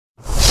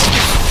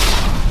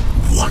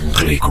One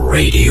Click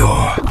Radio.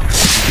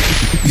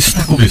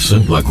 Está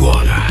começando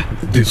agora.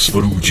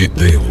 Desfrute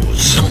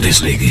Deus. Não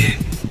desligue.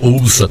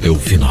 Ouça até o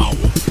final.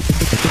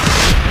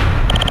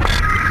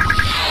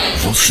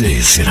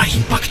 Você será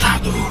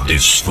impactado.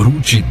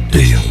 Desfrute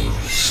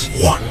Deus.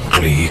 One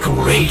Click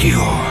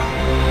Radio.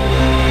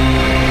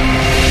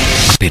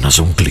 Apenas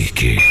um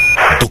clique.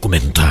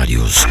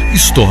 Documentários,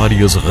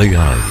 histórias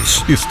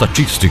reais,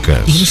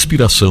 estatísticas,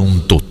 inspiração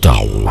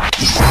total.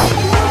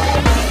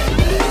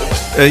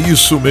 É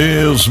isso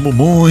mesmo,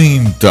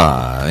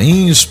 muita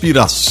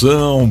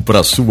inspiração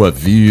para sua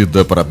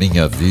vida, para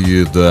minha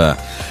vida.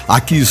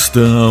 Aqui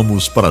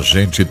estamos para a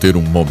gente ter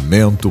um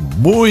momento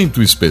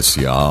muito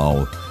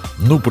especial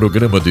no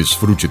programa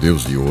Desfrute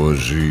Deus de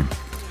hoje.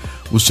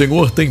 O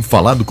Senhor tem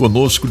falado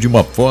conosco de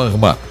uma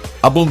forma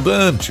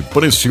abundante,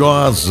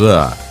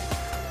 preciosa.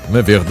 Não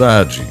é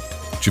verdade?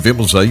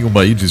 Tivemos aí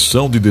uma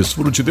edição de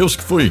Desfrute Deus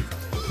que foi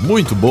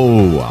muito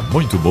boa,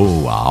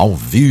 ao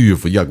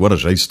vivo. E agora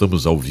já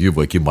estamos ao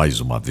vivo aqui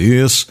mais uma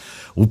vez.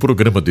 O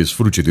programa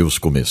Desfrute Deus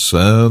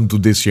começando,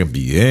 desse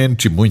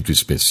ambiente muito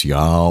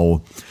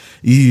especial.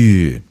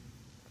 E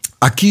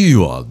aqui,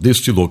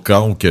 deste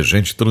local que a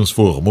gente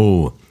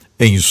transformou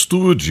em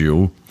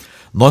estúdio,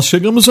 nós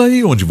chegamos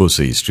aí onde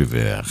você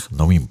estiver.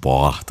 Não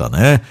importa,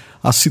 né?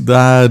 A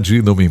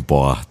cidade não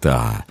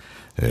importa.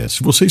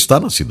 Se você está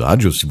na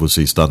cidade ou se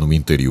você está no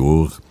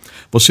interior,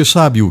 você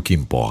sabe o que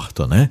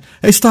importa, né?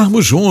 É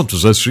estarmos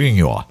juntos assim,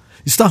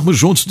 estarmos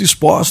juntos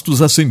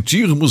dispostos a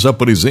sentirmos a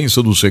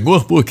presença do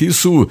Senhor, porque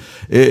isso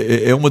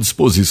é uma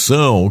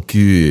disposição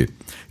que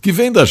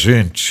vem da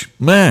gente,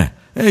 né?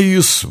 É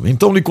isso.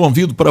 Então lhe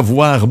convido para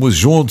voarmos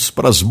juntos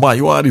para as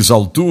maiores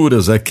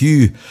alturas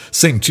aqui,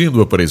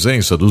 sentindo a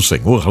presença do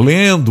Senhor,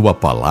 lendo a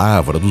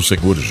palavra do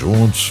Senhor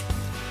juntos,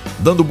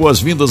 dando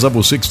boas-vindas a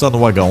você que está no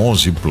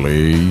H11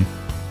 Play.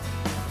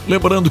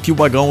 Lembrando que o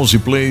H11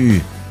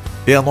 Play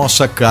é a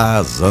nossa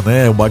casa,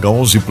 né? O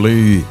H11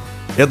 Play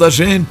é da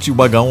gente, o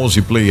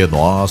H11 Play é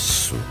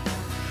nosso.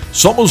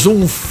 Somos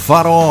um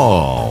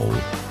farol.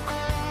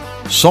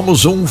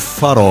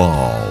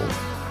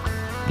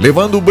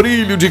 Levando o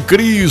brilho de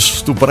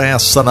Cristo para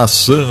essa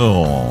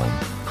nação.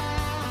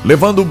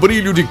 Levando o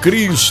brilho de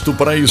Cristo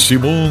para esse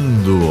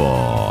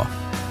mundo.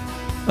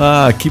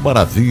 Ah, que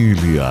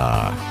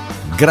maravilha.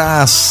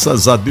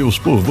 Graças a Deus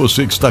por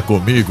você que está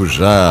comigo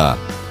já.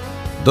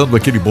 Dando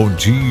aquele bom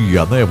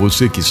dia, né?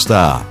 Você que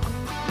está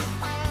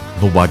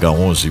no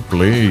H11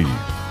 Play.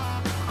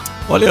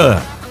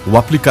 Olha, o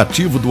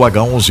aplicativo do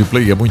H11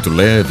 Play é muito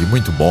leve,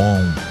 muito bom.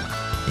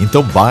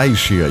 Então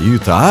baixe aí,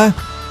 tá?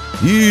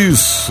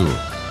 Isso!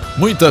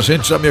 Muita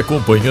gente já me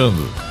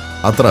acompanhando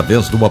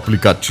através do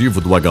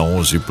aplicativo do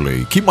H11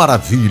 Play. Que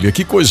maravilha,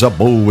 que coisa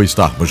boa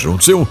estarmos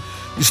juntos. Eu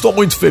estou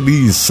muito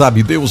feliz,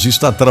 sabe? Deus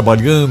está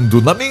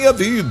trabalhando na minha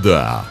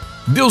vida.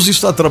 Deus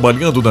está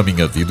trabalhando na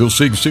minha vida. Eu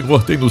sei que o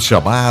Senhor tem nos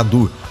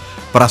chamado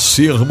para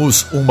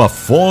sermos uma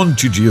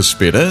fonte de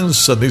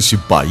esperança nesse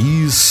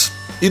país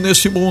e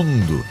nesse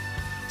mundo.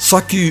 Só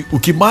que o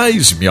que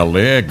mais me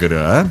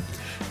alegra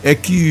é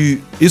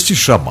que esse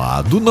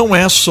chamado não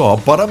é só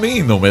para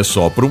mim, não é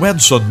só para o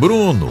Edson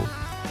Bruno,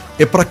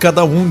 é para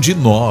cada um de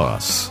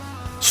nós.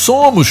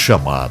 Somos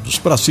chamados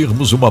para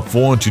sermos uma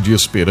fonte de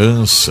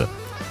esperança,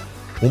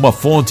 uma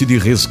fonte de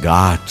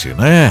resgate,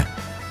 né?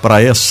 Para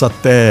essa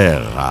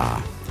terra.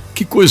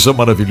 Que coisa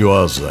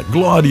maravilhosa.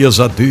 Glórias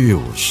a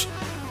Deus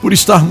por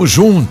estarmos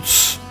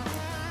juntos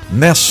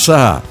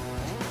nessa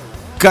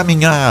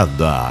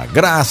caminhada.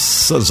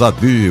 Graças a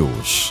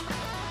Deus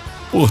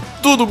por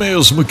tudo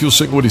mesmo que o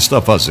Senhor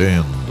está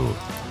fazendo.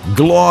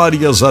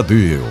 Glórias a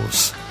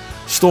Deus.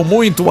 Estou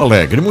muito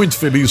alegre, muito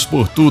feliz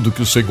por tudo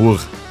que o Senhor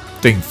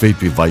tem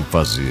feito e vai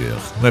fazer.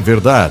 Não é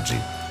verdade?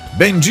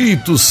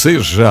 Bendito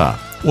seja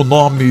o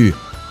nome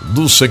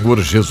do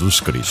Senhor Jesus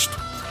Cristo.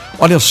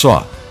 Olha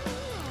só,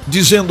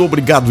 dizendo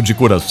obrigado de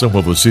coração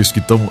a vocês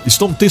que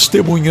estão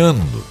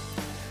testemunhando.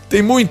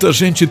 Tem muita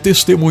gente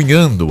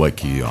testemunhando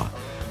aqui,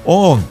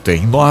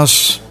 Ontem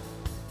nós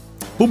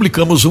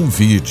publicamos um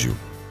vídeo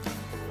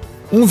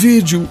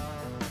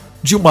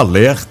de um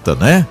alerta,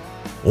 né?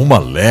 Um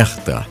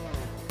alerta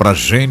pra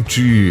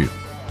gente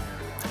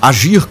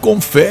agir com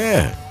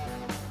fé.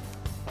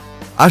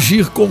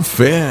 Agir com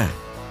fé.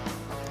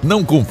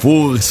 Não com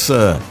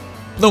força,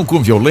 não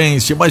com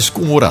violência, mas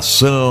com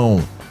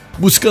oração,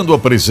 buscando a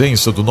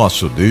presença do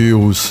nosso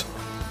Deus.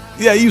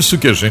 E é isso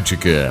que a gente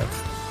quer.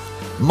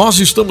 Nós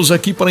estamos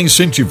aqui para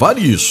incentivar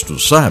isto,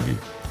 sabe?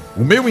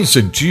 O meu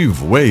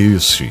incentivo é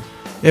esse.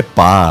 É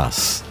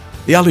paz.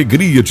 É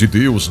alegria de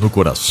Deus no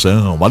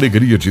coração,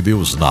 alegria de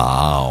Deus na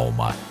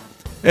alma.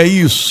 É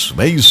isso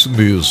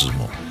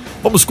mesmo.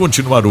 Vamos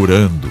continuar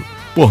orando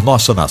por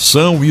nossa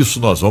nação,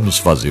 isso nós vamos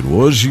fazer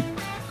hoje.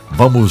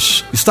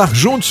 Vamos estar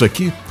juntos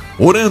aqui,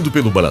 orando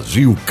pelo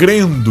Brasil,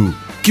 crendo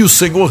que o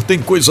Senhor tem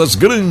coisas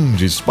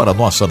grandes para a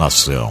nossa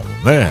nação,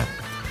 né?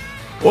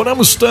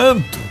 Oramos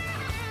tanto,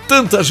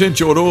 tanta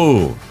gente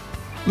orou,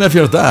 não é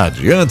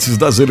verdade? Antes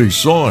das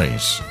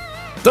eleições,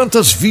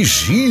 tantas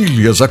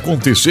vigílias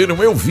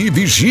aconteceram, eu vi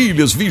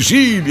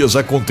vigílias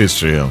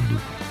acontecendo.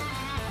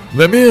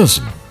 Não é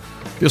mesmo?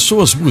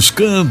 Pessoas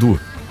buscando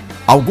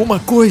alguma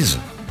coisa.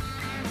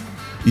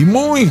 E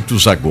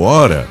muitos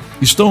agora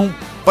estão,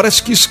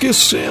 parece que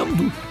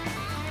esquecendo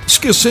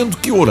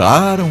que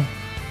oraram,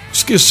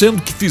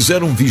 esquecendo que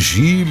fizeram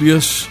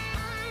vigílias.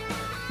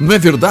 Não é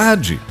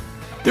verdade?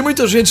 Tem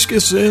muita gente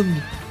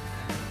esquecendo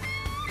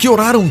que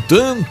oraram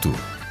tanto.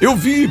 Eu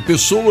vi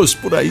pessoas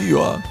por aí,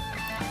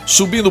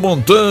 subindo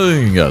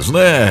montanhas,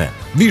 né?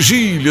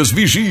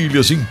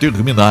 Vigílias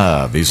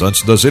intermináveis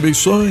antes das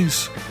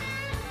eleições.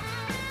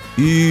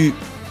 E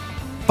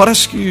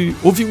parece que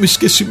houve um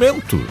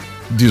esquecimento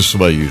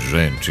disso aí,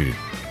 gente.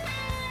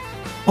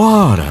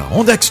 Ora,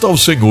 onde é que está o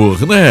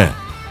Senhor, né?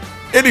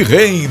 Ele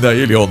reina,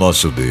 Ele é o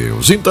nosso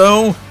Deus.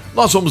 Então,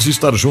 nós vamos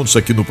estar juntos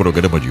aqui no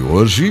programa de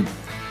hoje,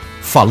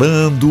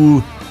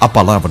 falando a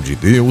palavra de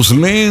Deus,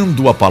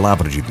 lendo a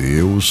palavra de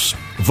Deus.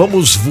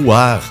 Vamos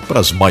voar para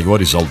as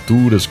maiores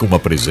alturas com a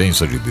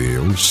presença de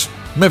Deus.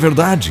 Não é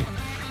verdade?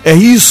 É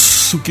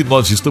isso que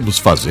nós estamos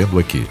fazendo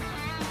aqui.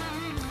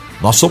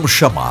 Nós somos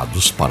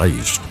chamados para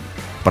isso,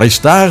 para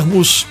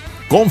estarmos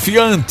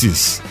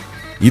confiantes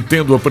e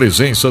tendo a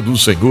presença do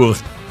Senhor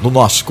no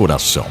nosso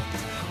coração.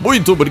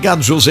 Muito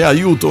obrigado, José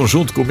Ailton,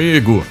 junto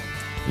comigo,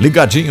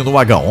 ligadinho no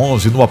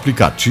H11, no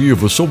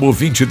aplicativo. Sou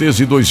ouvinte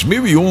desde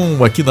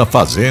 2001 aqui na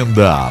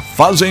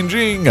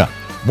Fazendinha,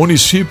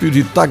 município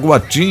de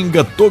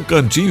Taguatinga,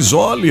 Tocantins.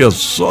 Olha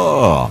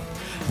só,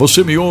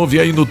 você me ouve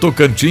aí no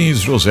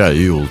Tocantins, José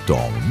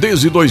Ailton,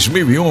 desde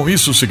 2001.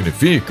 Isso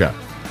significa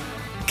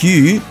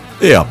que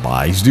é há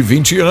mais de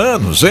 20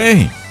 anos,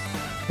 hein?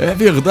 É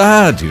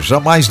verdade, já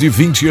mais de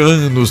 20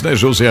 anos, né,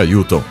 José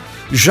Ailton?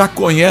 Já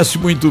conhece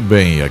muito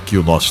bem aqui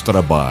o nosso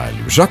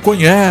trabalho, já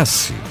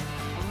conhece.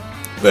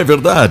 Não é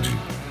verdade?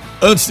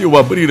 Antes de eu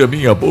abrir a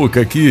minha boca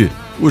aqui,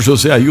 o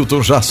José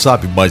Ailton já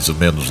sabe mais ou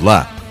menos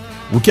lá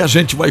o que a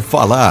gente vai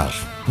falar,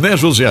 né,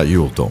 José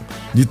Ailton?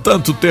 De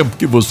tanto tempo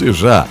que você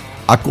já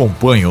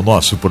acompanha o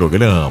nosso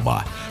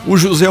programa. O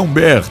José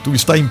Humberto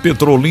está em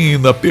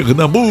Petrolina,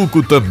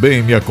 Pernambuco,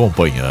 também me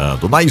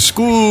acompanhando. Na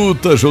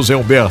escuta, José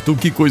Humberto,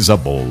 que coisa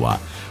boa.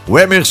 O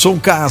Emerson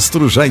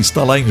Castro já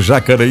está lá em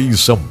Jacareí,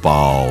 São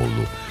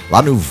Paulo.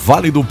 Lá no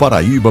Vale do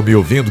Paraíba, me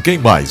ouvindo. Quem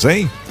mais,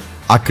 hein?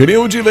 A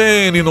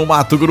Creudilene, no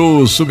Mato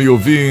Grosso, me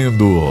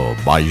ouvindo.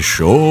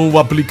 Baixou o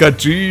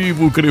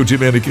aplicativo,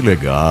 Creudilene, que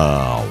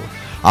legal.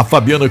 A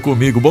Fabiana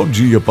comigo. Bom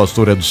dia,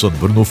 pastor Edson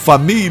Bruno.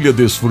 Família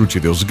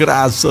DesfruteDeus,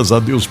 graças a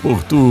Deus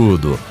por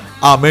tudo.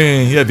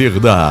 Amém, é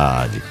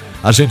verdade.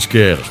 A gente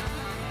quer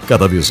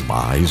cada vez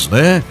mais,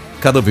 né?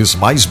 Cada vez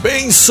mais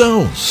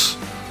bênçãos.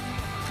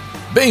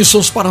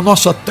 Bênçãos para a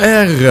nossa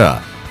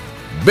terra.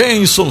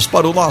 Bênçãos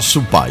para o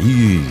nosso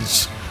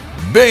país.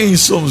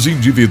 Bênçãos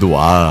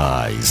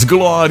individuais.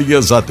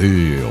 Glórias a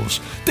Deus.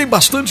 Tem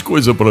bastante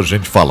coisa para a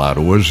gente falar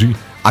hoje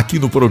aqui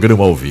no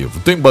programa ao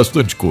vivo. Tem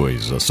bastante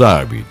coisa,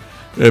 sabe?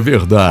 É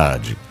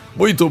verdade.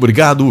 Muito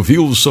obrigado,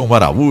 Wilson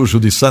Araújo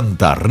de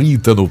Santa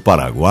Rita, no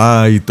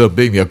Paraguai,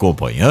 também me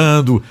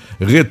acompanhando.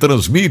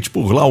 Retransmite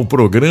por lá o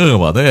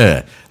programa,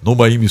 né?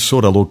 Numa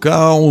emissora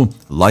local,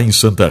 lá em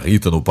Santa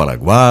Rita, no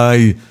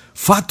Paraguai.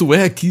 Fato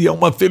é que é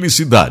uma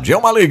felicidade, é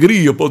uma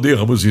alegria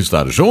podermos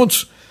estar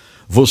juntos,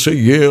 você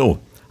e eu,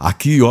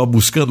 aqui,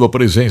 buscando a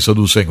presença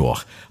do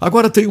Senhor.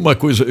 Agora tem uma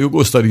coisa, eu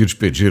gostaria de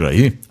pedir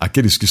aí,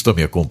 aqueles que estão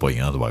me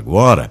acompanhando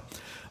agora,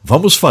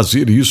 vamos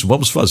fazer isso,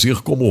 vamos fazer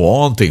como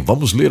ontem,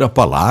 vamos ler a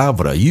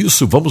palavra,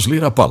 vamos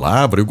ler a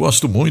palavra. Eu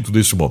gosto muito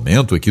desse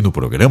momento aqui no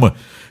programa,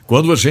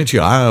 quando a gente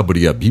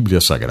abre a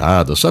Bíblia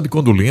Sagrada, sabe,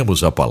 quando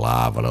lemos a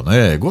palavra,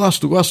 né?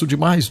 Gosto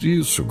demais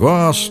disso,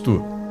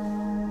 gosto.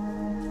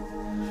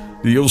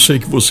 E eu sei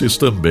que vocês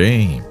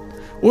também.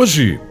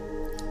 Hoje,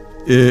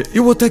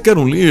 eu até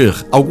quero ler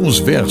alguns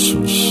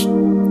versos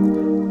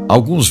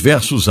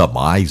a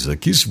mais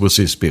aqui, se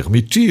vocês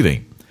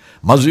permitirem,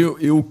 mas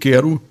eu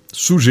quero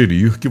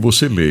sugerir que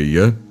você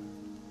leia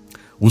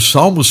o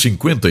Salmo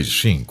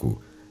 55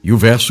 e o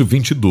verso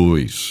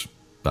 22,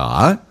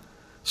 tá?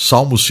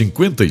 Salmo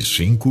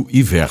 55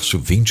 e verso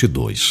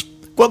 22.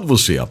 Quando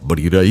você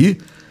abrir aí,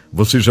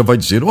 você já vai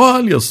dizer,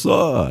 olha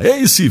só,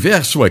 é esse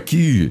verso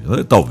aqui,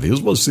 né? Talvez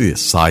você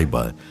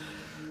saiba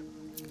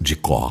de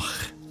cor,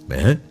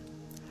 né?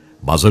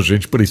 Mas a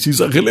gente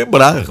precisa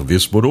relembrar,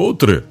 vez por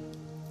outra,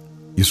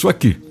 isso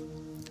aqui.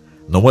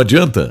 Não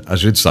adianta a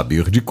gente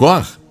saber de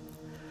cor,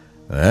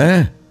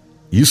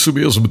 isso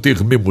mesmo,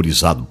 ter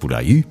memorizado por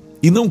aí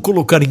e não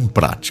colocar em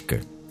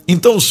prática.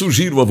 Então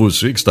sugiro a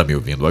você que está me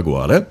ouvindo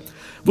agora,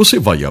 você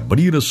vai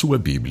abrir a sua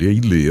Bíblia e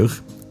ler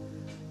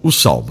o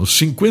Salmo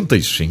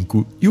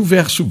 55 e o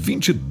verso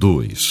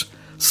 22.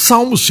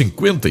 Salmo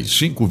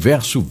 55,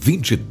 verso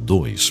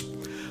 22.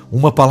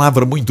 Uma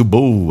palavra muito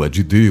boa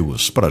de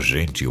Deus para a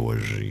gente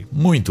hoje.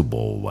 Muito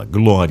boa,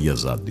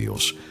 glórias a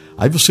Deus.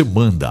 Aí você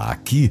manda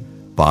aqui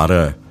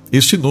para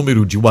esse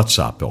número de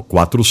WhatsApp,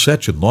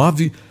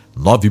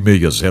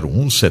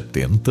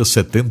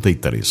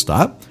 479-9601-7073,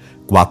 tá?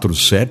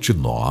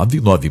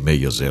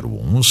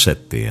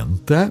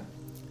 479-9601-7073.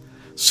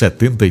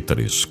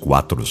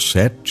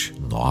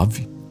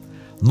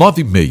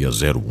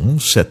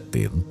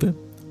 479-9601-7073.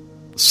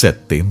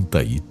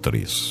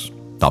 73.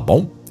 Tá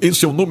bom?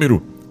 Esse é o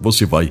número,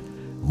 você vai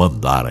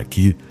mandar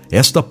aqui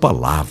esta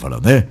palavra,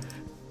 né?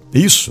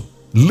 Isso,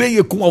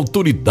 leia com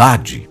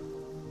autoridade.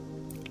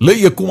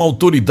 Leia com a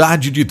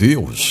autoridade de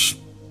Deus.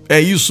 É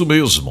isso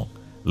mesmo.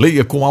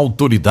 Leia com a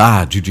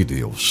autoridade de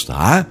Deus,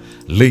 tá?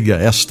 Leia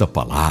esta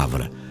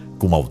palavra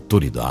com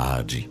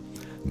autoridade.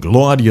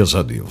 Glórias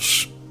a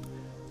Deus.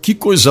 Que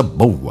coisa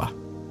boa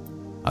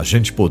a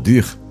gente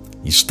poder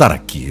estar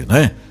aqui,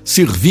 né?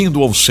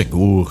 Servindo ao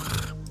Senhor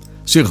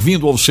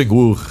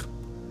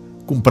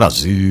com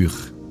prazer,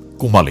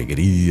 com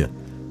alegria,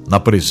 na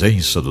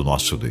presença do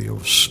nosso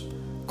Deus.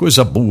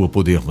 Coisa boa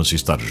podermos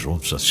estar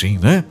juntos assim,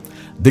 né?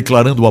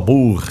 Declarando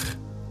amor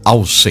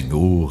ao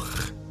Senhor.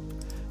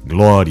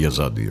 Glórias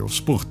a Deus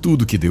por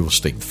tudo que Deus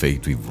tem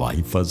feito e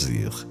vai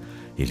fazer.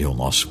 Ele é o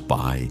nosso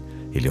Pai,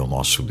 Ele é o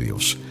nosso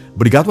Deus.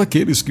 Obrigado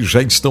àqueles que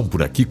já estão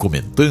por aqui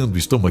comentando,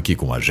 estão aqui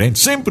com a gente.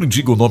 Sempre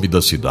diga o nome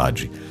da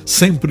cidade,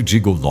 sempre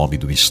diga o nome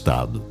do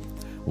estado.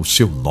 O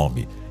seu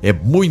nome, é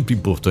muito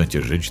importante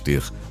a gente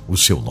ter o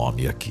seu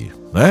nome aqui,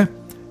 né?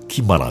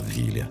 Que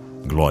maravilha,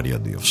 glória a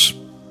Deus.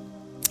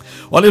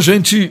 Olha,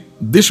 gente,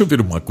 deixa eu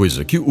ver uma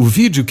coisa aqui. O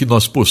vídeo que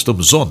nós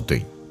postamos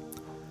ontem,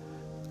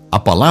 a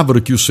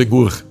palavra que o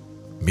Senhor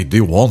me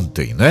deu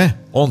ontem, né?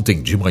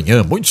 Ontem de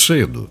manhã, muito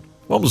cedo.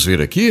 Vamos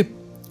ver aqui.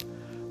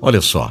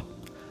 Olha só,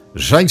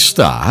 já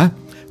está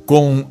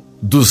com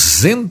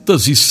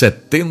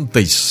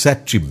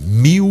 277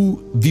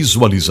 mil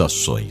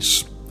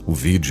visualizações. O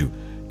vídeo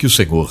que o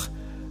Senhor,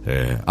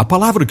 a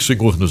palavra que o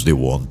Senhor nos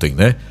deu ontem,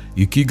 né?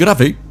 E que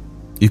gravei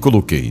e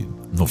coloquei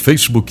no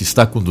Facebook,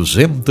 está com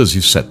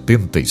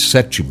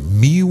 277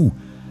 mil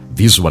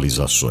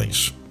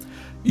visualizações.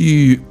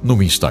 E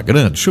no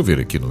Instagram, deixa eu ver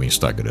aqui no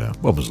Instagram,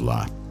 vamos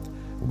lá.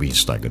 O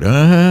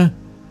Instagram,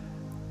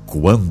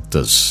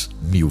 quantas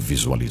mil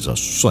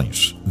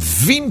visualizações?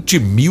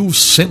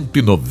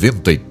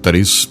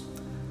 20.193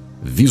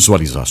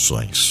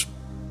 visualizações.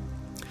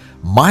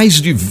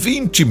 Mais de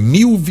 20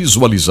 mil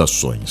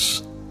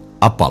visualizações.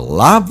 A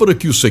palavra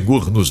que o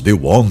Senhor nos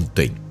deu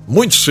ontem,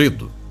 muito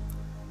cedo,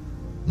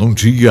 num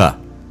dia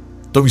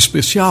tão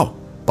especial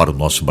para o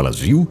nosso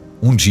Brasil,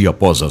 um dia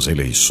após as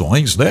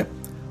eleições, né?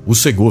 O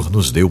Senhor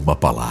nos deu uma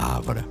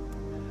palavra.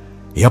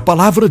 É a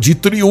palavra de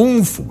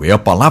triunfo, é a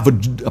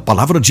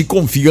palavra de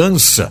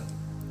confiança.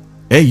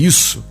 É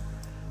isso.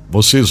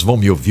 Vocês vão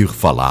me ouvir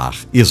falar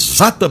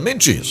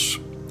exatamente isso.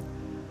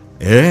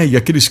 E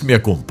aqueles que me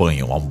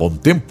acompanham há um bom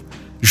tempo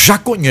já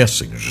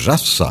conhecem, já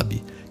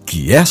sabem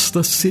que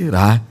esta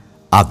será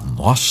a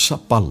nossa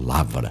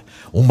palavra,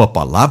 uma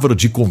palavra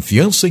de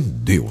confiança em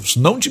Deus,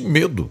 não de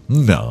medo,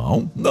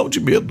 não de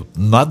medo,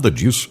 nada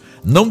disso,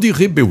 não de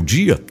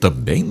rebeldia,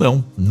 também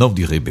não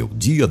de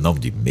rebeldia, não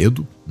de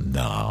medo,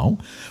 não,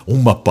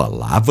 uma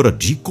palavra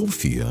de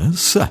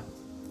confiança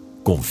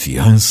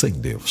em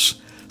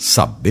Deus,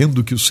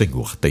 sabendo que o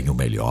Senhor tem o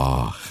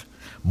melhor.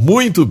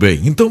 Muito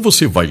bem, então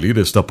você vai ler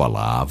esta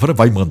palavra,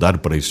 vai mandar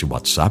para esse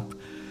WhatsApp,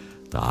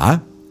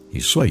 tá?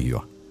 Isso aí,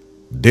 ó.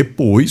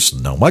 Depois,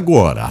 não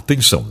agora,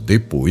 atenção,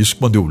 depois,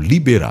 quando eu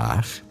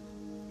liberar,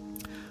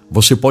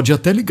 você pode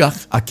até ligar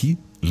aqui,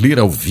 ler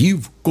ao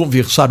vivo,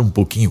 conversar um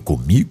pouquinho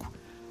comigo,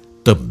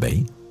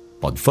 também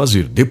pode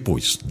fazer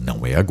depois,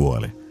 não é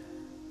agora,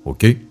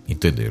 ok?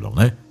 Entenderam,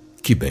 né?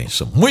 Que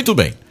bênção, muito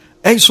bem,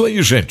 é isso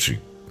aí,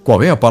 gente.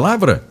 Qual é a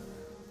palavra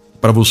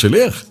para você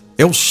ler?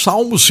 É o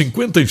Salmo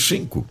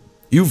 55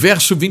 e o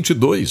verso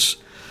 22,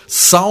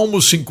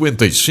 Salmo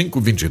 55,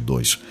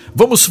 22.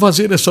 Vamos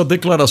fazer essa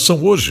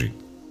declaração hoje.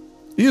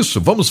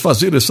 Isso, vamos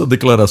fazer essa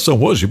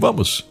declaração hoje,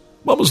 vamos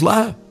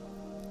lá.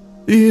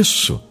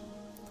 Isso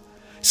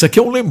aqui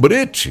é um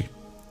lembrete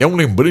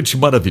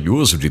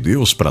maravilhoso de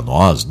Deus para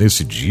nós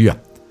nesse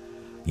dia.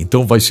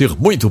 Então vai ser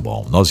muito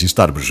bom nós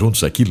estarmos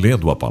juntos aqui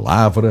lendo a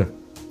palavra.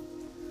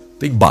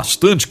 Tem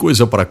bastante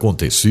coisa para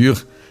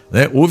acontecer,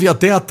 né? Houve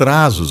até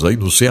atrasos aí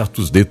nos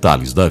certos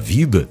detalhes da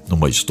vida,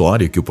 numa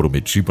história que eu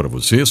prometi para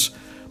vocês,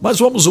 mas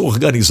vamos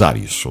organizar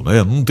isso,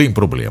 né? Não tem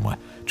problema.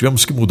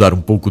 Tivemos que mudar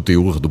um pouco o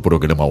teor do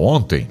programa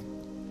ontem,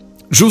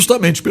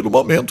 justamente pelo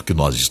momento que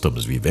nós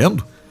estamos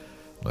vivendo,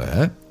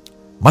 né?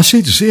 Mas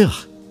sei dizer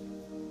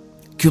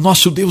que o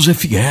nosso Deus é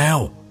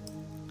fiel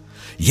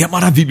e é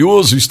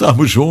maravilhoso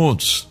estarmos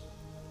juntos,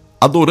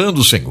 adorando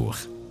o Senhor,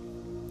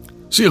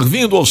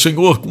 servindo ao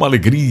Senhor com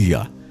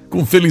alegria,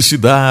 com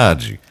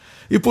felicidade.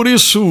 E por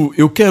isso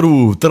eu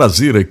quero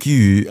trazer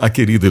aqui a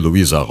querida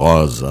Heloísa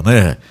Rosa,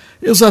 né?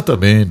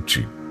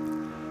 Exatamente.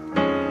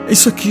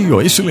 Isso aqui,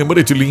 ó, esse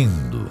lembrete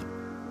lindo.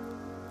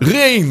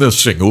 Reina,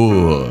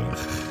 Senhor.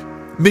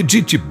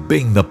 Medite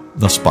bem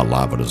nas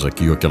palavras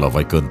aqui, ó, que ela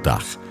vai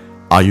cantar.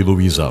 A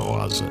Heloísa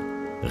Rosa.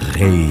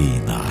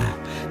 Reina.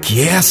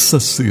 Que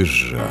essa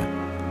seja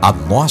a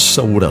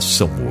nossa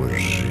oração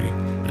hoje.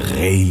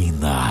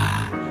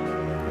 Reina.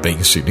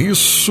 Pense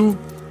nisso.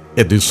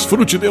 É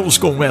DesfruteDeus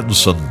com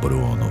Edson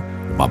Bruno.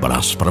 Um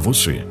abraço para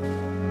você.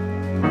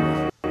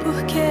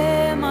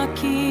 Porque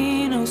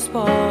maquina os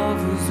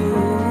povos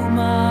o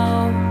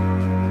mal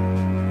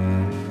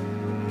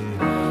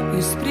e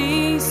os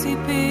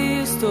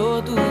príncipes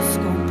todos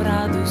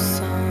comprados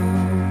são.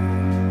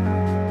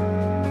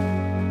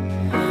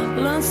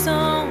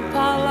 Lançam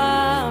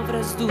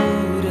palavras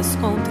duras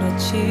contra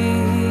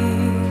ti.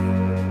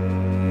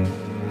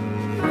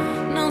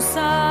 Não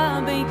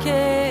sabem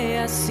que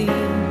assim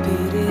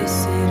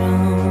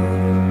perecerão.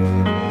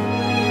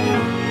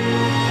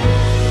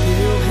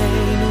 Teu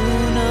reino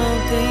não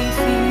tem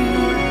fim,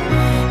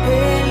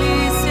 ele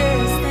se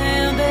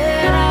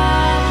estenderá,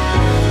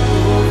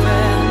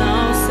 governa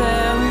o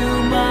céu e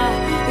o mar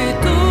e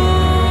tudo.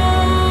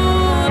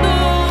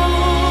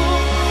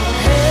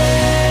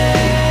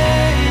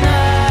 Reina,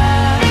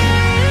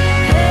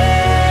 reina,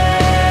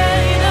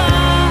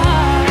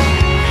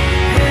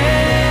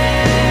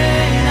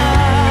 reina,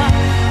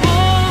 oh,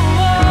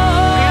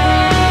 oh,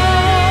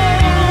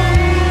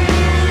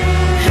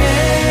 reina,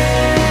 reina,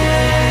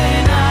 Senhor,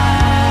 reina,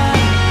 oh,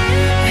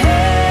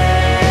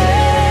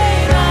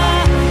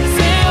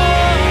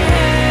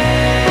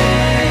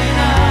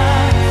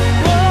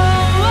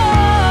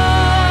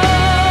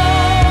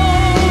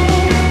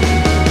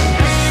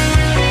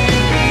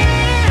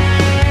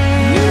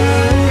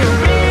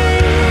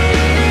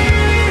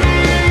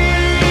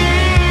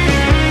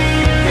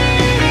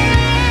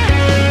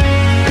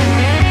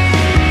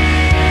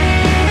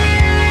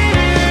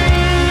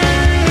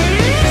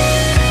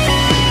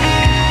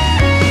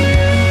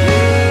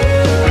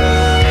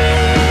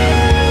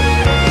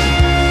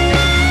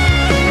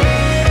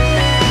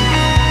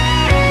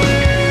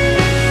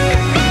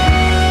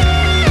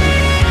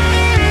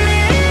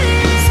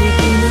 sei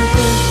que meu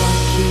tempo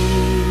aqui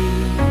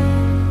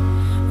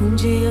um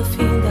dia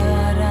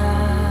findará.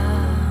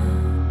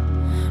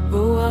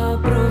 Vou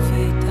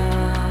aproveitar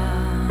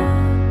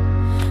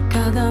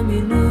cada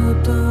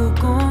minuto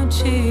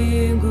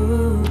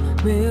contigo,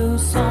 meu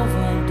Salvador.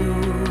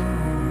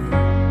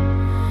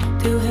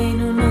 Teu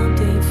reino não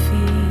tem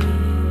fim,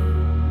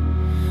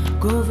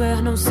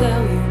 governa o céu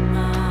e o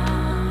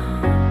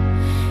mar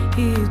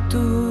e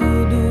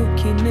tudo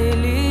que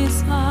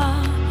neles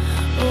há.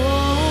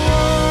 Oh,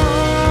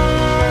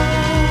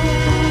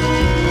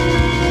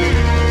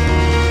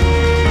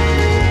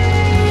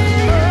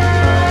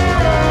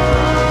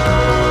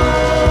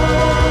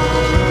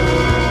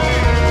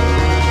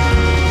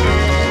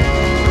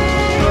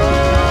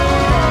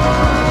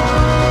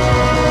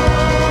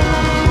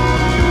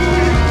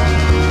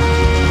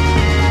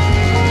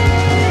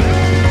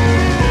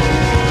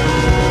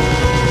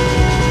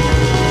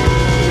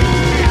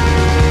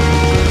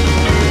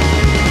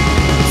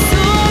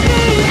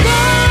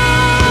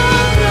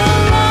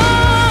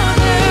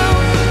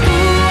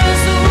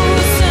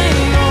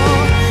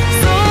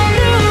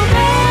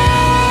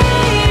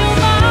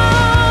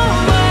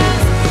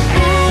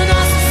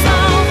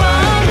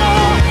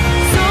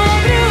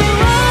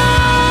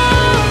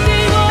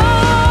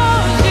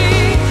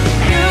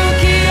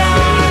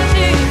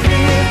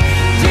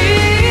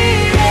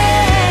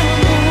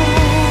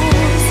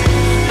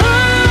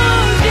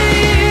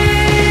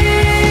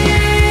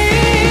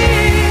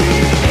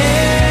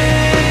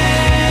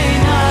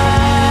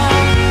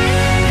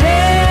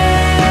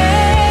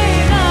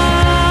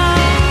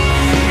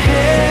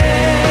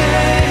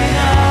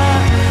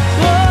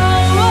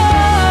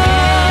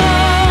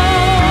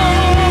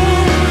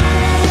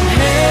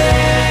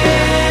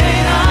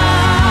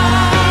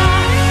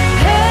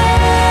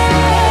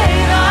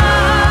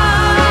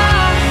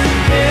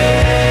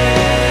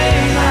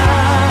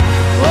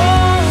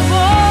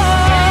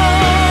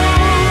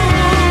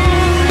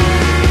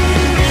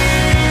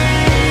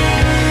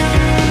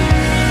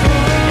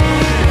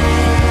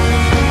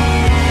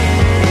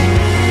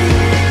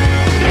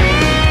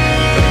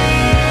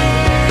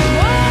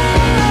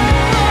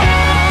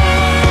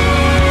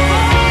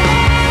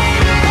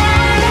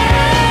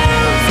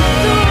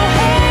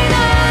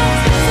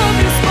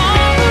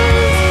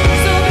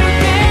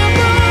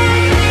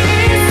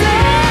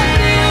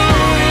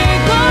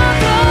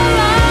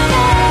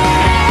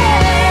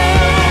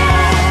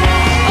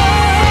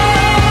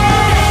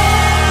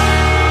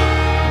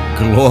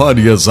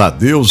 Glórias a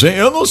Deus, hein?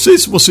 Eu não sei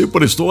se você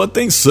prestou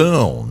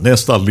atenção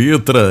nesta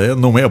letra,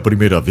 não é a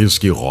primeira vez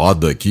que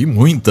roda aqui,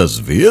 muitas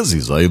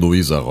vezes a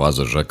Heloísa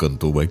Rosa já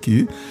cantou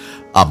aqui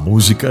a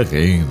música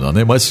Reina,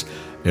 né? Mas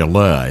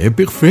ela é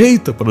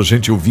perfeita para a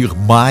gente ouvir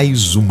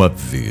mais uma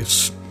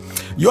vez.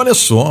 E olha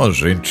só,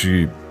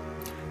 gente,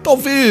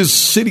 talvez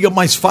seria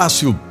mais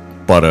fácil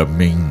para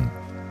mim.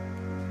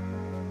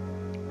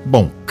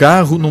 Bom,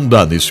 carro não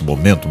dá nesse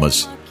momento,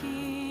 mas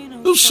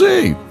eu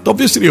sei,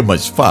 talvez seria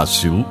mais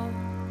fácil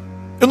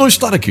eu não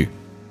estar aqui.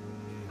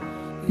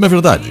 Não é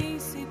verdade?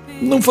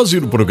 Não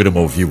fazer o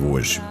programa ao vivo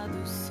hoje.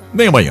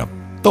 Nem amanhã.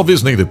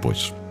 Talvez nem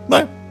depois.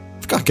 Né?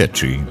 Ficar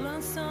quietinho.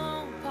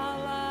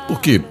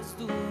 Porque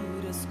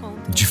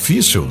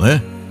difícil,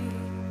 né?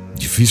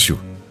 Difícil.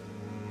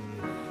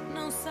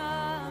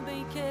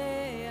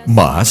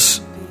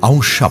 Mas há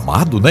um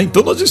chamado, né?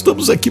 Então nós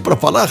estamos aqui para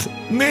falar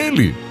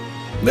nele.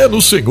 Né?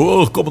 No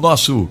Senhor, como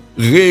nosso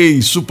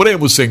Rei,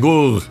 Supremo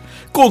Senhor,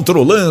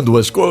 controlando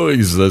as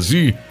coisas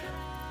e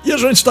a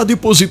gente está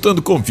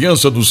depositando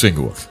confiança no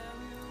Senhor.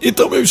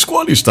 Então eu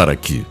escolho estar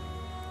aqui.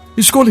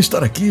 Escolho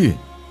estar aqui,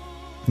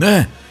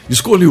 né?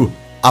 Escolho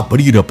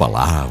abrir a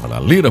palavra,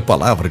 ler a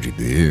palavra de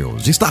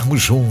Deus,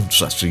 estarmos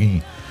juntos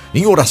assim,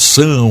 em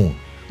oração,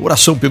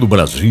 oração pelo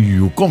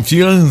Brasil,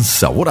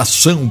 confiança,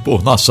 oração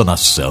por nossa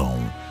nação,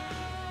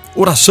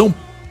 oração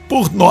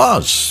por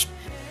nós,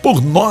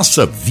 por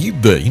nossa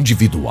vida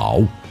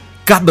individual.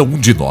 Cada um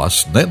de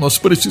nós, né? Nós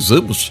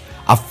precisamos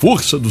a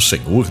força do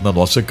Senhor na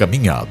nossa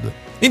caminhada.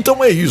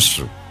 Então é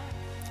isso.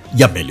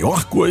 E a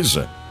melhor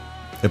coisa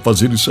é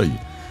fazer isso aí,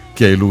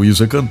 que a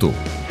Heloísa cantou,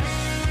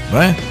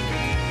 não é?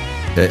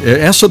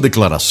 É essa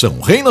declaração: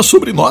 reina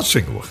sobre nós,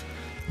 Senhor.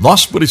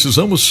 Nós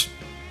precisamos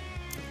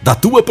da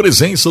tua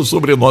presença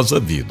sobre a nossa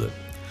vida.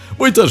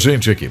 Muita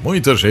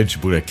gente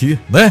por aqui,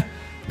 né?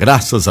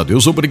 Graças a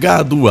Deus.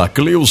 Obrigado a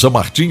Cleusa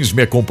Martins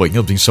me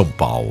acompanhando em São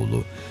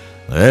Paulo.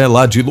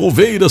 Lá de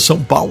Louveira,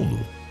 São Paulo.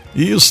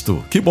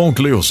 Isto, que bom,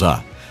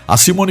 Cleusa. A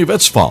Simone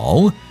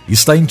Westphal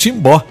está em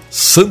Timbó,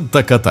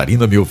 Santa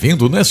Catarina, me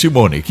ouvindo, né,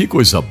 Simone? Que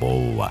coisa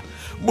boa.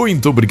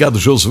 Muito obrigado,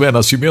 Josué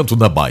Nascimento,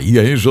 na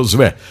Bahia, hein,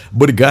 Josué?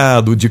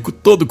 Obrigado de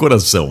todo o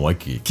coração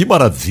aqui. Que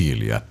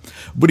maravilha.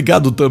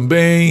 Obrigado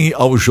também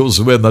ao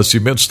Josué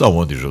Nascimento. Está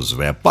onde,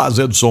 Josué? Paz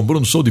é do São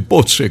Bruno, sou de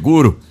Porto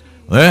Seguro,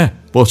 né?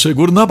 Porto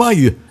Seguro, na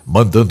Bahia.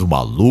 Mandando um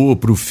alô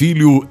pro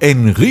filho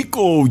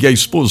Henrico e a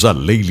esposa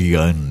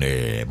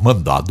Leiliane.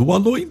 Mandado um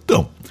alô,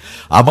 então.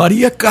 A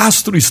Maria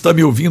Castro está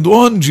me ouvindo.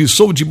 Onde?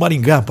 Sou de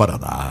Maringá,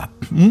 Paraná.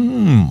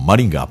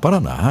 Maringá,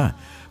 Paraná.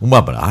 Um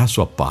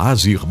abraço, a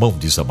paz, irmão,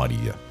 diz a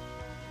Maria.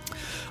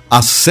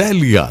 A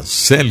Célia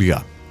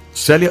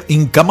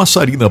em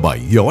Camaçari, na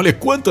Bahia. Olha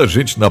quanta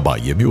gente na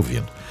Bahia me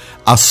ouvindo.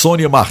 A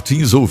Sônia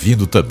Martins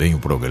ouvindo também o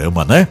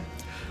programa, né?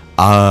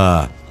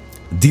 A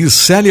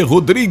Dicélia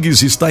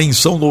Rodrigues está em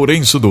São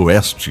Lourenço do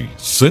Oeste,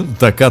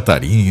 Santa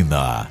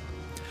Catarina.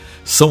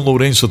 São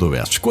Lourenço do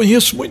Oeste.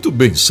 Conheço muito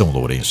bem São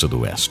Lourenço do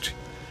Oeste.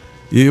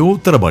 Eu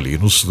trabalhei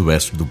no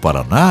sudoeste do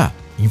Paraná,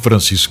 em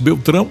Francisco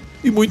Beltrão,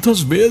 e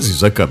muitas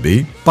vezes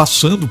acabei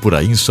passando por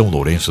aí em São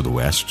Lourenço do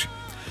Oeste.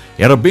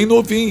 Era bem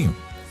novinho.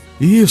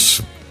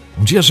 Isso.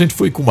 Um dia a gente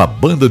foi com uma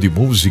banda de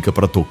música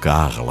para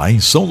tocar lá em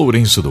São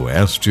Lourenço do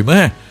Oeste,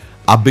 né?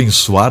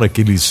 Abençoar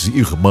aqueles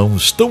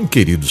irmãos tão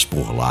queridos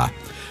por lá.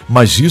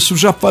 Mas isso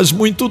já faz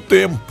muito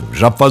tempo,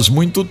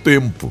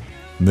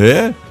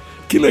 né?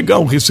 Que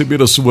legal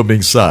receber a sua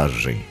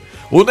mensagem.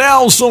 O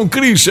Nelson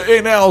Christian.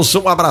 Ei, Nelson,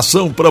 um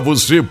abração para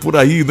você por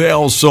aí,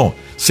 Nelson.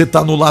 Você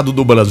tá no lado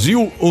do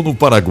Brasil ou no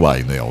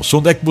Paraguai, Nelson?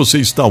 Onde é que você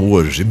está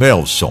hoje,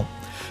 Nelson?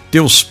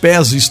 Teus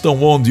pés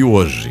estão onde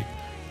hoje?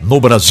 No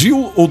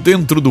Brasil ou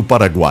dentro do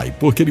Paraguai?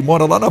 Porque ele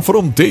mora lá na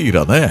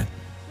fronteira, né?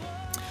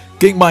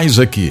 Quem mais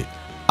aqui?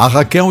 A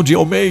Raquel de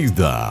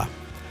Almeida.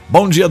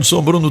 Bom dia do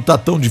São Bruno, tá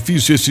tão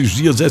difícil esses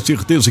dias, é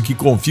certeza que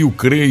confio,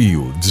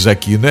 creio, diz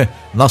aqui, né?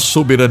 Na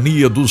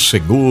soberania do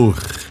Senhor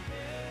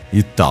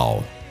e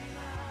tal.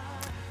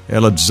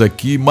 Ela diz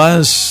aqui,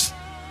 mas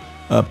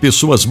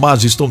pessoas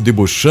más estão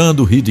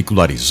debochando,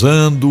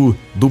 ridicularizando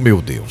do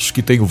meu Deus,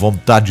 que tenho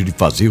vontade de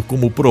fazer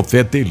como o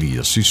profeta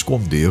Elias, se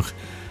esconder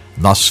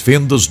nas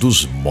fendas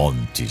dos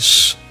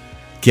montes,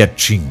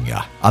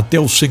 quietinha, até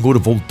o Senhor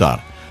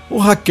voltar. Ô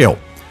Raquel,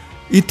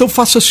 então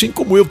faça assim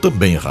como eu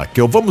também,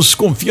 Raquel. Vamos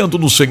confiando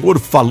no Senhor,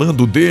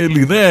 falando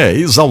dele, né?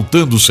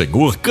 Exaltando o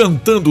Senhor,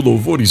 cantando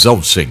louvores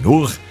ao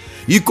Senhor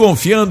e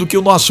confiando que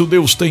o nosso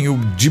Deus tem o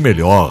de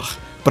melhor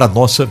para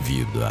nossa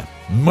vida.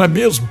 Não é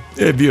mesmo?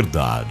 É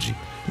verdade.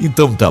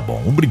 Então tá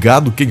bom.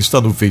 Obrigado quem está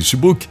no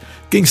Facebook,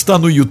 quem está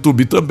no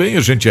YouTube também.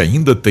 A gente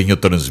ainda tem a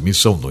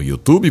transmissão no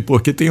YouTube,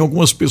 porque tem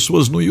algumas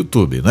pessoas no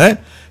YouTube, né?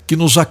 Que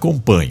nos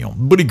acompanham.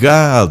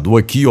 Obrigado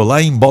aqui, ó,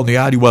 lá em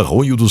Balneário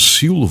Arroio do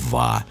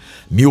Silva,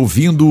 me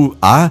ouvindo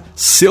a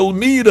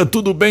Selmira.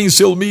 Tudo bem,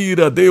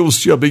 Selmira? Deus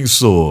te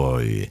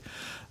abençoe.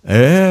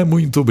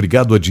 Muito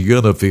obrigado a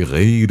Diana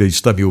Ferreira,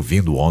 está me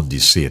ouvindo onde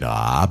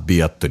será? A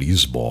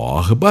Beatriz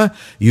Borba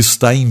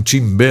está em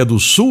Timbé do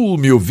Sul,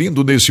 me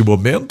ouvindo nesse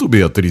momento.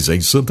 Beatriz é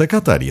em Santa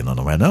Catarina,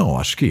 não é não?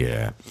 Acho que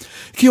é.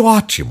 Que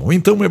ótimo,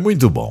 então é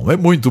muito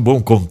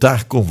bom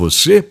contar com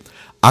você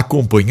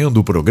acompanhando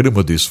o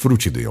programa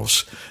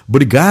DesfruteDeus.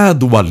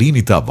 Obrigado,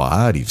 Aline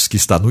Tavares, que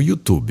está no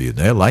YouTube,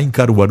 né? Lá em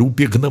Caruaru,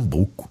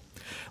 Pernambuco.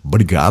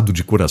 Obrigado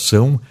de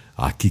coração.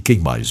 Aqui quem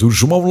mais? O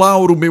João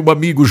Lauro, meu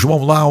amigo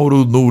João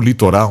Lauro, no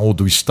litoral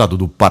do estado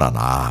do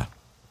Paraná.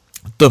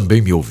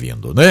 Também me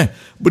ouvindo, né?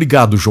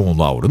 Obrigado, João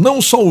Lauro.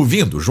 Não só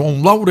ouvindo,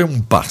 João Lauro é um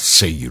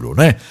parceiro,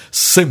 né?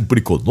 Sempre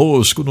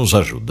conosco, nos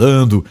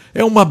ajudando.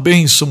 É uma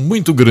bênção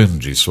muito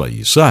grande isso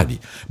aí, sabe?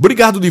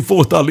 Obrigado de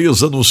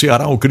Fortaleza, no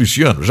Ceará, o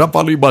Cristiano. Já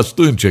falei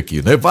bastante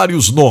aqui, né?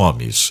 Vários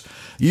nomes.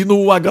 E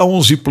no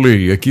H11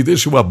 Play aqui,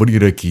 deixa eu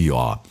abrir aqui,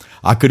 ó.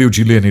 A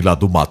Creudilene lá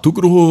do Mato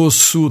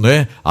Grosso,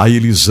 né? A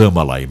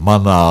Elisama lá em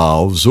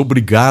Manaus.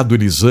 Obrigado,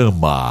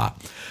 Elisama.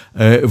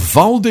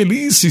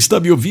 Valdelice está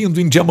me ouvindo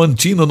em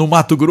Diamantina, no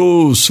Mato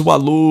Grosso.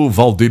 Alô,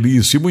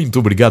 Valdelice. Muito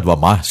obrigado a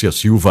Márcia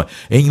Silva,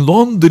 em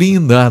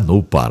Londrina,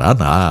 no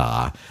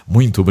Paraná.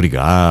 Muito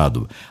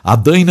obrigado. A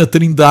Daina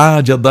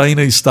Trindade, a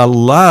Daina está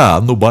lá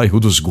no bairro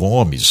dos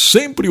Gomes.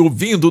 Sempre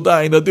ouvindo,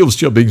 Daina. Deus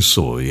te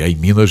abençoe. Em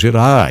Minas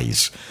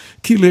Gerais.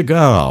 Que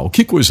legal,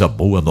 que coisa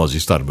boa nós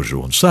estarmos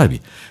juntos, sabe?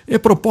 É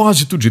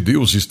propósito de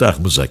Deus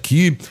estarmos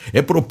aqui,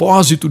 é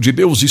propósito de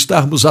Deus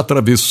estarmos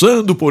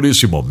atravessando por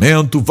esse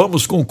momento.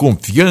 Vamos com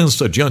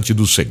confiança diante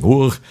do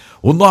Senhor.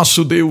 O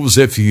nosso Deus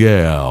é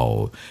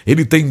fiel,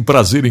 Ele tem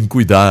prazer em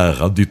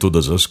cuidar de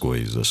todas as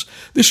coisas.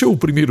 Deixa eu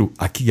primeiro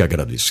aqui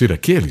agradecer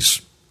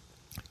aqueles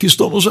que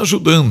estão nos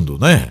ajudando,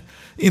 né?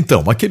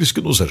 Então, aqueles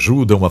que nos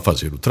ajudam a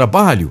fazer o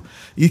trabalho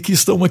e que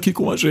estão aqui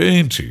com a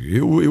gente,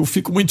 eu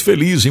fico muito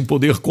feliz em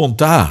poder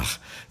contar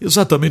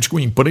exatamente com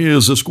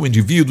empresas, com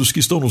indivíduos que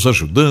estão nos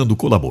ajudando,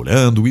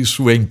 colaborando.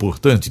 Isso é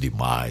importante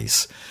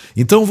demais.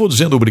 Então, vou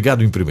dizendo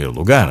obrigado em primeiro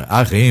lugar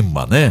à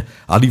Rema, né?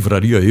 A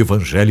livraria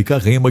evangélica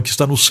Rema, que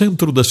está no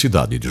centro da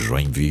cidade de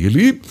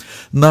Joinville,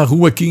 na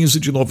rua 15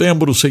 de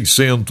novembro,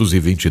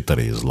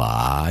 623.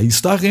 Lá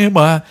está a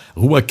Rema,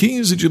 rua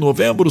 15 de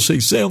novembro,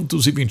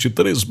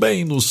 623,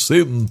 bem no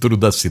centro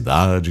da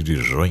cidade de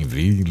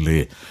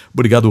Joinville.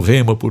 Obrigado,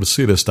 Rema, por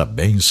ser esta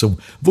bênção.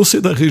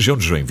 Você da região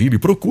de Joinville,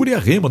 procure a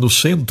Rema no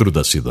centro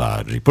da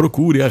cidade.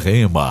 Procure a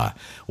Rema.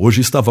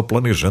 Hoje estava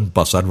planejando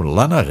passar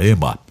lá na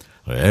Rema.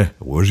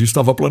 Hoje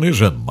estava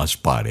planejando, mas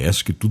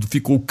parece que tudo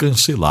ficou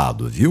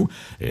cancelado, viu?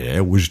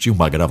 Hoje tinha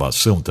uma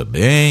gravação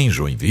também,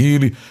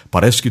 Joinville.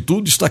 Parece que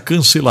tudo está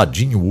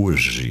canceladinho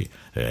hoje.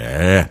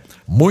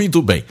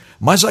 Muito bem.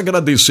 Mas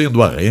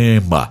agradecendo a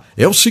Rema,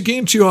 é o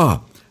seguinte,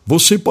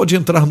 você pode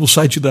entrar no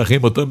site da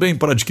Rema também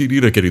para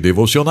adquirir aquele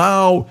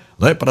devocional,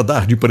 né, para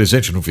dar de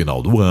presente no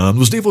final do ano.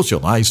 Os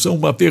devocionais são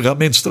uma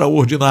ferramenta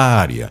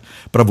extraordinária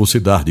para você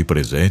dar de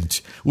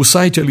presente. O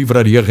site é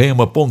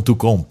livrariarema.com.br,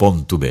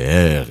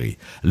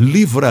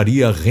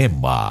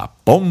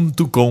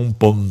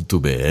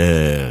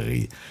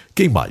 livrariarema.com.br.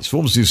 Quem mais?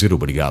 Vamos dizer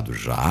obrigado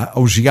já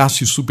ao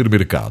Giasse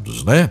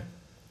Supermercados, né?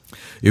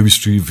 Eu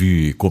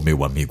estive com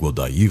meu amigo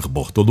Odair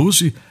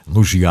Bortoluzzi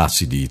no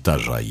Giasse de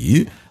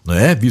Itajaí,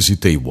 né?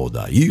 Visitei o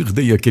Odair,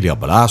 dei aquele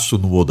abraço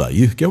no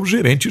Odair, que é o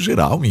gerente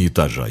geral em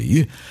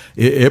Itajaí.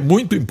 É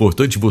muito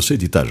importante você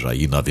de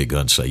Itajaí,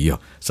 Navegantes aí,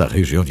 essa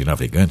região de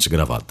Navegantes,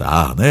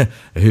 Gravatar, né?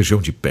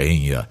 Região de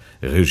Penha,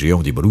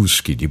 região de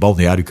Brusque, de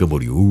Balneário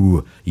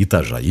Camboriú,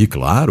 Itajaí,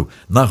 claro,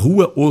 na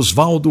rua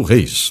Oswaldo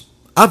Reis.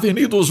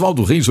 Avenida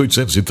Oswaldo Reis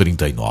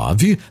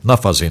 839, na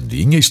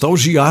Fazendinha, está o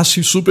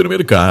Giasse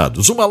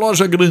Supermercados, uma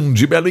loja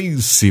grande,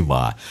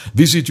 belíssima.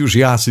 Visite o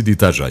Giasse de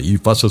Itajaí,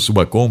 faça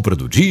sua compra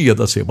do dia,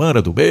 da semana,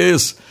 do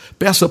mês.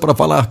 Peça para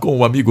falar com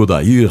o amigo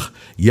Odair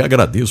e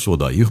agradeço o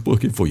Odair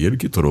porque foi ele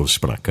que trouxe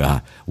para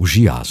cá o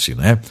Giasse,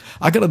 né?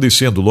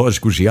 Agradecendo,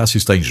 lógico, o Giasse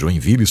está em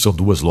Joinville, são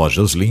duas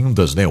lojas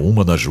lindas, né?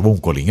 Uma na João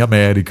Colim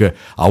América,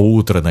 a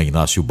outra na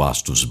Inácio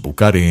Bastos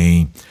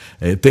Bucarém.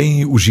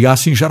 Tem o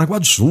Giasse em Jaraguá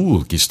do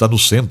Sul, que está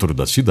no centro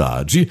da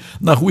cidade,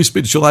 na rua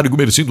Expedicionário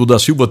Gumercindo da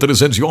Silva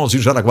 311,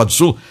 Jaraguá do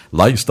Sul.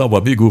 Lá está o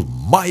amigo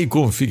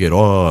Maicon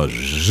Figueiró,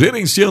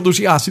 gerenciando o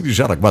Giasse de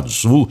Jaraguá do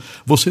Sul.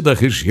 Você da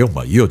região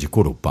aí, de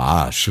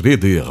Corupá,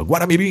 Schroeder,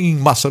 Guaramirim,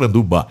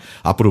 Massaranduba,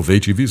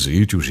 aproveite e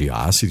visite o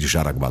Giasse de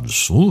Jaraguá do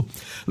Sul.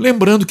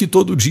 Lembrando que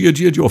todo dia é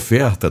dia de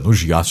oferta no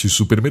Giasse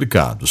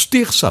Supermercados.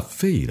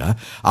 Terça-feira,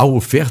 a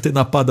oferta é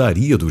na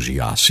padaria do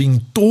Giasse. Em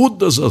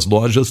todas as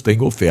lojas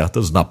tem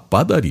ofertas na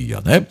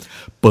padaria, né?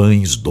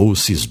 Pães,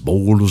 doces,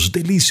 bolos,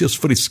 delícias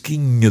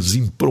fresquinhas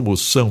em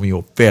promoção, em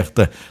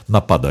oferta na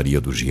padaria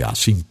do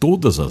Giasse, em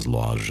todas as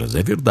lojas.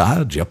 É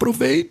verdade,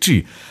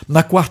 aproveite.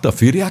 Na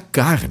quarta-feira é a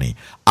carne.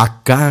 A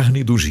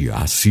carne do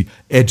Giasse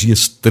é de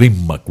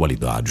extrema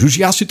qualidade. O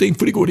Giasse tem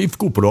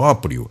frigorífico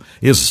próprio.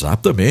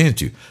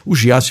 Exatamente. O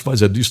Giasse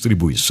faz a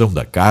distribuição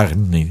da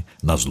carne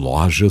nas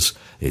lojas,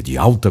 é de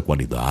alta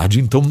qualidade.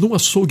 Então, no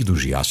açougue do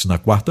Giasse, na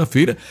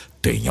quarta-feira,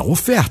 tem a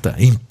oferta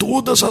em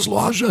todas as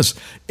lojas.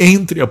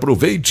 Entre e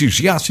aproveite.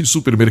 Giasse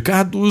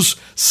Supermercados,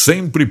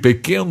 sempre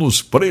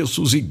pequenos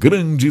preços e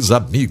grandes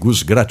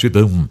amigos.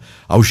 Gratidão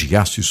ao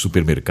Giasse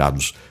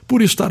Supermercados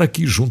por estar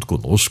aqui junto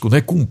conosco,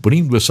 né?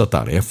 Cumprindo essa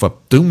tarefa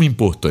tão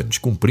importante,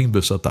 cumprindo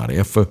essa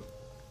tarefa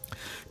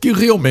que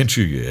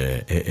realmente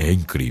é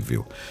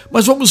incrível.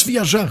 Mas vamos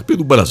viajar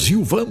pelo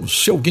Brasil,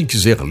 vamos. Se alguém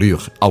quiser ler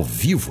ao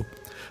vivo,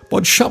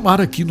 pode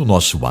chamar aqui no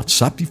nosso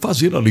WhatsApp e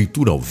fazer a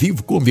leitura ao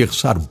vivo,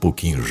 conversar um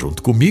pouquinho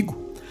junto comigo,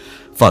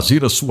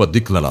 fazer a sua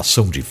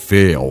declaração de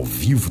fé ao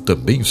vivo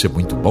também, isso é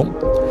muito bom.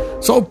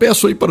 Só eu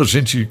peço aí para a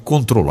gente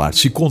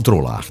se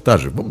controlar, tá?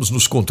 Vamos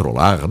nos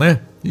controlar, né?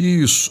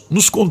 Isso,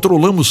 nos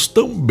controlamos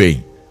tão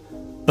bem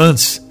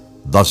antes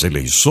das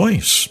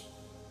eleições,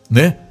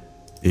 né?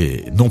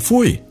 Não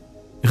foi?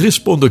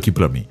 Responda aqui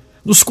para mim.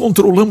 Nos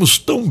controlamos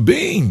tão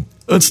bem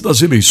antes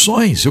das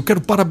eleições. Eu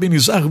quero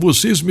parabenizar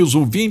vocês, meus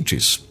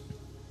ouvintes.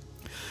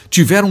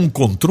 Tiveram um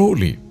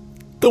controle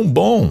tão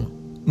bom,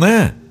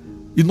 né?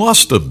 E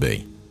nós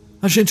também.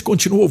 A gente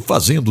continuou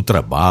fazendo o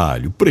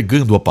trabalho,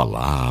 pregando a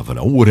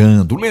palavra,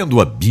 orando, lendo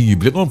a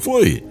Bíblia, não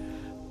foi?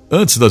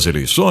 Antes das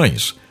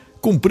eleições,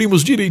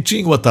 cumprimos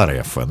direitinho a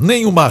tarefa.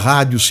 Nenhuma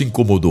rádio se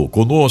incomodou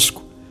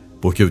conosco,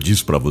 porque eu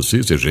disse para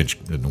vocês, se a gente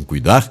não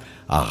cuidar,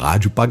 a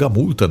rádio paga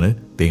multa, né?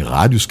 Tem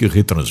rádios que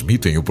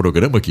retransmitem o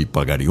programa que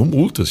pagariam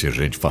multa se a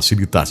gente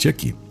facilitasse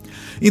aqui.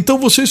 Então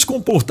vocês se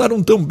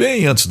comportaram tão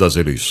bem antes das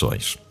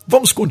eleições.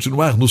 Vamos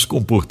continuar nos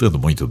comportando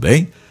muito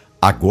bem,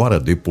 agora,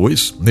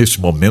 depois, nesse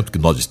momento que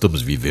nós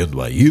estamos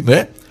vivendo aí,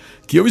 né?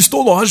 Que eu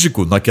estou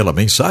lógico naquela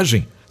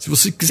mensagem. Se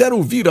você quiser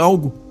ouvir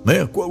algo,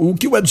 né? O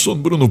que o Edson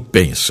Bruno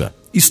pensa,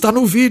 está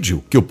no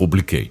vídeo que eu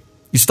publiquei.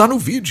 Está no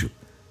vídeo.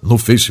 No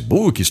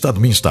Facebook, está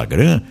no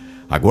Instagram.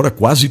 Agora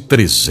quase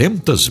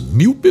 300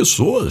 mil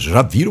pessoas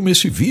já viram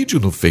esse vídeo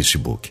no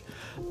Facebook.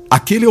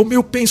 Aquele é o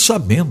meu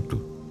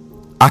pensamento.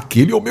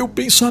 Aquele é o meu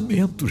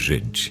pensamento,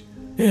 gente.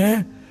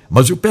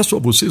 Mas eu peço a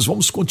vocês,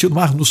 vamos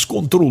continuar nos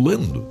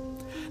controlando,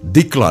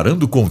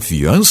 declarando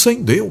confiança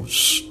em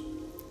Deus.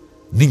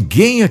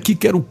 Ninguém aqui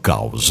quer o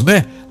caos,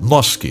 né?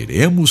 Nós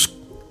queremos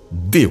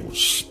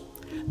Deus.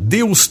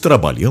 Deus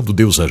trabalhando,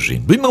 Deus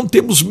agindo. E não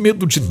temos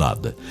medo de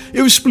nada.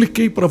 Eu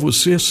expliquei para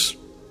vocês,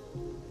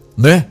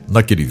 né?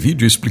 Naquele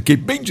vídeo eu expliquei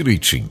bem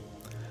direitinho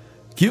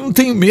que não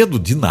tenho medo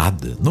de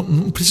nada.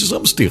 Não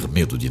precisamos ter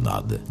medo de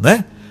nada,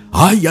 né?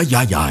 Ai,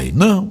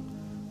 não.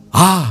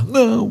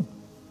 Não.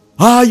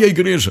 Ai, a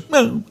igreja.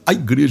 Não, a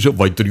igreja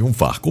vai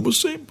triunfar, como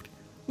sempre.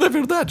 Não é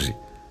verdade?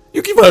 E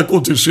o que vai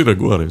acontecer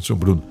agora, São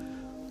Bruno?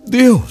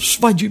 Deus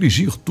vai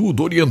dirigir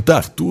tudo,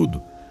 orientar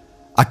tudo.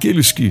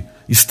 Aqueles que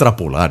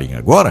extrapolarem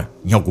agora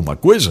em alguma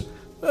coisa,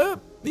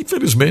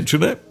 infelizmente,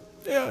 né?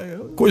 É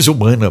coisa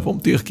humana,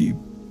 vamos ter que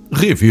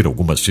rever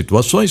algumas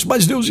situações,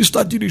 mas Deus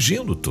está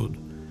dirigindo tudo.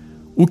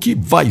 O que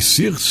vai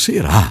ser,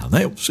 será,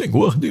 né? O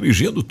Senhor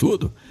dirigindo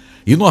tudo.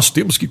 E nós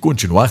temos que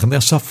continuar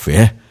nessa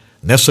fé,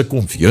 nessa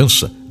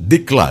confiança,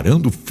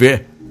 declarando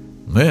fé,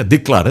 né?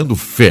 Declarando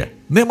fé.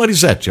 Né,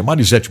 Marisete? A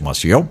Marisete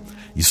Maciel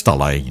está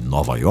lá em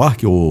Nova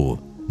York, ou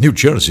New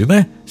Jersey,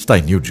 né? Está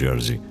em New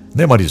Jersey.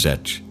 Né,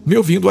 Marisete? Me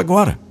ouvindo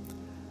agora.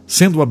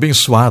 Sendo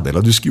abençoada.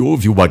 Ela diz que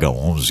ouve o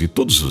H11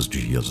 todos os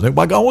dias, né? O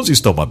H11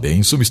 está uma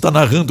bênção, está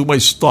narrando uma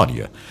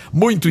história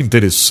muito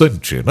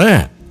interessante,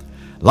 né?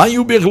 Lá em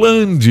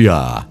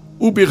Uberlândia.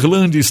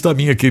 Uberlândia está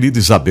minha querida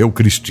Isabel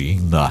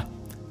Cristina.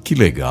 Que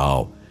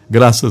legal.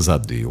 Graças a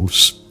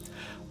Deus.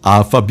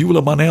 A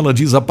Fabiola Manela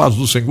diz: a paz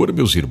do Senhor,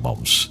 meus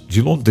irmãos.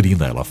 De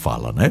Londrina ela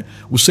fala, né?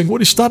 O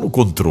Senhor está no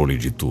controle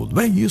de tudo.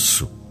 É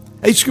isso.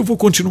 É isso que eu vou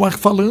continuar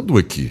falando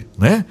aqui,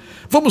 né?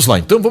 Vamos lá,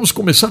 então, vamos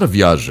começar a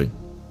viagem.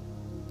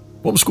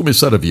 Vamos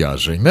começar a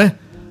viagem, né?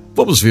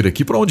 Vamos ver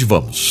aqui para onde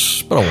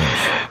vamos. Para onde?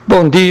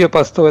 Bom dia,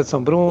 pastor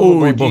Edson Bruno.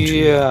 Oi, bom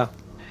dia.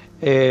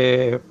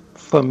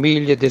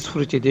 Família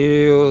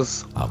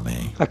DesfruteDeus.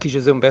 Amém. Aqui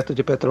José Humberto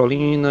de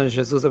Petrolina.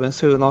 Jesus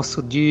abençoe o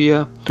nosso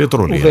dia.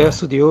 Petrolina. O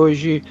verso de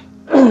hoje,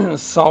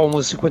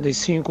 Salmos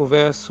 55,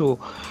 verso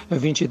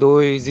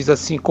 22, diz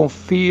assim: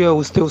 confia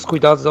os teus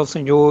cuidados ao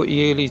Senhor e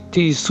Ele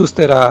te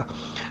susterá.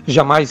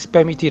 Jamais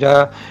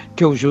permitirá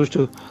que o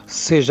justo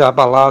seja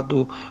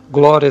abalado.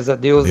 Glórias a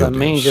Deus. Meu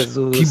Amém, Deus.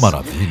 Jesus. Que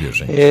maravilha,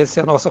 gente. Essa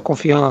é a nossa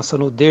confiança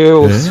no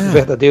Deus,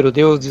 verdadeiro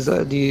Deus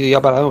de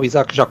Abraão,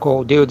 Isaac e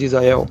Jacó, o Deus de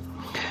Israel.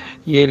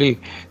 E Ele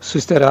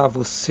susterá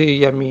você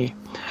e a mim.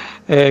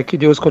 Que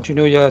Deus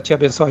continue a te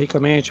abençoar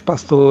ricamente,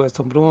 pastor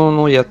Edson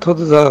Bruno, e a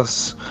todos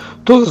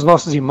os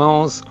nossos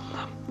irmãos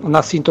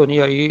na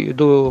sintonia aí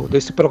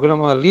desse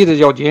programa líder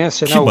de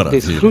audiência, né? O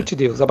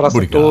DesfruteDeus. Abraço.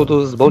 Obrigado a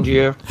todos, bom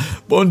dia.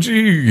 Bom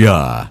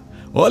dia.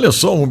 Olha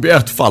só o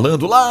Humberto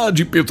falando lá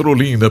de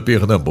Petrolina,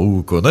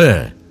 Pernambuco,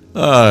 né?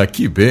 Ah,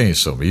 que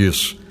bênção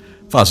isso.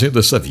 Fazendo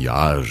essa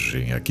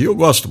viagem aqui, eu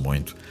gosto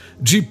muito.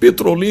 De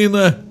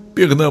Petrolina,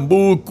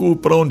 Pernambuco,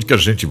 para onde que a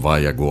gente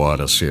vai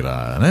agora,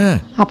 será,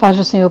 né? A paz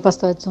do Senhor,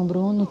 pastor Edson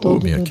Bruno, todo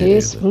do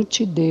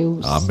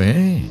DesfruteDeus.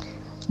 Amém.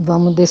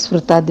 Vamos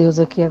desfrutar Deus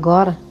aqui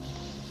agora.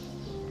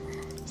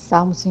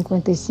 Salmo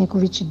 55,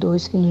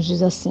 22, que nos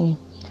diz assim: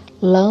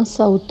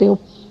 lança o teu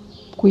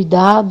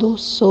cuidado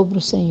sobre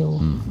o Senhor,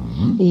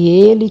 e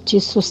Ele te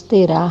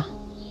susterá.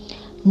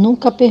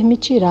 Nunca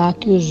permitirá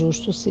que o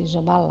justo seja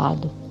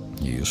abalado.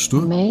 Isto.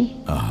 Amém?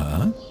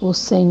 Aham. O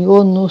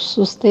Senhor nos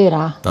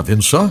susterá. Tá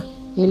vendo só?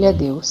 Ele é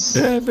Deus.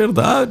 É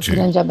verdade.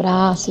 Grande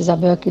abraço,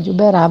 Isabel aqui de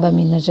Uberaba,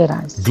 Minas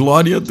Gerais.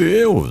 Glória a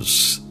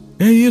Deus.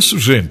 É isso,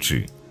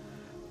 gente.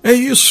 É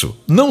isso.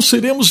 Não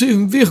seremos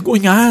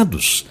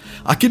envergonhados.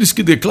 Aqueles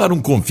que declaram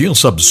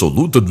confiança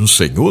absoluta no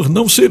Senhor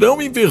não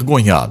serão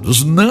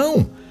envergonhados.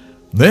 Não,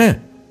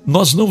 né?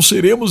 Nós não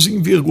seremos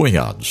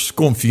envergonhados.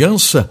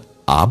 Confiança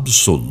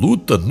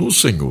absoluta no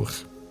Senhor.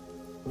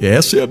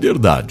 Essa é a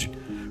verdade.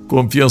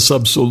 Confiança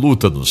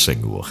absoluta no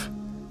Senhor.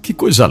 Que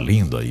coisa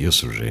linda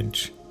isso,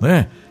 gente,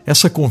 né?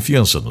 Essa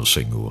confiança no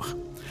Senhor.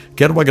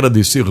 Quero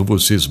agradecer a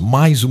vocês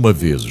mais uma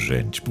vez,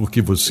 gente,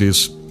 porque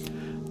vocês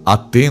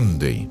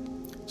atendem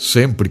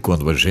sempre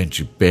quando a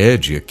gente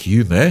pede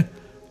aqui, né?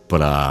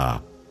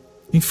 Para,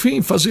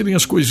 enfim, fazerem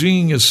as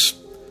coisinhas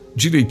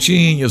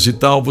direitinhas e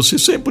tal.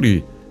 Vocês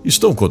sempre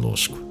estão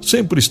conosco,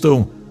 sempre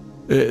estão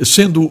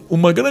sendo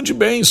uma grande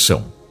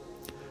bênção.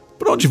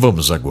 Para onde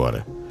vamos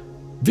agora?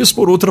 Vez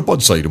por outra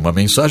pode sair uma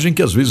mensagem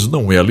que às vezes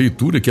não é a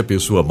leitura que a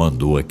pessoa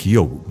mandou aqui,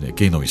 ou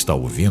quem não está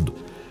ouvindo,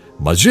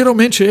 mas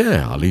geralmente é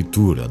a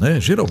leitura, né?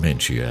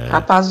 Geralmente é. A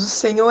paz do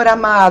Senhor,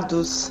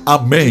 amados.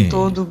 Amém. De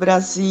todo o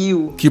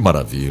Brasil. Que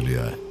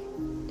maravilha.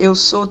 Eu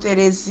sou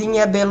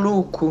Terezinha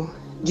Beluco,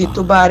 de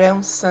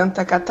Tubarão,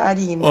 Santa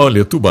Catarina.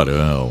 Olha,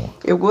 Tubarão.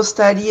 Eu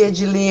gostaria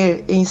de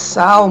ler em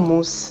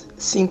Salmos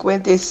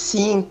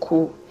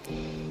 55,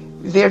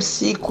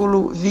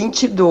 versículo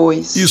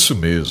 22. Isso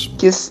mesmo.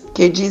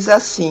 Que diz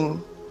assim: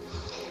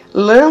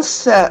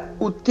 lança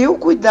o teu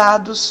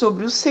cuidado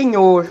sobre o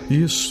Senhor.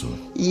 Isso.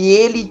 E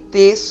Ele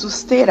te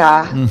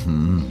susterá.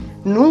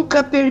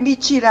 Nunca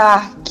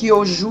permitirá que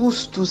o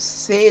justo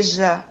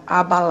seja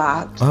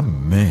abalado.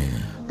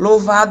 Amém.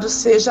 Louvado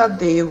seja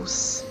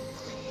Deus.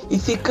 E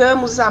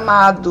ficamos,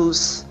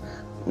 amados,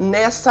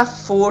 nessa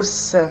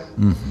força,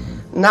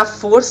 na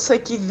força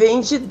que vem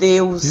de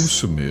Deus.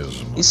 Isso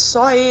mesmo. E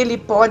só Ele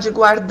pode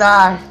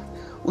guardar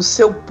o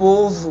seu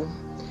povo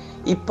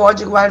e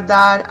pode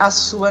guardar a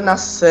sua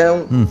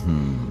nação.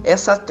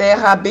 Essa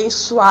terra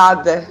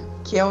abençoada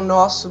que é o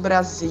nosso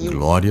Brasil.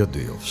 Glória a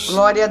Deus.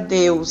 Glória a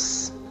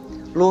Deus.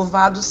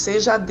 Louvado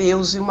seja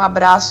Deus. E um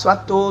abraço a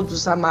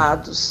todos,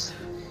 amados.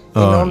 Em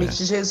nome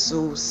de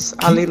Jesus.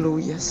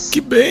 Aleluias. Que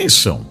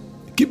bênção.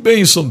 Que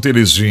bênção,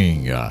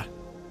 Terezinha.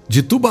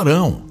 De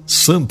Tubarão,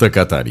 Santa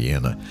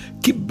Catarina.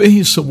 Que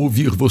bênção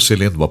ouvir você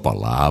lendo a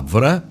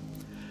palavra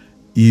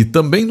e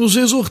também nos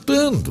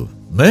exortando,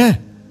 né?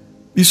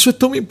 Isso é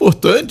tão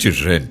importante,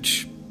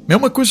 gente. É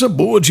uma coisa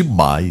boa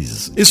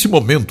demais. Esse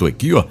momento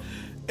aqui, ó,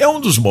 é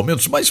um dos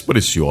momentos mais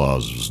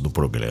preciosos do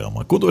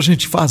programa. Quando a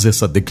gente faz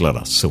essa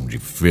declaração de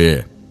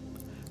fé,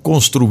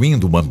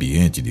 construindo um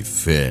ambiente de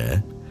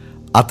fé,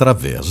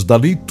 através da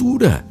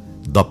leitura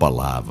da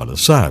palavra,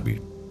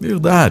 sabe?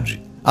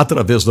 Verdade.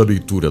 Através da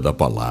leitura da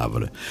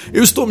palavra.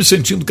 Eu estou me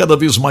sentindo cada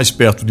vez mais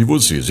perto de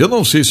vocês. Eu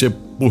não sei se é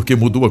porque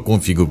mudou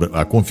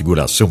a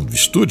configuração do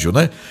estúdio,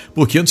 né?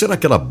 Porque antes era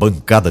aquela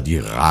bancada de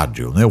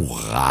rádio, né? O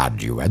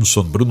rádio,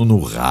 Edson Bruno no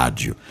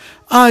rádio.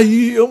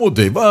 Aí eu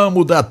mudei, vamos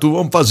mudar tudo,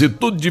 vamos fazer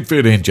tudo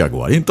diferente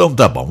agora. Então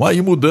tá bom,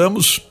 aí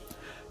mudamos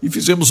e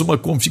fizemos uma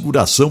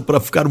configuração para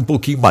ficar um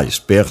pouquinho mais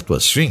perto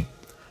assim,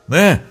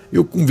 né?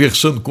 Eu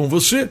conversando com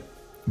você.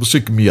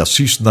 Você que me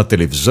assiste na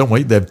televisão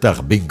aí deve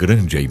estar bem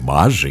grande a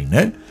imagem,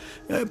 né?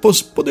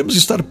 Podemos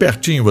estar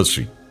pertinho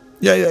assim.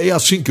 E é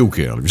assim que eu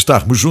quero,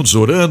 estarmos juntos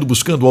orando,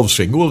 buscando ao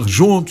Senhor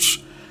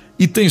juntos.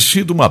 E tem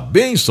sido uma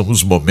bênção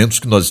os momentos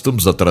que nós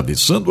estamos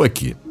atravessando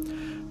aqui.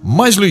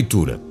 Mais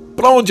leitura.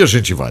 Para onde a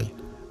gente vai?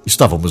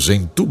 Estávamos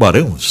em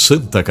Tubarão,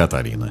 Santa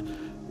Catarina.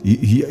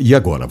 E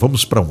agora?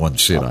 Vamos para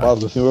onde será? A paz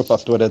do Senhor,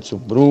 pastor Edson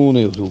Bruno,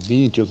 e os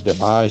ouvintes e os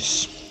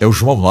demais. É o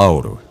João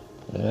Lauro.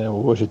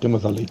 Hoje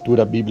temos a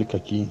leitura bíblica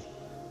aqui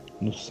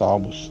nos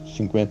Salmos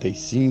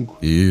 55.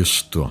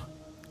 Isto.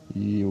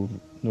 E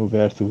no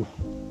verso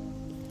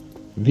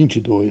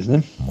 22,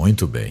 né?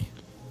 Muito bem.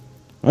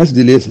 Antes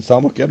de ler esse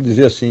salmo, eu quero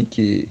dizer assim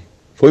que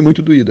foi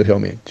muito doído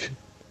realmente.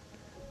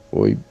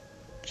 Foi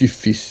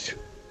difícil.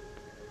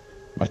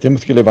 Mas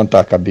temos que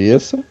levantar a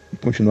cabeça e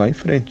continuar em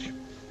frente.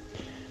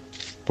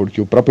 Porque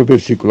o próprio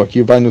versículo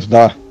aqui vai nos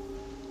dar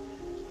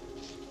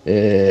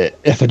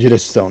essa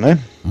direção, né?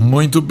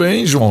 Muito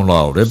bem, João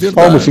Lauro, é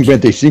verdade. Salmo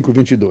 55,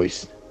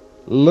 22.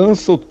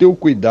 Lança o teu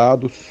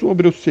cuidado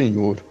sobre o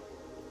Senhor,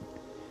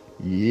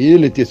 e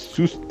Ele te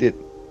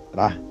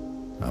susterá.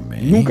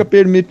 Amém. Nunca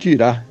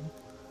permitirá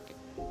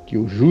que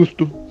o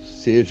justo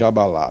seja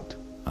abalado.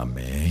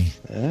 Amém.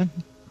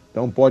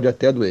 Então pode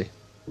até doer,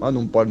 mas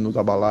não pode nos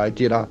abalar e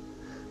tirar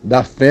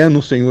da fé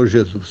no Senhor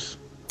Jesus.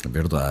 É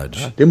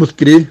verdade. Temos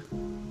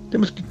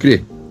que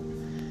crer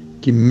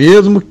que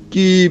mesmo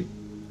que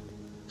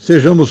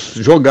sejamos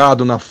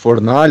jogados na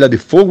fornalha de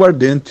fogo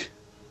ardente,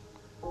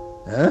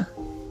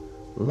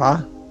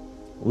 lá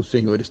o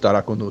Senhor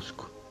estará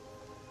conosco.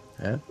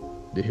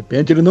 De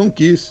repente Ele não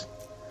quis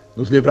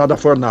nos livrar da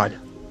fornalha,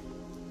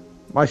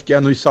 mas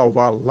quer nos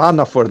salvar lá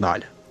na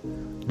fornalha.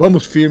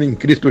 Vamos firme em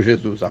Cristo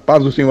Jesus. A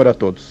paz do Senhor a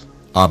todos.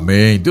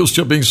 Amém. Deus te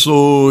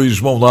abençoe,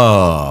 João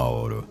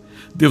Lauro.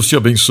 Deus te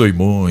abençoe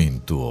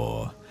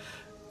muito.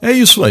 É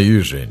isso aí,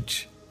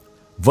 gente.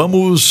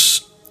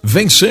 Vamos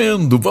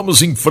vencendo,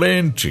 vamos em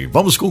frente,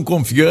 vamos com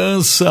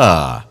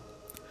confiança.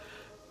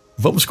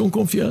 Vamos com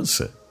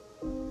confiança,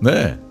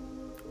 né?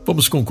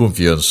 Vamos com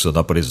confiança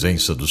na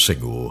presença do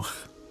Senhor.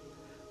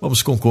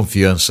 Vamos com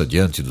confiança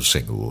diante do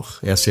Senhor.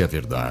 Essa é a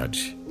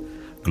verdade.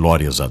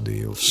 Glórias a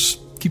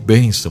Deus. Que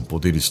bênção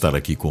poder estar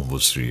aqui com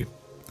você.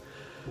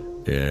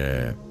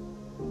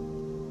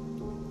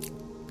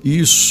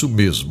 Isso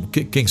mesmo.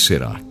 Quem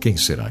será? Quem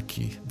será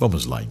aqui?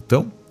 Vamos lá,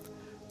 então.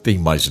 Tem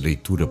mais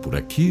leitura por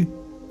aqui.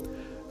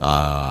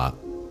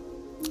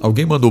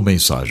 Alguém mandou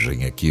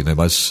mensagem aqui, né?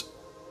 Mas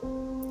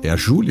é a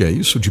Júlia, é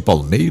isso? De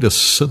Palmeiras,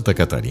 Santa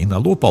Catarina.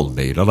 Alô,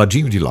 Palmeira,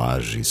 ladinho de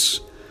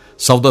Lages.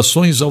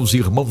 Saudações aos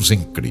irmãos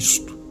em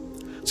Cristo.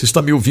 Você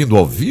está me ouvindo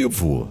ao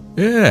vivo?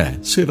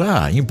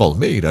 Será? Em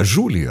Palmeira,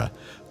 Júlia?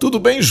 Tudo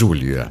bem,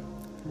 Júlia?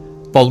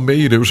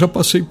 Palmeira, eu já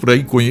passei por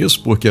aí,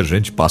 conheço porque a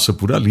gente passa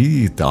por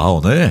ali e tal,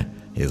 né?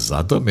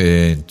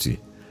 Exatamente.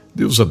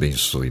 Deus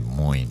abençoe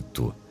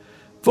muito.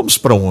 Vamos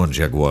para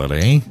onde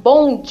agora, hein?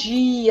 Bom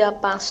dia,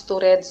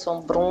 pastor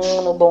Edson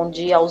Bruno. Bom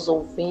dia aos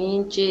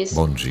ouvintes.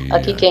 Bom dia.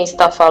 Aqui quem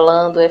está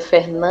falando é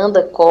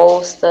Fernanda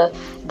Costa,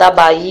 da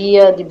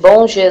Bahia, de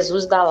Bom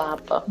Jesus da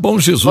Lapa. Bom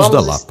Jesus da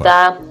Lapa. Vamos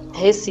estar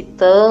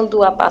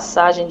recitando a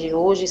passagem de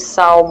hoje,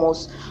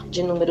 Salmos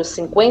de número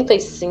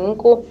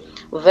 55,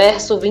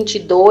 verso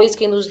 22,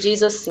 que nos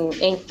diz assim: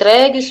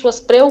 entregue suas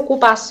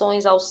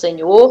preocupações ao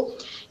Senhor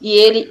e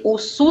Ele o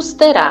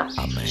susterá.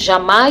 Amém.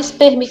 Jamais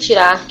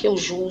permitirá que o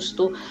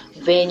justo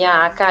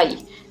venha a cair.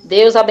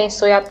 Deus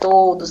abençoe a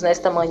todos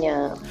nesta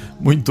manhã.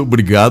 Muito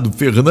obrigado,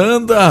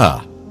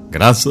 Fernanda.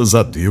 Graças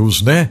a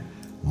Deus, né?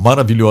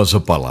 Maravilhosa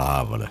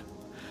palavra.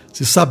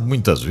 Você sabe,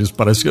 muitas vezes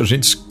parece que a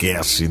gente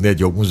esquece, né,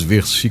 de alguns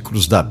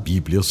versículos da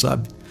Bíblia,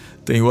 sabe?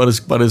 Tem horas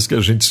que parece que a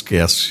gente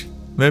esquece,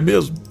 não é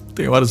mesmo?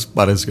 Tem horas que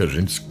parece que a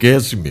gente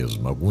esquece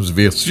mesmo, alguns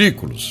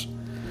versículos.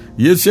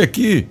 E esse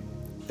aqui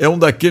é um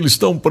daqueles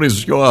tão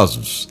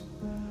preciosos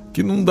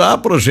que não dá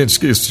pra gente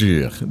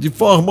esquecer, de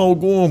forma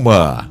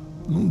alguma.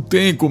 Não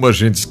tem como a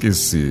gente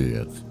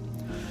esquecer.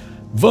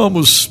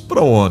 Vamos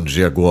pra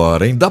onde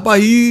agora, hein? Da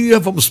Bahia,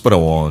 vamos pra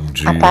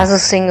onde? A paz do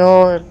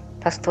Senhor,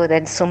 pastor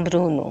Edson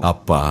Bruno. A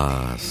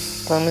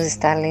paz. Vamos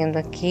estar lendo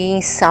aqui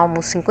em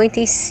Salmo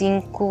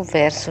 55,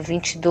 verso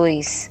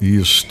 22.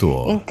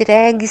 Isto.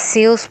 Entregue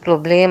seus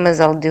problemas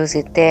ao Deus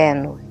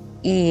eterno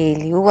e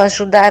Ele o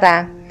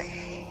ajudará.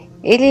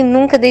 Ele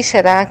nunca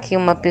deixará que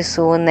uma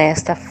pessoa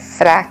honesta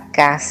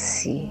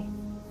fracasse.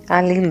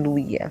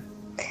 Aleluia.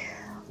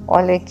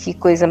 Olha que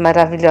coisa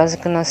maravilhosa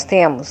que nós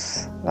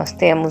temos. Nós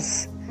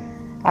temos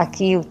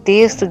aqui o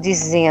texto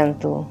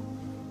dizendo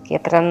que é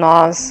para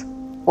nós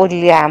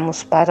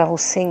olharmos para o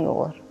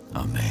Senhor.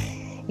 Amém.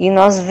 E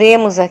nós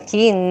vemos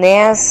aqui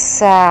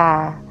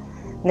nessa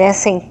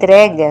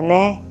entrega,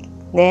 né,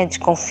 de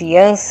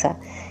confiança,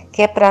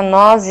 que é para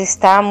nós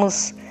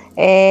estarmos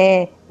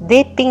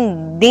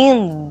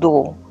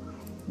dependendo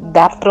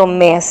da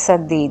promessa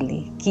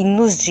dele, que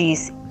nos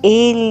diz,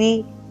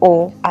 Ele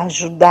o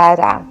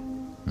ajudará.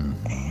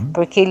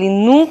 Porque Ele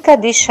nunca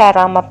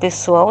deixará uma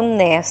pessoa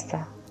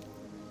honesta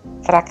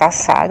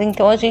fracassar.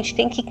 Então a gente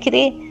tem que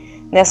crer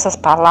nessas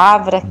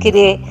palavras,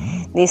 crer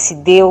nesse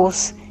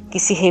Deus que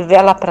se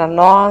revela para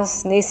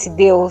nós, nesse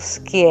Deus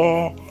que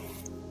é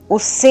o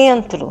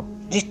centro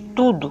de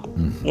tudo,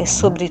 é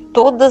sobre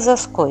todas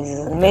as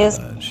coisas, não é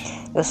mesmo?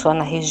 Eu sou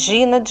Ana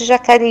Regina de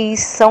Jacareí,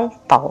 São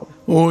Paulo.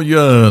 Oi,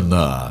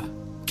 Ana,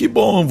 que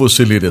bom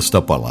você ler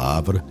esta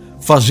palavra,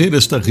 fazer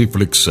esta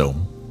reflexão,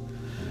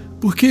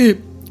 porque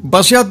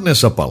baseado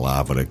nessa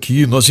palavra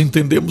aqui, nós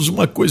entendemos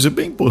uma coisa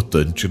bem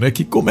importante, né?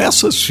 Que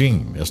começa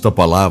assim, esta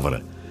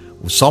palavra,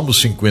 o Salmo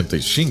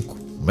 55,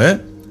 né?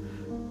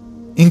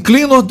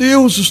 Inclina, ó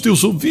Deus, os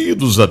teus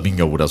ouvidos à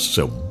minha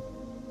oração.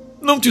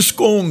 Não te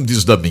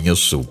escondes da minha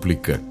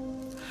súplica.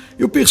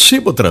 Eu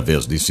percebo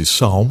através desse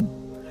salmo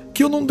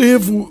que eu não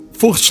devo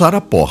forçar a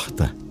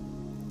porta.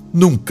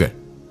 Nunca.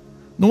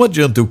 Não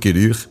adianta eu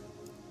querer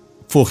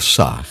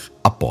forçar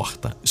a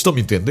porta. Estão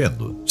me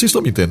entendendo? Vocês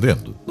estão me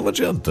entendendo? Não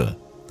adianta.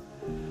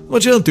 Não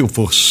adianta eu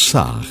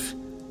forçar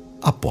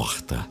a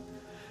porta.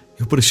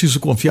 Eu preciso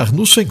confiar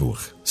no Senhor.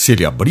 Se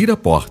Ele abrir a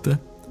porta,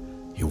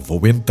 eu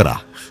vou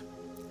entrar.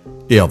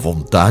 É a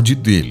vontade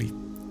dEle.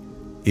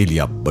 Ele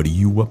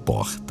abriu a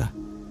porta.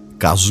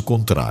 Caso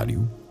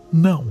contrário,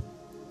 não.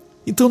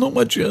 Então não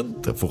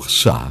adianta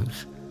forçar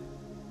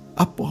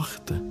a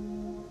porta,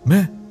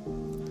 né?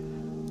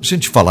 A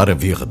gente falar a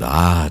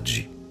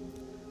verdade,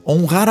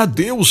 honrar a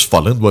Deus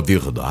falando a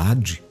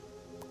verdade,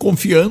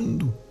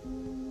 confiando.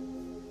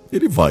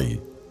 Ele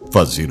vai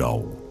fazer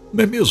algo,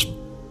 não é mesmo?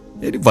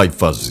 Ele vai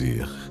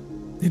fazer,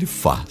 ele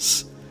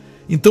faz.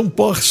 Então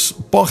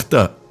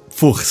porta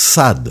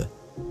forçada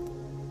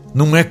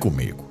não é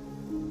comigo.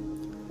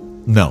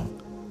 Não.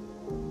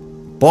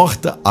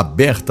 Porta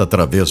aberta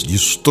através de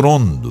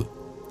estrondo,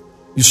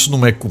 isso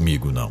não é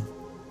comigo, não.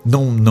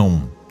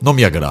 Não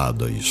me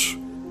agrada isso.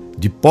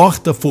 De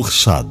porta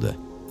forçada,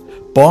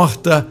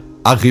 porta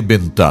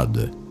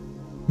arrebentada,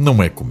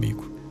 não é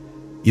comigo.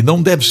 E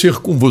não deve ser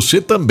com você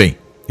também.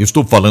 Eu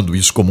estou falando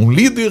isso como um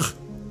líder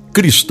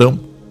cristão,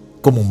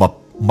 como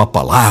uma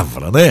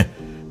palavra, né?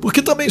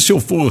 Porque também se eu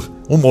for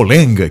um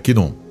molenga que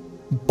não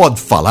pode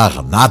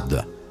falar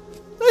nada,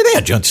 nem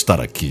adianta estar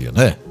aqui,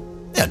 né?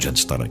 Nem adianta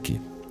estar aqui.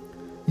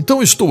 Então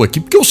eu estou aqui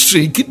porque eu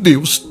sei que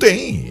Deus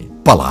tem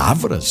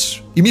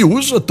palavras e me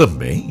usa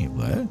também,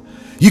 né?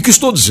 E o que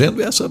estou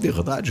dizendo é essa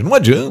verdade. Não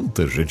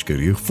adianta a gente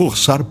querer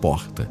forçar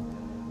porta,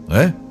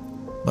 né?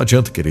 Não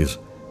adianta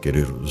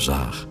querer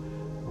usar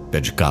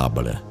pé de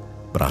cabra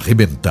para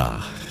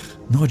arrebentar.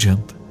 Não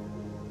adianta.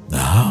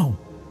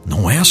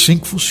 Não é assim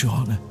que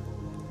funciona.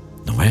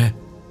 Não é?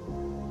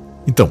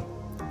 Então,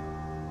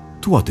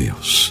 tu, ó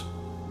Deus,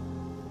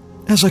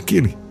 és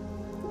aquele,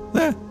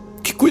 né,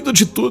 que cuida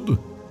de tudo.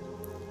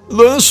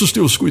 Lança os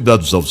teus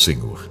cuidados ao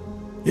Senhor.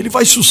 Ele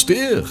vai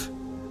suster,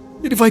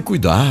 Ele vai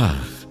cuidar.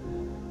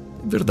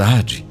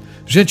 Verdade.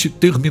 Gente,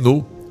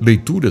 terminou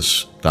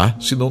leituras, tá?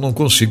 Senão não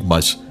consigo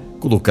mais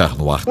colocar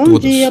no ar todas. Bom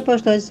dia,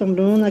 pastor de São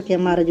Bruno, aqui é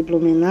Mara de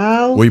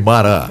Blumenau. Oi,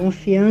 Mara.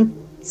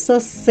 Confiança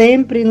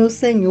sempre no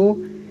Senhor,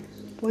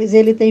 pois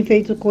Ele tem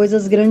feito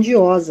coisas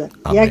grandiosas.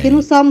 Amém. E aqui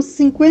no Salmo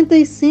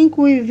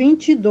 55 e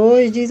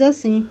 22 diz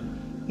assim: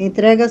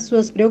 entrega as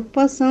suas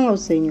preocupações ao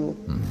Senhor,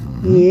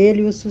 e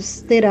Ele o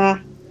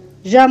susterá.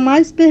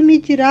 Jamais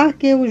permitirá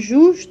que o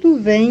justo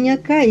venha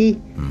cair.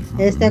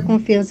 Esta é a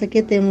confiança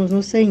que temos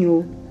no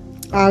Senhor.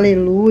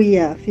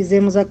 Aleluia!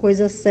 Fizemos a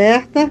coisa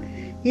certa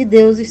e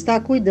Deus está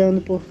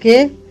cuidando,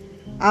 porque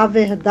a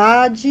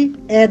verdade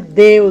é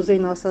Deus em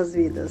nossas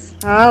vidas.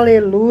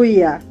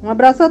 Aleluia! Um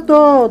abraço a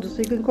todos,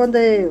 fiquem com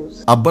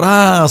Deus.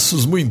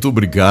 Abraços, muito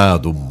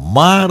obrigado.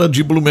 Mara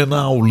de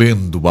Blumenau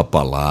lendo a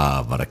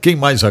palavra. Quem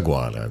mais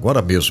agora?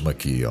 Agora mesmo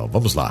aqui, ó.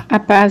 Vamos lá. A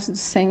paz do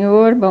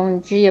Senhor, bom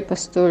dia,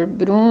 pastor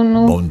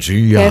Bruno. Bom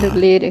dia. Quero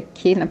ler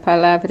aqui na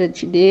palavra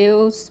de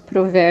Deus,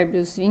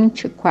 Provérbios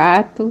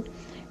 24,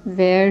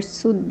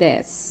 verso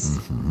 10.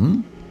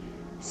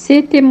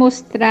 Se te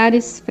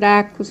mostrares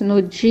fracos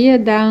no dia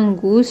da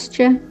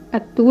angústia, a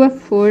tua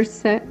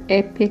força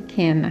é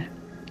pequena.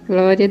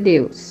 Glória a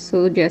Deus.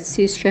 Sou de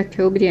Assis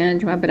Chateaubriand.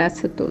 Um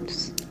abraço a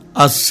todos.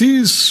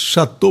 Assis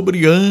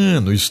Chateaubriand,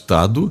 no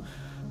estado...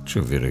 Deixa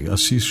eu ver aí.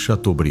 Assis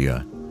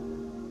Chateaubriand.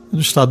 No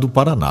estado do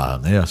Paraná,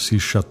 né?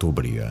 Assis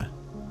Chateaubriand.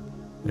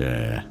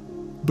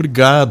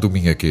 Obrigado,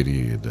 minha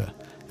querida.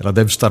 Ela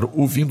deve estar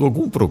ouvindo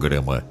algum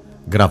programa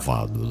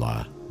gravado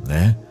lá,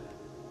 né?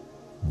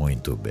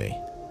 Muito bem.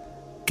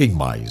 Quem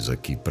mais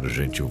aqui pra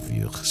gente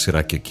ouvir?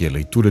 Será que aqui é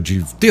leitura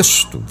de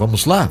texto?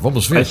 Vamos lá,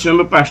 vamos ver.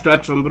 Chama o pastor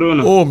de São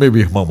Bruno. Ô, meu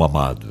irmão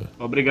amado.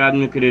 Obrigado,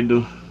 meu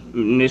querido.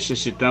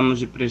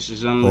 Necessitamos e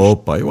precisamos...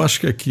 Opa, eu acho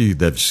que aqui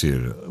deve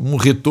ser um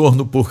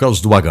retorno por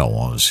causa do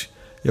H11.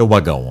 É o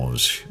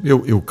H11.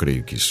 Eu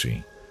creio que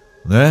sim,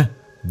 né?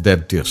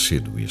 Deve ter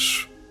sido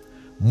isso.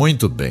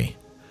 Muito bem.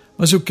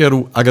 Mas eu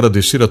quero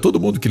agradecer a todo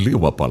mundo que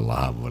leu a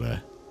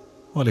palavra.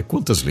 Olha,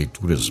 quantas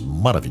leituras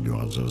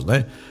maravilhosas,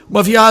 né?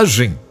 Uma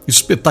viagem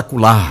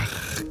espetacular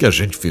que a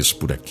gente fez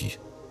por aqui.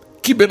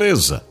 Que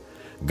beleza!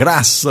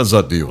 Graças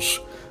a Deus.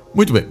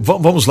 Muito bem,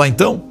 vamos lá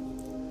então?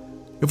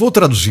 Eu vou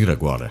traduzir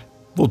agora.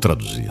 Vou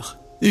traduzir.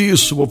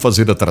 Isso, vou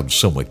fazer a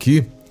tradução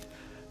aqui.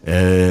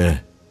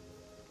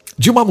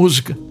 De uma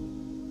música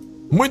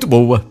muito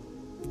boa.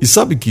 E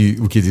sabe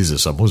o que diz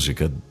essa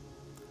música?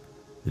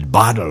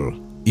 Battle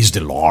is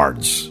the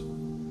Lord's.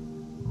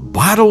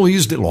 Battle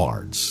is the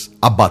Lord's.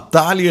 A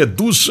batalha é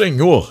do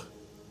Senhor.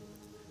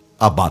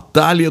 A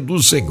batalha é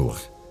do Senhor.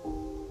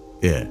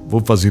 Vou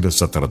fazer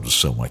essa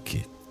tradução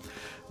aqui.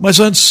 Mas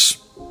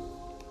antes,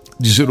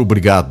 dizer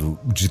obrigado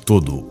de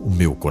todo o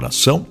meu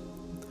coração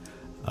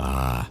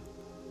a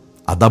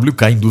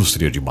AWK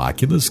Indústria de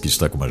Máquinas, que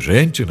está com a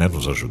gente, né,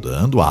 nos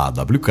ajudando. A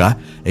AWK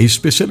é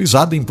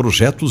especializada em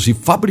projetos e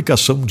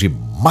fabricação de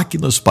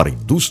máquinas para a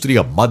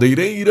indústria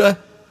madeireira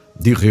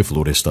de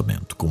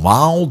reflorestamento, com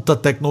alta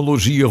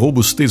tecnologia,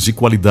 robustez e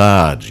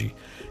qualidade.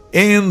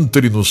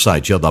 Entre no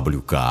site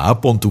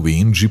awk.ind.br,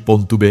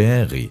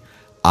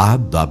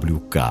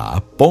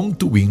 awk.ind.br.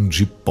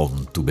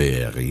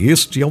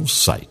 Este é um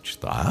site,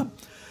 tá?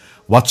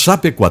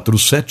 WhatsApp é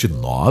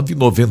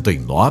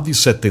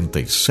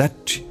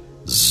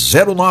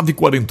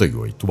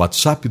 479-9977-0948.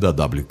 WhatsApp da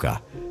AWK,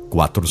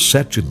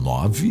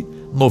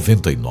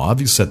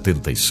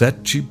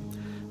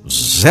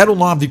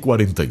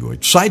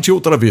 479-9977-0948. Site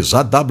outra vez,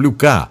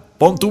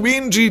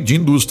 awk.ind de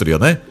indústria,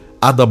 né?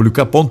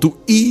 awk.ind.br.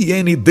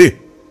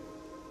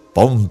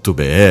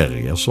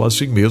 É só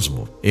assim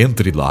mesmo.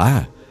 Entre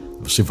lá,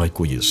 você vai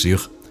conhecer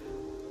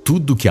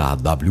tudo que a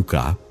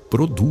AWK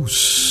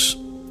produz.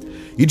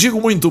 E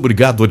digo muito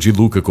obrigado a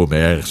Diluca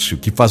Comércio,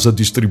 que faz a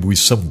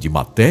distribuição de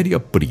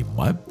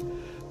matéria-prima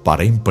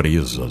para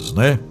empresas,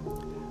 né?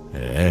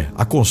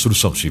 A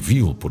construção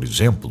civil, por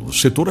exemplo, o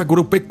setor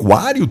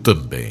agropecuário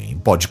também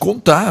pode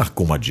contar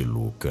com a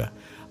Diluca.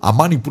 A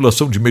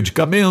manipulação de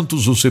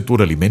medicamentos, o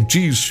setor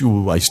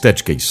alimentício, a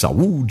estética e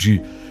saúde,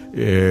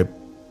 é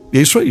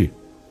isso aí.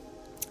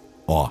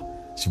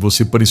 Se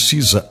você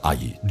precisa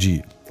aí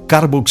de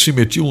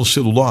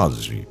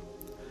carboximetilcelulose,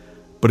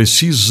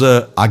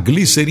 precisa a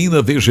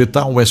glicerina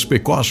vegetal SP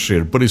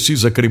kosher,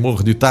 precisa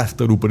cremor de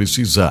tártaro,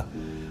 precisa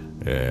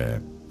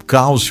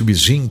cálcio e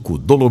zinco,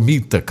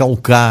 dolomita,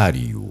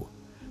 calcário,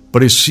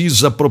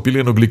 precisa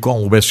propileno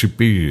glicol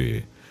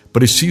USP,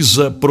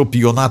 precisa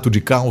propionato de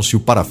cálcio,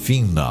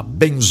 parafina,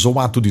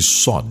 benzoato de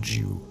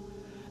sódio,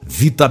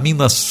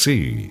 vitamina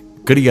C,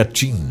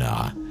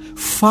 creatina.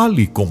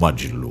 Fale com a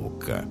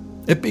Diluca.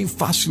 É bem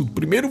fácil.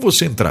 Primeiro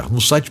você entrar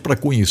no site para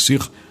conhecer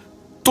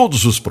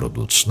todos os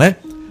produtos, né?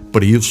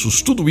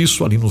 Preços, tudo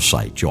isso ali no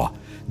site,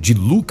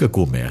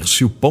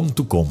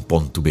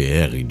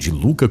 dilucacomércio.com.br,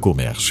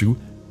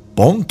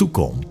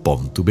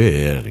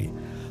 dilucacomércio.com.br.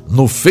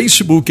 No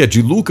Facebook é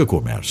Diluca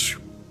Comércio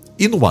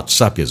e no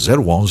WhatsApp é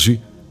 011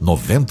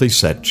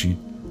 97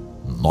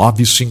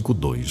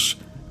 952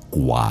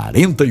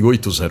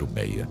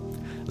 4806.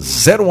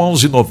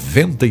 011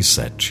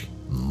 97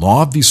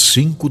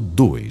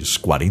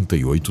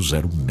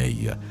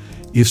 952-4806.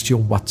 Este é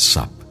o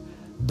WhatsApp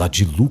da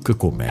Diluca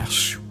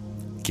Comércio,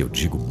 que eu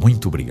digo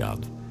muito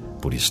obrigado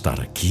por estar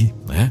aqui,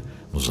 né,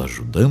 nos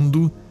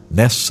ajudando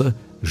nessa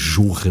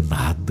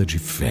jornada de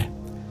fé.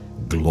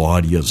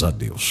 Glórias a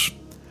Deus.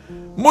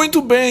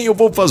 Muito bem, eu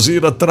vou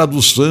fazer a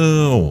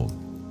tradução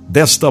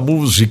desta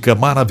música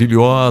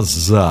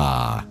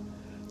maravilhosa.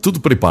 Tudo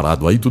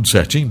preparado aí, tudo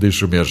certinho?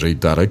 Deixa eu me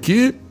ajeitar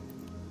aqui.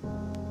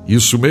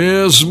 Isso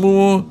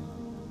mesmo.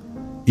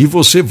 E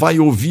você vai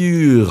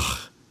ouvir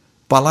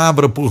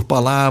palavra por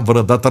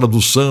palavra da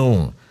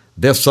tradução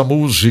dessa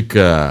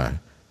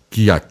música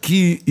que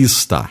aqui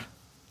está.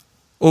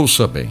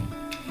 Ouça bem.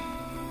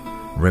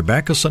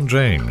 Rebecca St.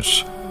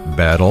 James,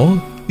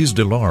 Battle is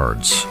the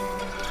Lord's.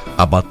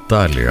 A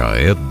batalha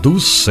é do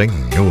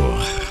Senhor.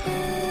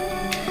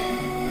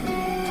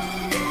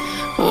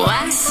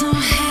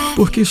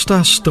 Por que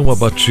estás tão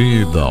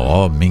abatida,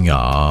 ó minha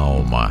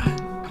alma?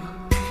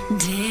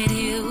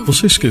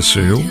 Você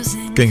esqueceu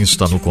quem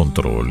está no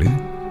controle?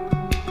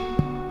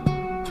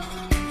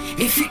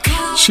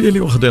 Se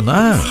ele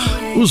ordenar,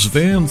 os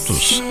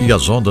ventos e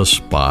as ondas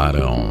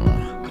param.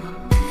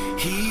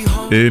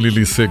 Ele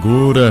lhe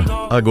segura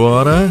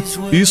agora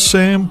e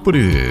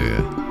sempre.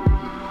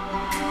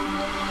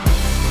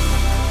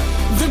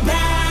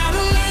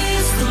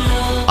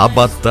 A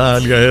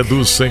batalha é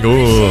do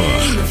Senhor.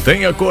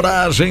 Tenha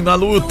coragem na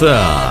luta.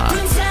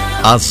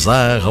 As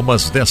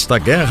armas desta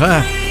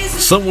guerra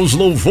são os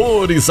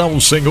louvores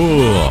ao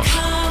Senhor.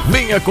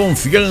 Minha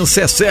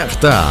confiança é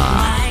certa.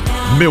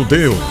 Meu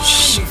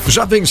Deus,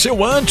 já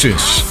venceu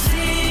antes.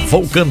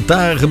 Vou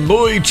cantar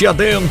noite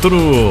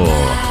adentro.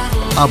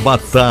 A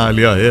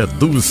batalha é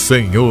do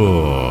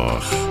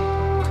Senhor.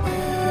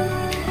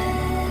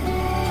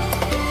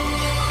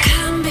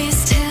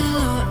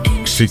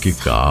 Fique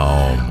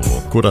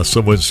calmo,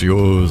 coração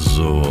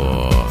ansioso.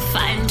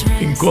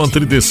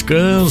 Encontre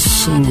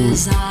descanso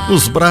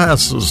nos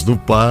braços do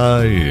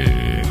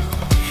Pai.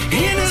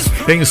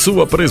 Em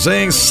sua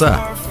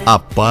presença, a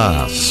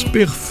paz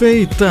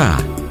perfeita.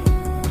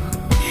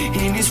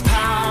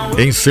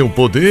 Em seu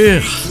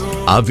poder,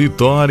 a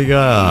vitória.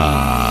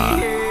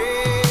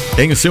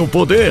 Em seu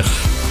poder,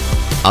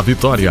 a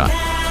vitória.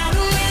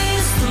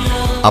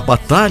 A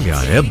batalha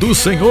é do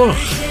Senhor.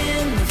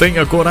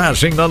 Tenha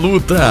coragem na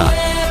luta.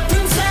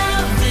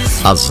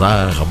 As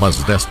armas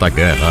desta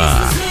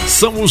guerra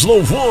são os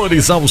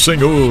louvores ao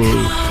Senhor.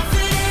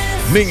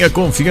 Minha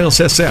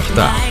confiança é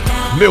certa.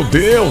 Meu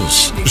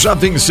Deus, já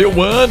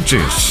venceu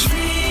antes.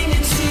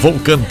 Vou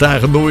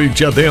cantar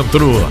noite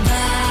adentro.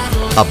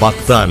 A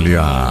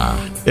batalha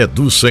é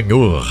do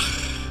Senhor.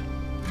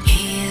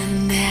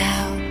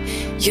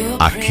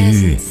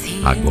 Aqui,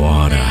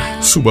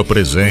 agora, sua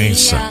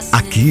presença.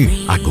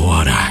 Aqui,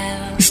 agora.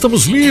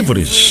 Estamos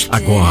livres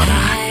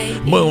agora.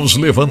 Mãos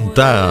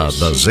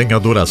levantadas em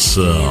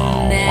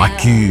adoração.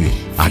 Aqui,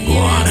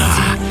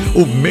 agora.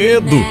 O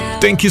medo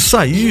tem que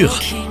sair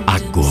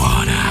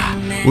agora.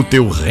 O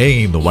teu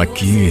reino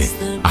aqui,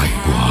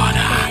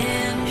 agora.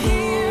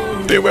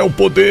 Teu é o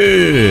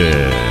poder.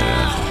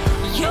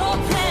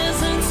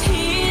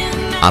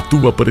 A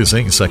tua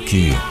presença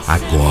aqui,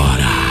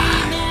 agora.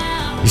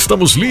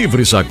 Estamos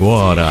livres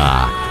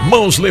agora.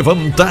 Mãos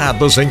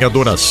levantadas em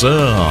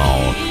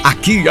adoração.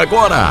 Aqui,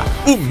 agora.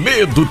 O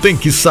medo tem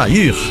que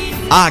sair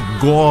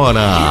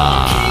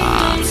agora.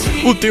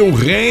 O teu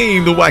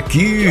reino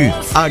aqui,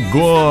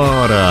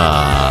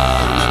 agora.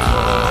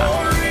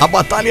 A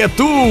batalha é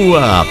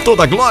tua.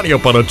 Toda glória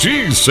para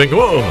ti,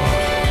 Senhor.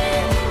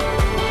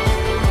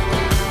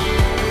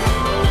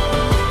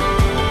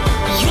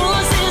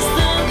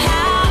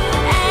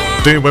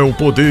 Teu é o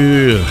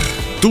poder.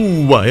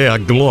 Tua é a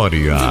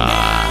glória.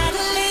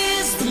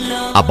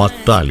 A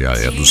batalha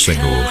é do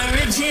Senhor.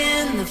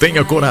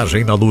 Tenha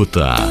coragem na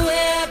luta.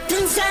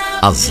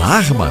 As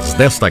armas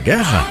desta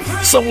guerra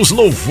são os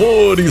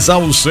louvores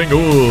ao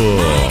Senhor.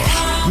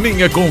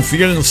 Minha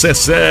confiança é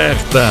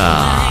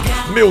certa.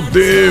 Meu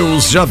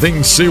Deus já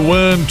venceu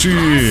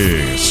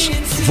antes.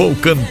 Vou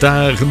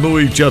cantar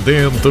noite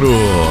adentro.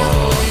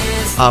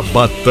 A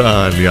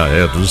batalha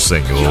é do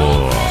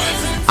Senhor.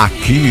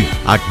 Aqui,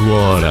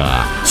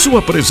 agora.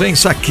 Sua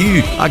presença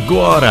aqui,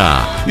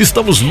 agora.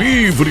 Estamos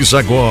livres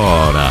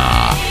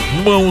agora.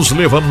 Mãos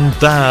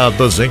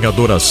levantadas em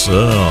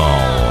adoração.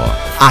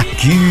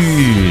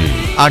 Aqui,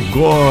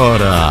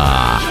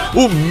 agora.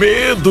 O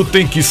medo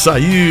tem que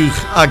sair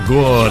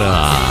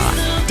agora.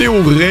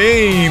 Teu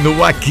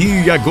reino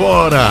aqui,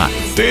 agora.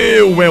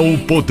 Teu é o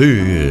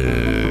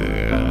poder.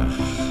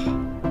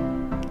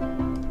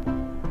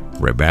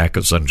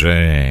 Rebecca St.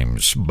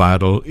 James,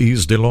 Battle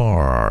is the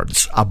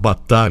Lord's. A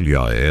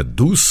batalha é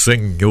do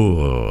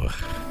Senhor.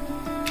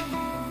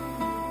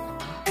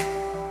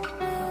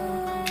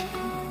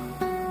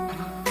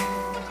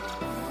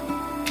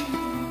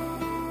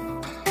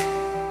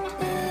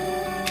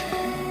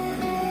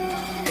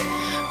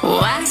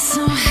 Why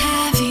so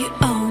heavy,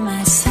 oh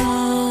my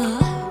soul?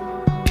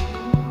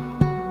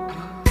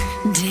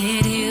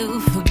 Did you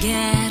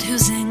forget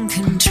who's in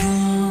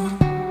control?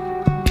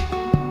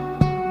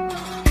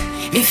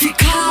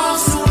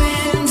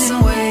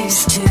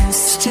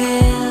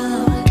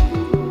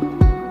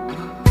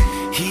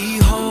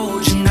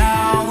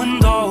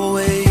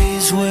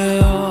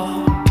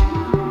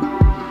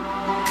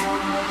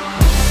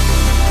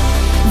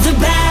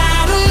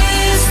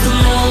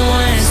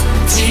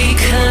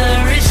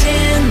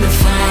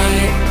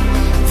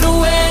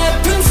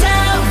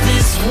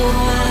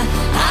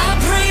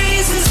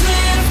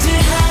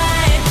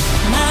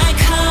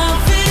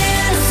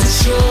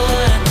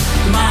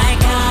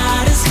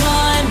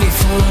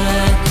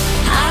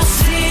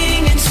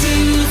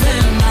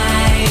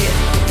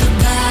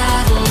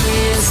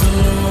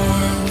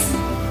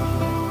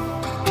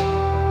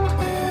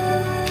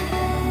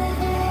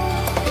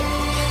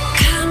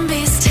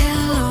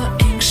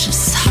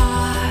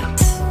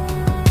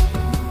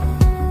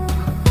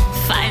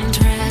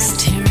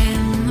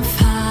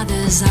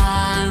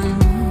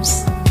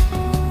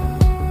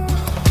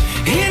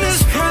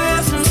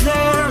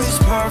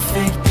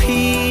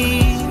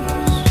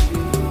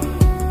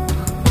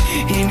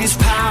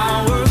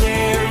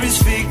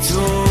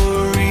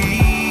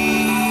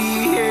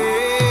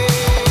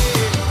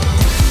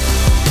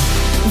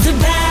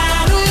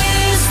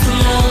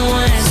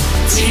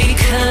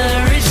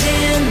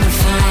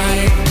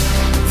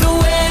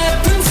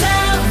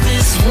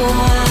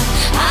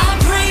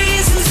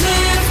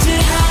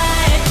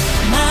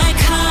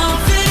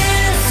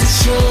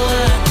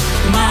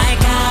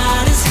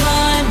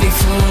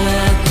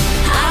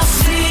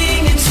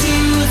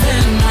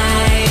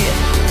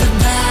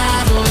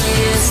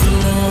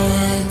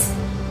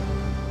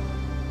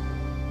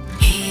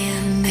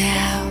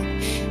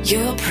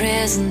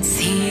 presence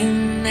here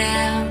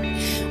now.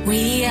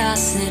 We are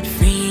set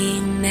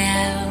free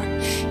now.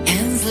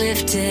 Hands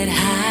lifted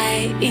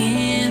high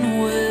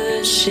in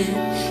worship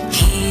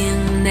here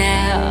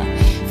now.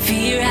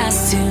 Fear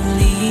has to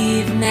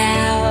leave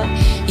now.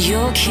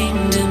 Your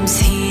kingdom's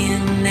here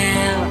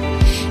now.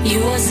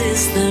 Yours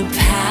is the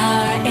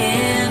power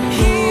and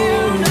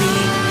glory.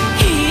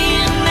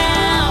 Here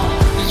now.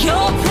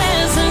 Your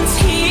presence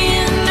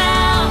here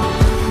now.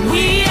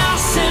 We are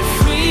set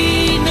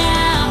free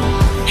now.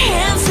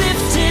 Hands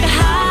lifted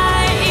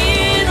high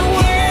in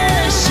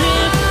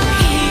worship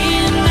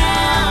here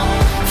now.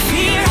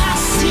 Fear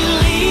has to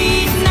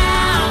leave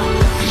now.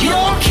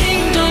 Your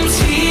kingdom's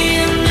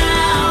here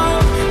now.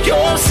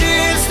 Yours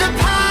is the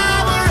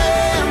power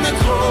and the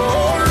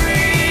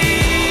glory.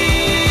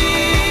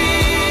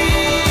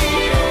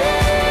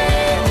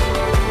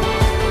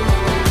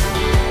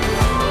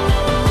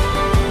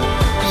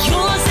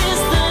 Yours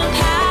is the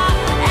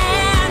power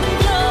and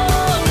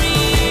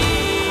glory.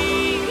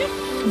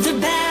 The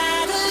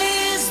battle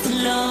is the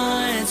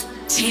Lord's.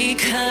 Take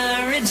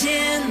courage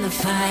in the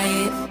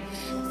fight.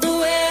 The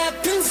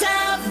weapons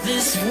of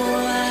this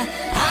war,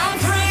 our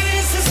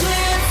praise is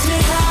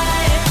lifted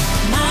high.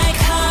 My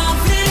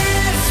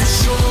confidence is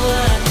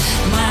sure.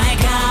 My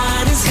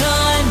God has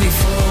gone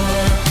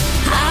before.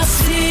 I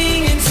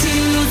sing into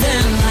the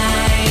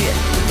light.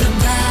 The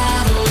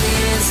battle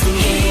is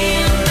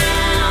here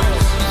now.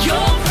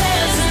 Your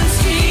presence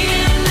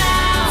here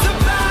now.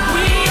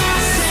 We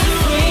are set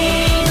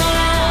free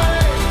now.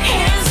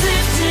 Hands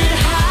lifted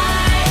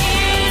high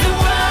in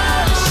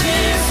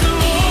worship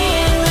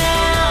here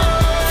now.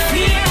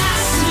 Fear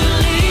has to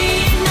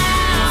leave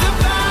now.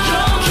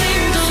 Your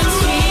kingdom's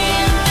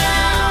here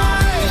now.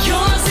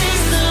 Yours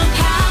is the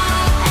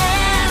power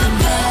and the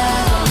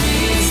battle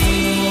is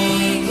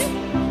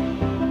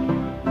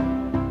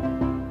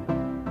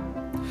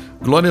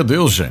Glória a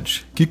Deus,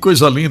 gente. Que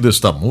coisa linda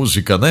esta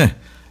música, né?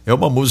 É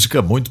uma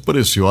música muito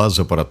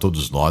preciosa para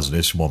todos nós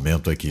nesse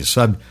momento aqui,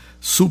 sabe?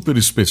 Super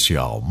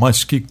especial,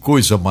 mas que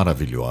coisa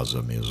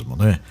maravilhosa mesmo,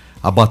 né?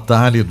 A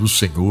batalha do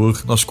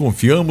Senhor, nós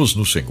confiamos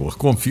no Senhor,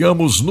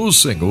 confiamos no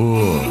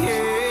Senhor.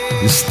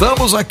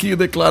 Estamos aqui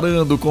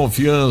declarando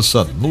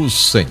confiança no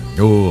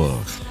Senhor.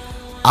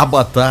 A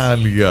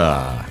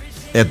batalha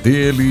é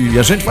dele e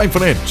a gente vai em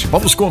frente.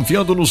 Vamos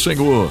confiando no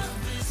Senhor.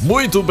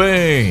 Muito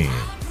bem.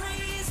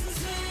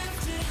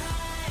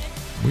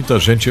 Muita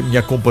gente me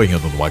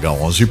acompanhando no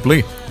H11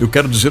 Play. Eu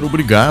quero dizer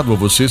obrigado a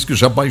vocês que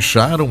já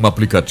baixaram o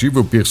aplicativo.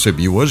 Eu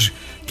percebi hoje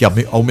que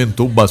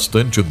aumentou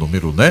bastante o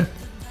número, né?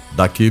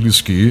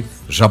 Daqueles que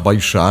já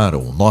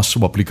baixaram o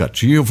nosso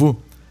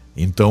aplicativo.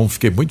 Então,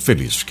 fiquei muito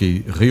feliz.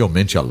 Fiquei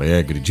realmente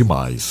alegre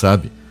demais,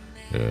 sabe?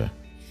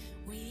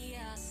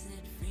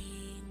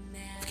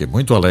 Fiquei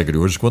muito alegre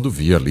hoje quando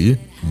vi ali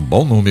um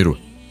bom número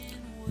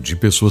de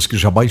pessoas que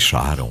já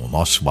baixaram o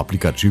nosso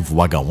aplicativo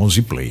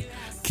H11 Play,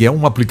 que é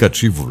um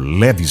aplicativo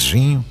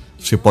levezinho,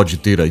 você pode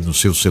ter aí no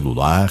seu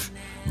celular,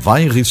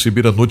 vai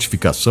receber a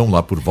notificação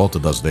lá por volta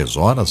das 10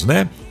 horas,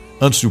 né?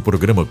 Antes do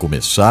programa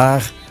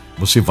começar,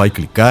 você vai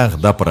clicar,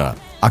 dá para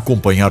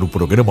acompanhar o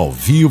programa ao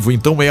vivo,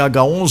 então é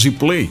H11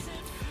 Play.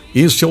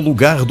 Esse é o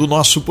lugar do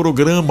nosso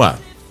programa.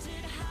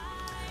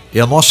 É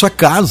a nossa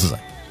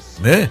casa,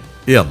 né?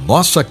 É a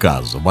nossa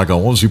casa. O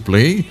H11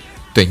 Play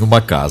tem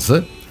uma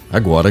casa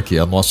agora que é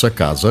a nossa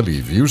casa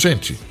ali, viu,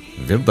 gente?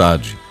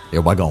 Verdade, é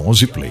o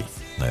H11 Play,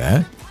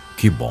 né?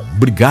 Que bom.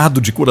 Obrigado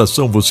de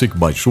coração você que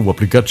baixou o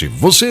aplicativo.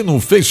 Você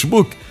no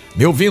Facebook,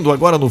 me ouvindo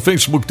agora no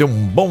Facebook, tem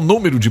um bom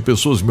número de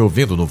pessoas me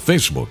ouvindo no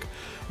Facebook.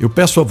 Eu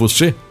peço a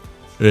você,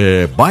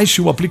 baixe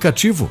o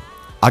aplicativo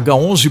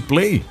H11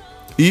 Play.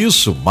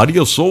 Isso,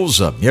 Maria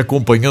Souza me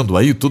acompanhando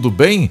aí, tudo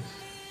bem?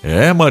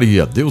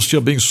 Maria, Deus te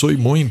abençoe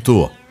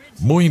muito.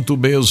 Muito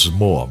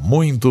mesmo.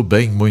 Muito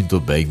bem, muito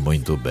bem,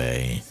 muito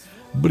bem.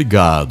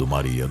 Obrigado,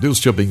 Maria. Deus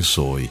te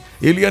abençoe.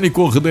 Eliane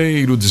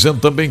Cordeiro dizendo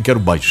também quero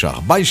baixar.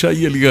 Baixa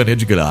aí, Eliane, é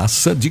de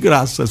graça, de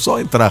graça. É só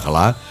entrar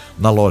lá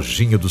na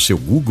lojinha do seu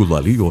Google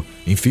ali, ou,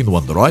 enfim, no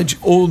Android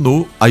ou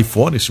no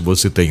iPhone, se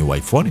você tem o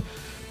iPhone,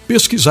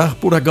 pesquisar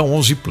por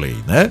H11 Play,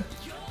 né?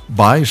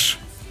 Baixe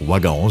o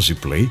H11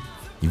 Play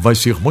e vai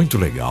ser muito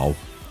legal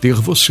ter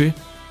você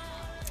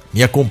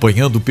me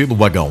acompanhando pelo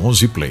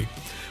H11 Play.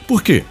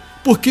 Por quê?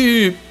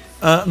 Porque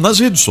nas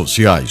redes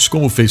sociais,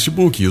 como o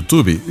Facebook e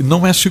YouTube,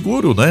 não é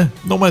seguro, né?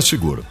 Não é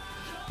seguro.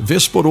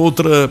 Vez por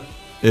outra,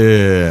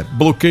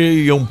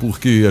 bloqueiam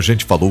porque a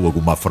gente falou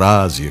alguma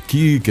frase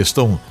aqui,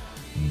 questão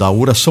da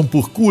oração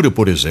por cura,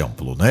 por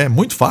exemplo, né? É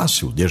muito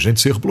fácil de a gente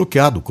ser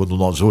bloqueado quando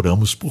nós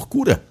oramos por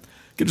cura,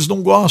 que eles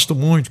não gostam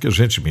muito que a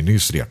gente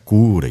ministre a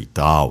cura e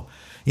tal.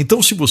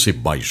 Então, se você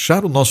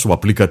baixar o nosso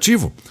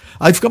aplicativo,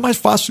 aí fica mais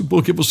fácil,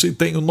 porque você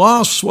tem o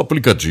nosso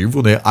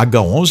aplicativo, né?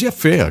 H11 é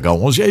fé,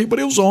 H11 é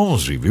Hebreus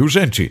 11, viu,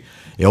 gente?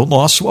 É o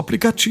nosso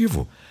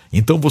aplicativo.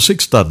 Então, você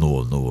que está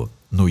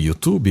no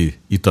YouTube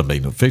e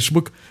também no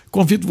Facebook,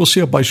 convido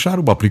você a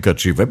baixar o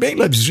aplicativo. É bem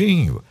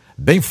levezinho,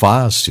 Bem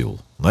fácil,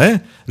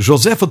 né?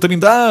 Josefa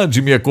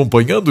Trindade me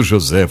acompanhando.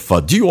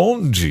 Josefa, de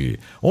onde?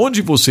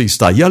 Onde você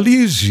está? E a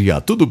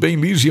Lígia, tudo bem,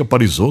 Lígia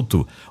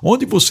Parisotto?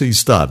 Onde você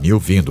está me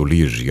ouvindo,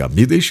 Lígia?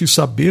 Me deixe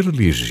saber,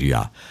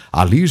 Lígia.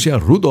 A Lígia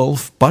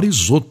Rudolph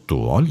Parisotto,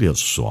 olha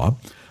só.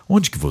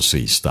 Onde que você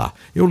está?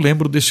 Eu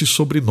lembro desse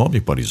sobrenome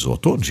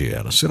Parisotto. Onde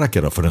era? Será que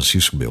era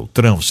Francisco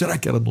Beltrão? Será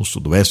que era no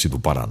sudoeste do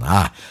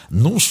Paraná?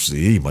 Não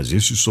sei, mas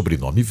esse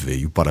sobrenome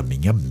veio para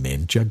minha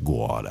mente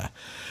agora.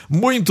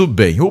 Muito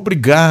bem,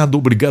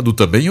 obrigado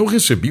também. Eu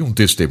recebi um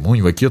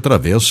testemunho aqui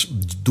através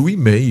do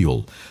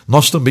e-mail.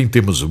 Nós também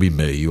temos o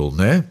e-mail,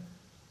 né?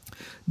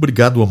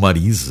 Obrigado a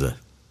Marisa.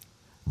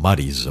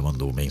 Marisa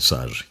mandou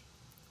mensagem.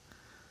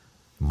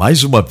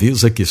 Mais uma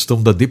vez a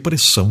questão da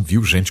depressão,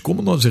 viu, gente?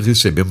 Como nós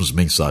recebemos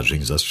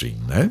mensagens assim,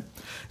 né?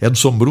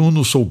 Edson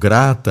Bruno, sou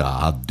grata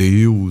a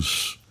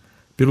Deus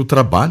pelo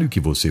trabalho que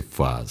você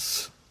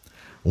faz.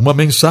 Uma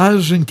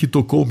mensagem que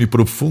tocou-me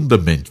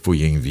profundamente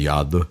foi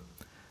enviada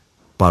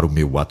para o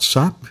meu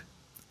WhatsApp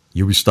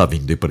e eu estava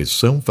em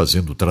depressão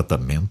fazendo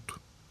tratamento.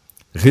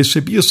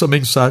 Recebi essa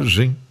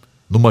mensagem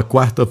numa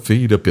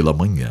quarta-feira pela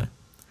manhã.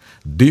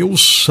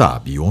 Deus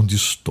sabe onde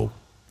estou.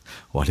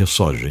 Olha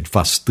só, gente,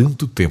 faz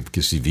tanto tempo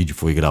que esse vídeo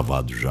foi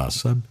gravado já,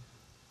 sabe?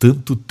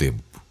 Tanto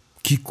tempo.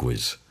 Que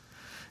coisa.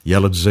 E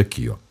ela diz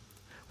aqui, ó.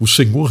 O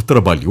Senhor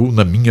trabalhou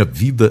na minha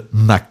vida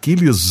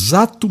naquele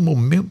exato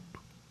momento,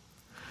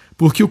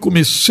 porque eu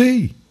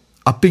comecei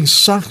a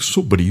pensar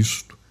sobre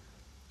isto.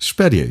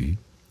 Espere aí.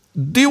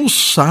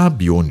 Deus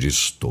sabe onde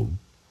estou.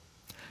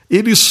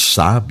 Ele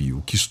sabe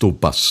o que estou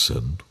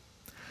passando.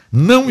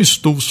 Não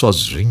estou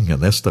sozinha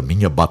nesta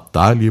minha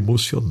batalha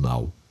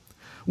emocional.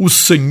 O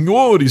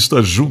Senhor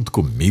está junto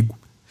comigo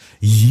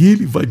e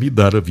Ele vai me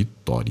dar a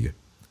vitória.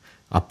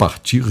 A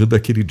partir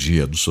daquele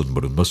dia, Edson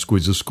Bruno, as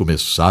coisas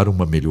começaram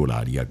a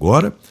melhorar e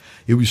agora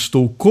eu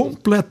estou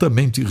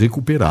completamente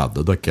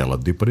recuperada daquela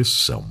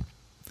depressão.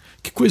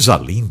 Que coisa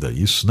linda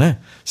isso, né?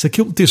 Isso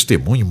aqui é um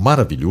testemunho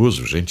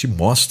maravilhoso, gente,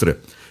 mostra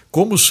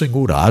como o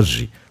Senhor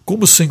age,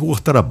 como o Senhor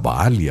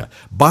trabalha,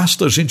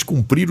 basta a gente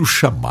cumprir o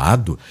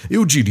chamado.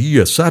 Eu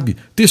diria, sabe,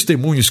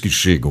 testemunhos que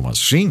chegam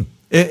assim,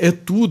 é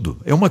tudo,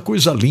 é uma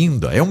coisa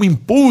linda, é um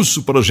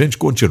impulso para a gente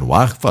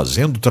continuar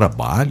fazendo o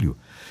trabalho,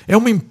 é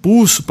um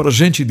impulso para a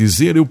gente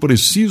dizer, eu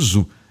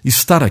preciso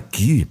estar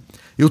aqui,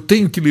 eu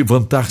tenho que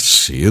levantar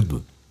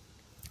cedo,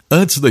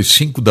 antes das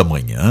 5 da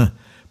manhã,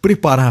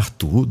 preparar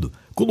tudo,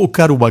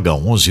 colocar o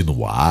H11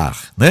 no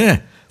ar,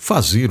 né?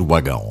 Fazer o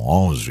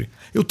H11,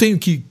 eu tenho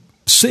que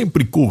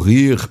sempre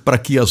correr para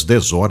que às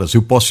 10 horas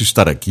eu possa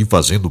estar aqui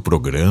fazendo o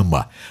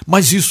programa.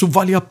 Mas isso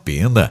vale a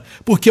pena,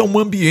 porque é um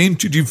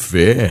ambiente de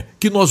fé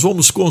que nós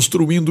vamos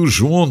construindo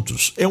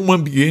juntos. É um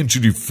ambiente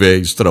de fé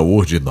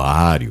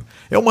extraordinário.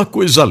 É uma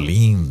coisa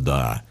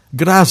linda.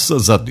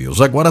 Graças a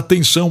Deus. Agora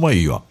atenção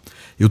aí, ó.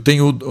 Eu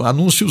tenho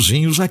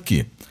anunciozinhos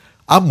aqui.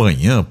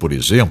 Amanhã, por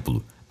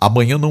exemplo,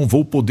 amanhã não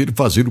vou poder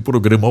fazer o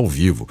programa ao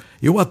vivo.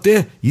 Eu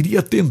até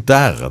iria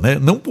tentar, né?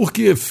 Não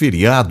porque é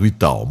feriado e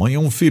tal. Amanhã é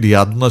um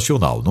feriado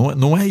nacional.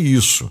 Não é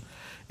isso.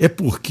 É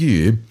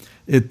porque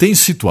tem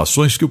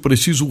situações que eu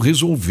preciso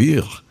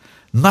resolver.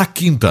 Na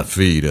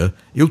quinta-feira,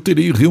 eu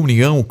terei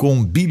reunião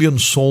com Billion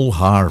Soul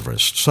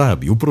Harvest,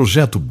 sabe? O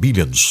projeto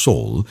Billion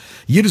Soul.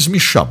 E eles me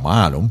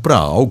chamaram para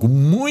algo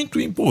muito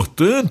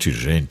importante,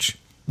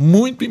 gente.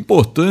 Muito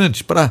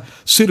importante para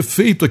ser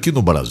feito aqui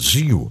no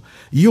Brasil.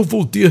 E eu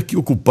vou ter que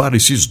ocupar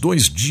esses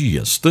 2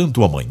 dias,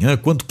 tanto amanhã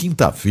quanto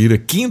quinta-feira.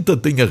 Quinta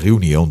tem a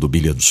reunião do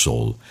Billion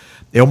Soul.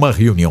 É uma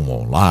reunião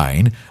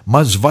online,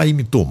 mas vai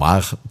me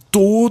tomar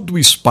todo o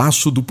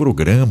espaço do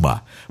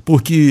programa.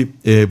 Porque,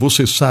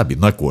 você sabe,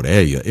 na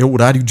Coreia é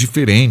horário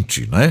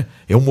diferente, né?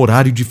 É um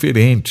horário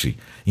diferente.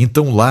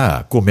 Então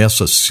lá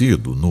começa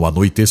cedo, no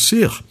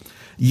anoitecer.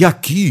 E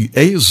aqui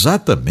é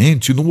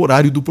exatamente no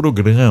horário do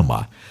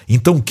programa.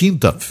 Então,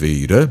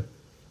 quinta-feira,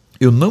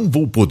 eu não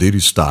vou poder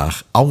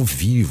estar ao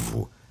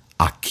vivo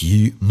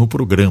aqui no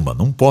programa.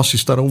 Não posso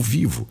estar ao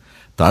vivo,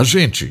 tá,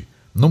 gente?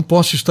 Não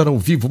posso estar ao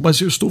vivo,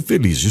 mas eu estou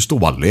feliz,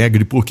 estou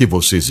alegre porque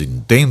vocês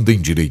entendem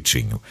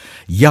direitinho.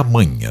 E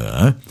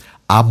amanhã,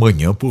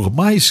 por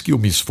mais que eu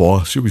me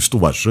esforce, eu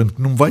estou achando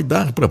que não vai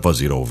dar para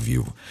fazer ao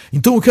vivo.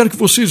 Então eu quero que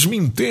vocês me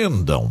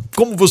entendam,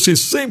 como vocês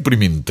sempre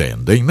me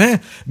entendem,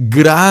 né?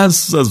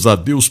 Graças a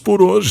Deus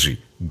por hoje.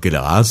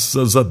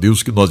 Graças a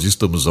Deus que nós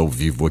estamos ao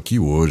vivo aqui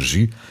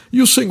hoje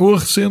e o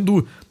Senhor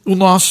sendo o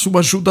nosso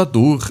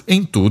ajudador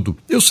em tudo.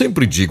 Eu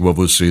sempre digo a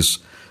vocês,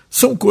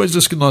 são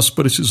coisas que nós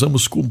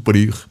precisamos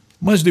cumprir,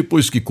 mas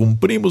depois que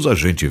cumprimos a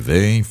gente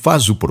vem,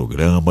 faz o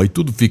programa e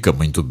tudo fica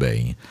muito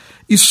bem.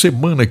 E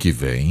semana que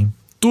vem,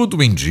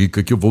 tudo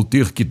indica que eu vou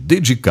ter que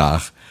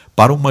dedicar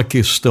para uma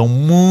questão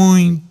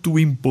muito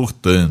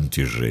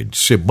importante, gente.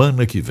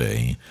 Semana que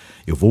vem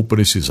eu vou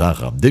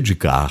precisar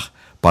dedicar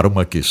para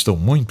uma questão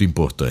muito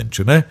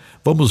importante, né?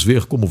 Vamos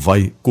ver como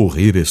vai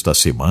correr esta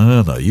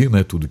semana aí,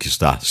 né? Tudo que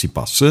está se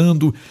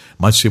passando,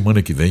 mas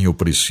semana que vem eu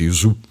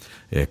preciso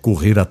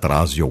correr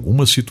atrás de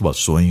algumas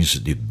situações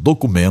de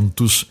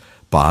documentos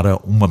para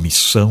uma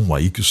missão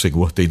aí que o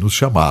Senhor tem nos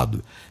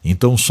chamado.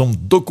 Então são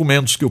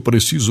documentos que eu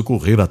preciso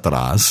correr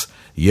atrás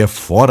e é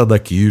fora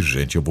daqui,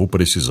 gente. Eu vou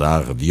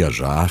precisar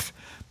viajar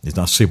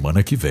na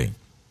semana que vem.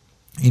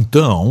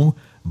 Então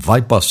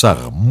vai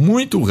passar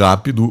muito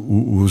rápido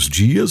os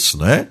dias,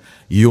 né?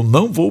 E eu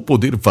não vou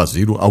poder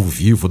fazer ao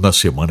vivo na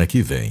semana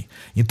que vem.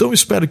 Então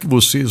espero que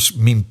vocês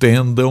me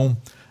entendam.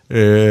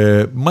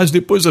 Mas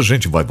depois a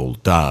gente vai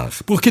voltar,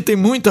 porque tem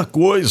muita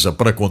coisa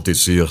para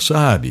acontecer,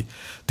 sabe?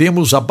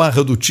 Temos a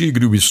Barra do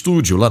Tigre, o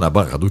estúdio lá na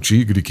Barra do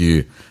Tigre,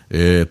 que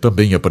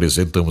também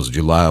apresentamos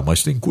de lá,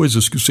 mas tem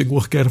coisas que o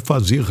Senhor quer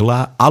fazer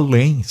lá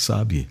além,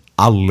 sabe?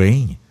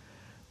 Além.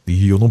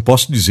 E eu não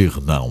posso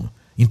dizer não.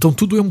 Então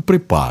tudo é um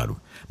preparo.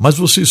 Mas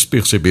vocês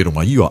perceberam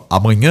aí, ó,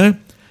 amanhã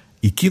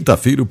e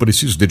quinta-feira eu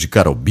preciso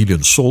dedicar ao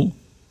Billion Soul,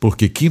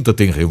 porque quinta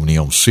tem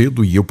reunião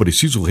cedo e eu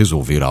preciso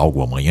resolver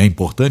algo amanhã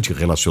importante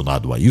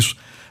relacionado a isso,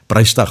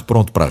 para estar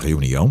pronto para a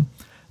reunião,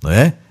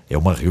 né? É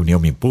uma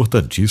reunião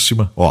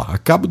importantíssima. Ó,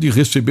 acabo de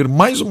receber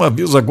mais uma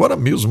vez agora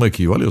mesmo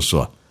aqui, olha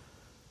só.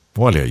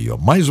 Olha aí, ó,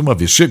 mais uma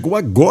vez. Chegou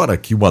agora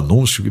aqui o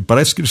anúncio e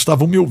parece que eles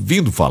estavam me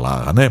ouvindo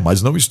falar, né?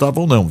 Mas não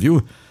estavam não,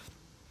 viu?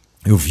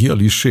 Eu vi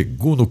ali,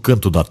 chegou no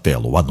canto da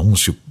tela o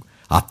anúncio.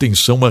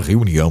 Atenção à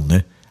reunião,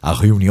 né? A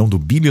reunião do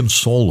Billion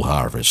Soul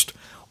Harvest.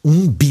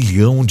 1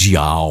 bilhão de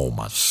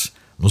almas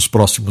nos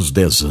próximos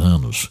 10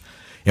 anos.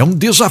 É um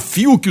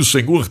desafio que o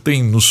Senhor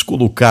tem nos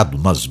colocado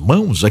nas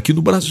mãos aqui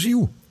no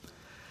Brasil.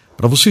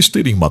 Para vocês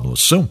terem uma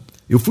noção,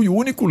 eu fui o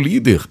único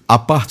líder a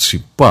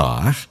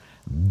participar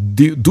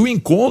do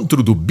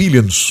encontro do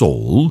Billion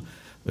Soul,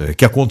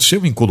 que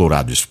aconteceu em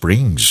Colorado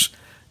Springs,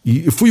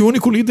 e fui o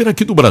único líder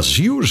aqui do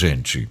Brasil,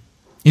 gente.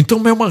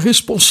 Então é uma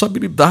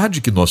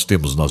responsabilidade que nós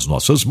temos nas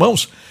nossas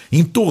mãos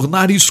em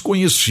tornar isso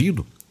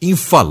conhecido, em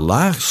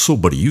falar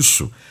sobre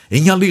isso,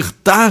 em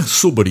alertar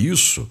sobre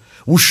isso,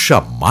 o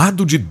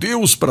chamado de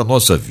Deus para a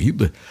nossa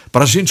vida,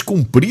 para a gente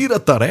cumprir a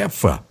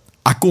tarefa,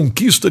 a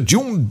conquista de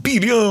 1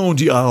 bilhão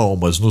de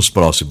almas nos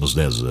próximos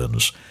 10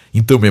 anos.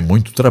 Então é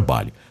muito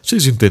trabalho.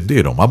 Vocês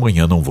entenderam?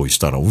 Amanhã não vou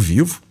estar ao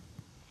vivo,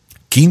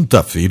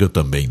 quinta-feira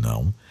também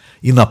não,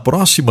 e na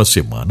próxima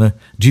semana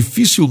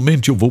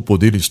dificilmente eu vou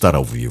poder estar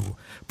ao vivo,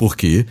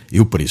 porque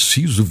eu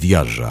preciso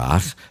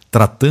viajar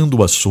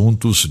tratando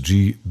assuntos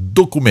de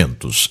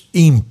documentos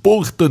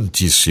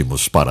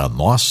importantíssimos para a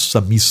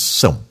nossa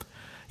missão.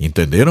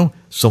 Entenderam?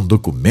 São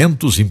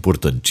documentos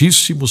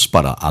importantíssimos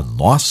para a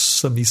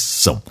nossa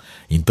missão.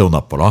 Então,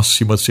 na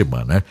próxima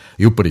semana,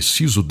 eu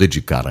preciso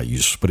dedicar a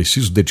isso,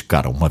 preciso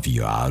dedicar a uma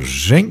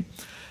viagem.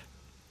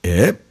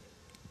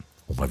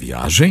 Uma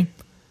viagem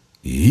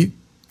e,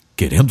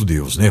 querendo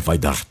Deus, né, vai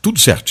dar tudo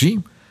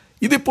certinho.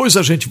 E depois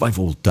a gente vai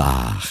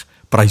voltar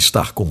para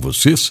estar com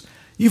vocês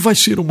e vai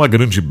ser uma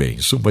grande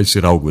bênção, vai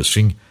ser algo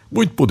assim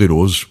muito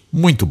poderoso,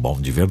 muito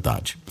bom de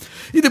verdade.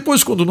 E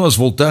depois, quando nós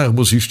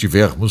voltarmos e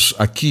estivermos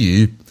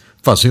aqui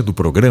fazendo o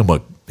programa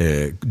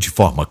de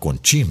forma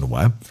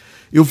contínua,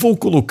 eu vou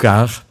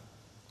colocar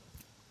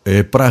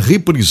para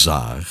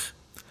reprisar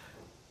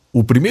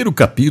o primeiro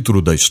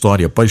capítulo da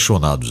história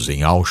Apaixonados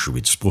em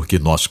Auschwitz, porque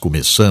nós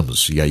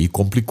começamos e aí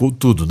complicou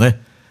tudo, né?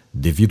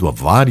 Devido a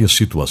várias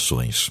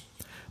situações.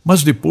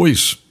 Mas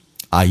depois,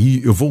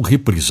 aí eu vou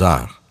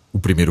reprisar o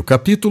primeiro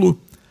capítulo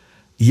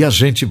e a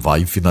gente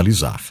vai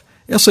finalizar.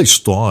 Essa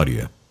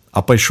história,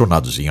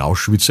 Apaixonados em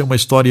Auschwitz, é uma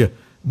história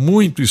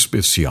muito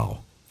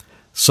especial.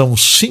 São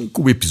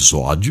 5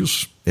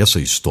 episódios, essa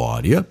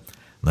história,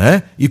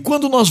 né? E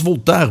quando nós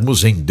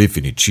voltarmos em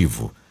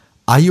definitivo,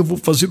 aí eu vou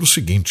fazer o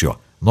seguinte, ó,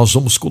 nós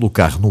vamos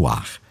colocar no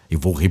ar. Eu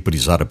vou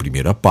reprisar a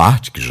primeira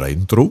parte, que já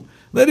entrou,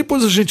 né?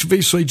 Depois a gente vê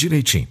isso aí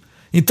direitinho.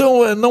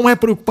 Então, não é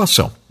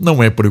preocupação,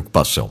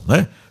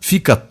 né?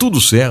 Fica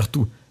tudo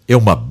certo, é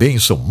uma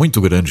bênção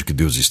muito grande que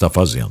Deus está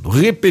fazendo.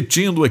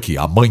 Repetindo aqui,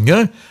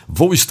 amanhã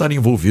vou estar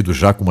envolvido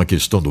já com uma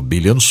questão do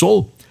Billion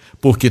Soul,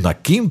 porque na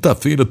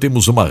quinta-feira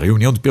temos uma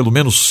reunião de pelo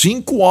menos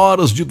 5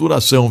 horas de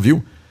duração,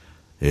 viu?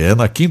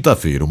 Na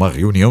quinta-feira, uma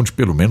reunião de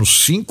pelo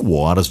menos 5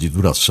 horas de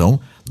duração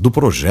do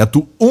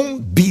projeto 1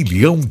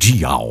 bilhão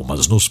de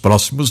almas nos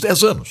próximos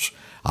 10 anos.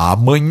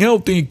 Amanhã eu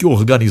tenho que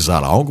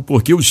organizar algo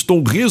porque eu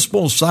estou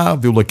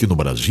responsável aqui no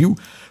Brasil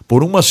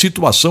por uma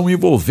situação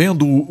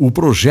envolvendo o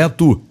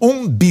projeto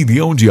 1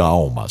 bilhão de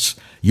almas.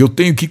 E eu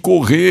tenho que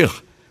correr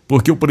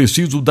porque eu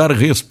preciso dar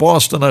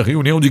resposta na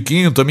reunião de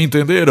quinta, me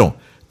entenderam?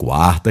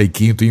 Quarta e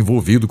quinta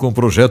envolvido com o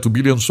projeto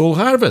Billion Soul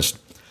Harvest.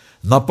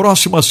 Na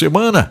próxima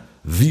semana,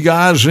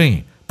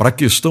 viagem para a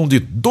questão de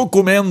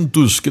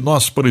documentos que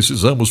nós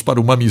precisamos para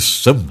uma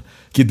missão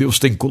que Deus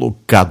tem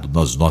colocado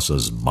nas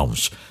nossas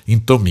mãos.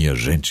 Então, minha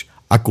gente,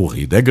 a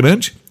corrida é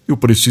grande, eu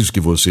preciso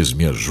que vocês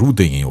me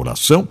ajudem em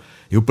oração,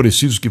 eu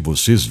preciso que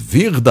vocês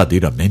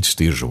verdadeiramente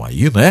estejam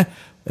aí, né?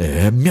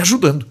 Me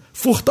ajudando,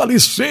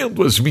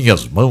 fortalecendo as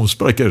minhas mãos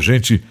para que a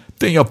gente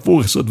tenha a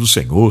força do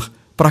Senhor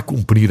para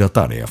cumprir a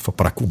tarefa,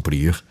 para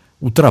cumprir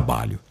o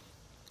trabalho.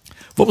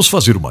 Vamos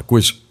fazer uma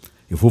coisa,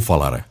 eu vou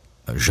falar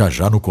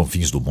já no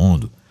Confins do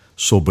Mundo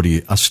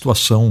sobre a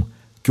situação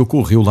que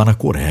ocorreu lá na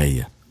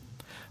Coreia.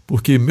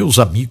 Porque meus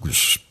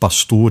amigos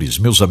pastores,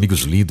 meus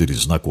amigos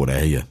líderes na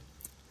Coreia,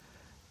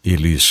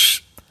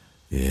 eles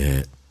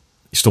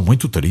estão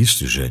muito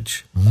tristes,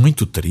 gente,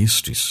 muito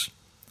tristes.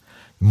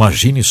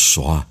 Imagine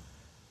só,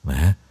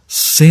 né?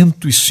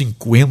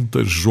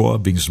 150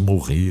 jovens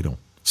morreram.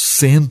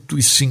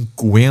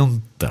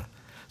 150.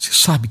 Você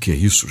sabe o que é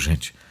isso,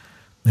 gente?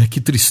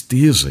 Que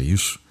tristeza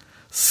isso.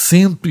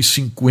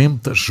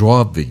 150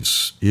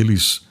 jovens,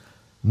 eles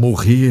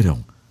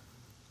morreram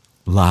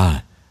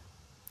lá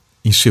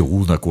em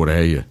Seul, na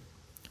Coreia,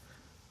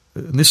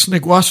 nesse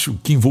negócio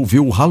que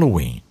envolveu o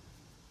Halloween,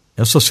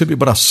 essa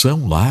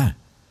celebração lá.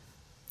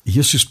 E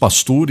esses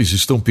pastores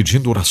estão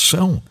pedindo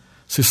oração.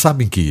 Vocês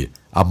sabem que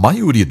a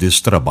maioria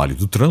desse trabalho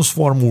do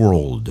Transform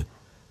World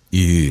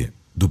e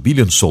do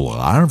Billion Soul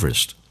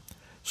Harvest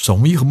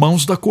são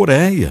irmãos da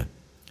Coreia,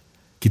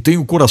 que têm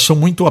o coração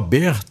muito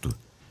aberto.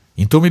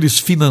 Então eles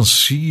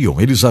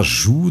financiam, eles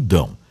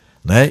ajudam,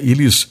 né?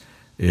 Eles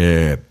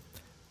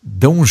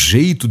dão um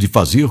jeito de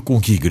fazer com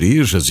que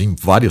igrejas em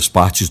várias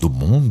partes do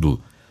mundo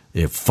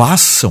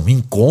façam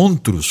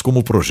encontros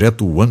como o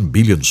projeto One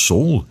Billion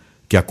Soul,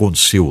 que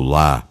aconteceu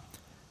lá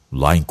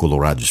em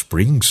Colorado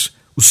Springs.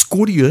 Os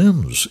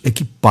coreanos é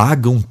que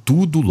pagam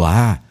tudo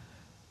lá.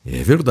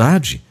 É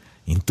verdade.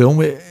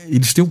 Então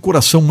eles têm um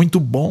coração muito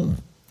bom.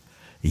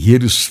 E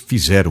eles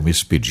fizeram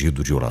esse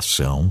pedido de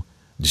oração,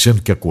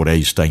 dizendo que a Coreia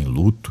está em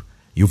luto.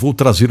 E eu vou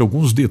trazer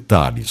alguns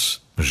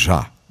detalhes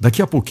já, daqui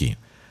a pouquinho.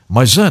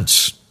 Mas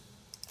antes,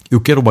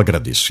 eu quero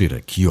agradecer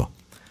aqui,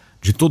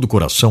 de todo o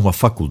coração, a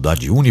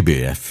faculdade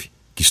UniBF,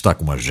 que está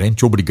com a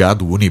gente.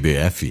 Obrigado,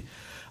 UniBF.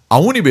 A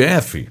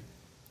UniBF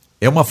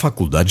é uma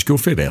faculdade que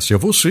oferece a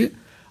você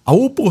a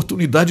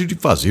oportunidade de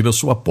fazer a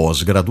sua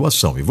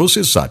pós-graduação. E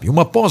você sabe,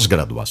 uma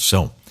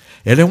pós-graduação,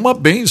 ela é uma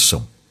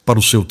bênção para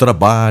o seu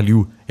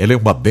trabalho, ela é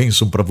uma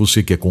bênção para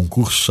você que é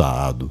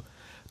concursado,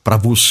 para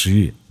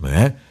você,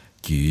 né,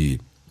 que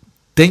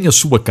tem a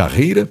sua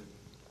carreira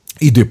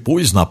e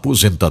depois na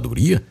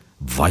aposentadoria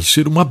vai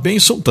ser uma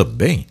bênção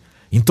também.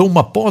 Então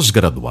uma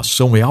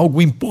pós-graduação é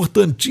algo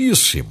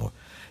importantíssimo.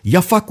 E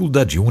a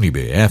faculdade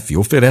UniBF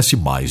oferece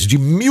mais de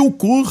 1.000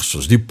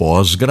 cursos de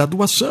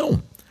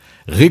pós-graduação,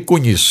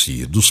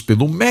 reconhecidos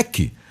pelo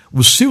MEC.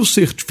 O seu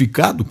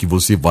certificado que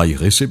você vai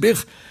receber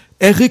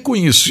é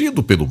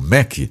reconhecido pelo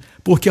MEC,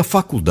 porque a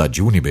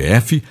faculdade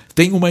UniBF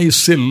tem uma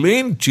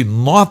excelente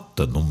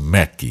nota no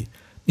MEC.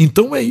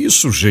 Então é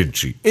isso,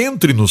 gente.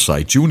 Entre no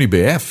site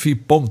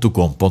unibf.com.br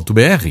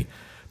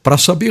para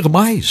saber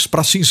mais,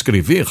 para se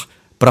inscrever,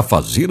 para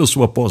fazer a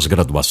sua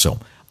pós-graduação.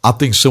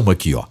 Atenção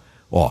aqui,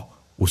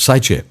 o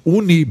site é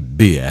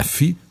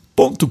unibf.com.br.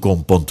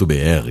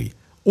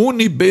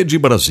 Unib de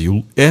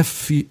Brasil,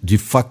 F de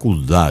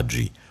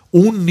faculdade.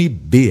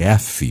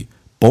 unibf.com.br.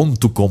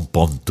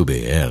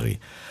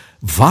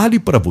 Vale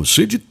para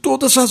você de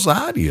todas as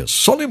áreas.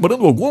 Só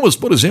lembrando algumas,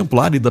 por exemplo,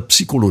 a área da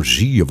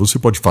psicologia. Você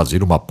pode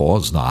fazer uma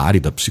pós na área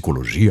da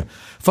psicologia,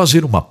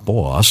 fazer uma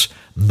pós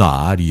na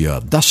área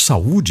da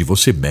saúde.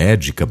 Você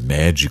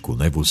médico,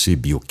 né? Você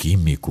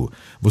bioquímico,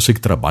 você que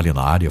trabalha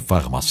na área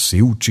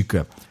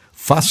farmacêutica,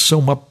 faça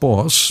uma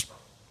pós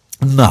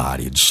na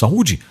área de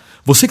saúde.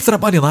 Você que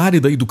trabalha na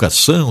área da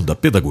educação, da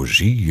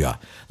pedagogia,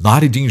 na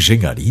área de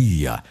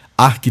engenharia,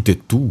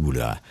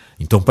 arquitetura.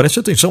 Então preste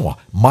atenção,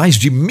 mais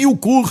de 1.000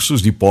 cursos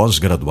de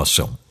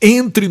pós-graduação.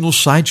 Entre no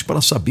site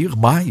para saber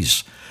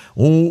mais.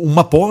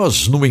 Uma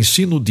pós no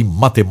ensino de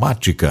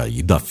matemática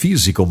e da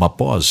física, uma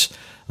pós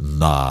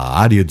na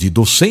área de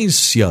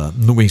docência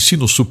no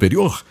ensino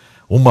superior,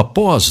 uma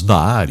pós na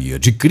área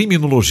de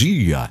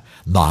criminologia,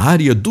 na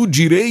área do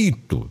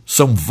direito.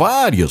 São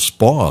várias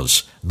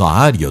pós na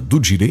área do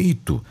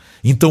direito.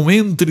 Então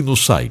entre no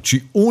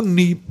site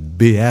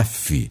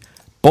unibf.com.br.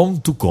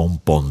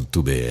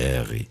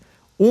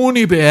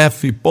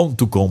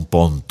 unibf.com.br.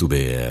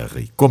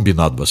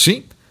 Combinado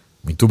assim?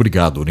 Muito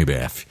obrigado,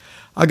 UniBF.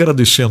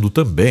 Agradecendo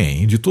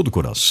também de todo o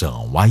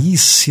coração a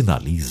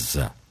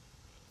iSinaliza.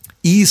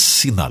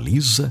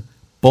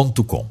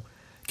 iSinaliza.com,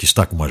 que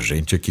está com a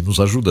gente aqui nos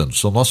ajudando.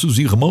 São nossos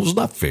irmãos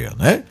da fé,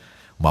 né?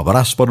 Um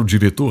abraço para o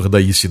diretor da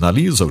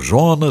iSinaliza, o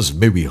Jonas,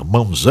 meu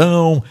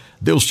irmãozão.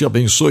 Deus te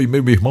abençoe,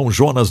 meu irmão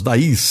Jonas da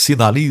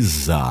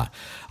iSinaliza.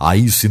 A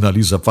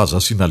iSinaliza faz a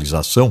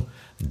sinalização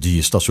de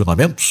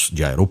estacionamentos,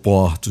 de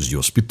aeroportos, de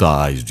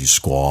hospitais, de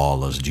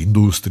escolas, de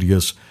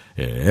indústrias.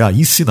 A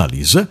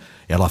iSinaliza,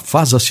 ela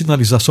faz a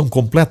sinalização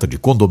completa de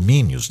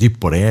condomínios, de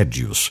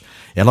prédios.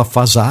 Ela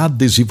faz a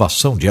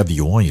adesivação de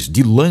aviões,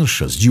 de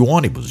lanchas, de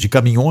ônibus, de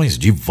caminhões,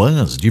 de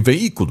vans, de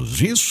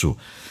veículos. Isso.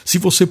 Se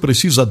você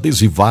precisa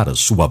adesivar a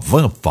sua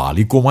van,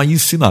 fale com a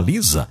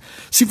iSinaliza.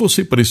 Se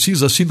você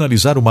precisa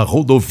sinalizar uma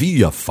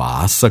rodovia,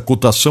 faça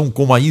cotação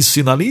com a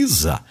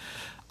iSinaliza.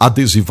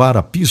 Adesivar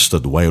a pista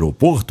do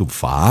aeroporto,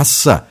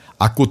 faça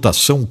a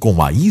cotação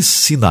com a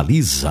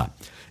iSinaliza.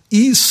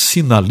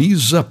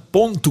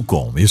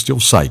 iSinaliza.com, este é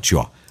o site,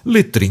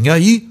 letrinha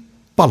I,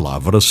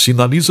 palavra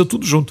sinaliza,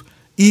 tudo junto,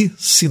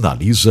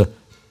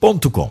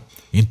 iSinaliza.com.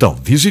 Então,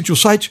 visite o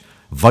site,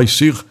 vai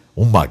ser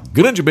uma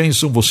grande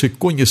bênção você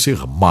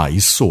conhecer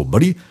mais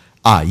sobre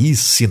aí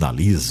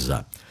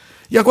sinaliza.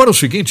 E agora é o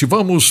seguinte,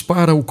 vamos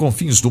para o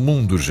Confins do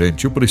Mundo,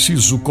 gente. Eu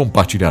preciso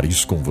compartilhar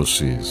isso com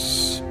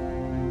vocês.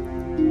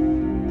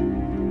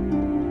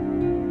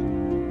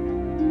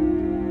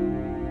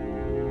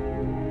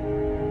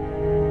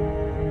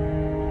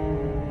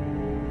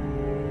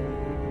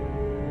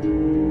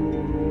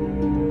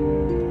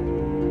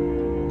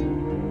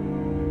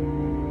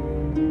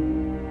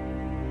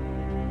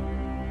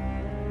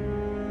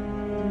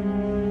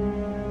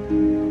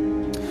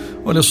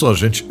 Olha só,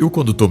 gente, eu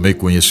quando tomei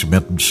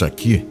conhecimento disso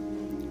aqui,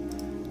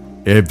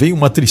 veio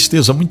uma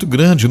tristeza muito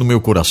grande no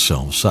meu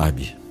coração,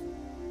 sabe?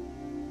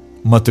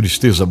 Uma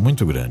tristeza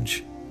muito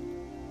grande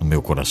no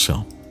meu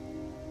coração.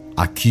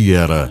 Aqui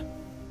era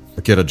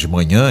de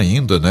manhã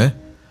ainda, né?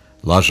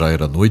 Lá já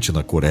era noite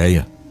na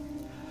Coreia.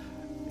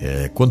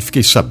 Quando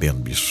fiquei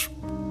sabendo disso,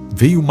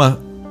 veio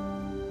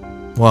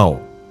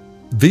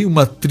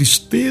uma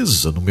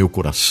tristeza no meu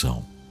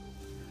coração.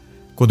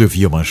 Quando eu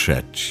vi a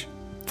manchete,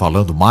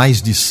 falando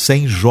mais de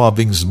 100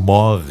 jovens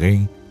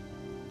morrem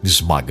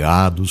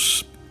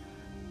esmagados,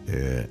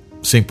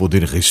 sem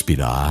poder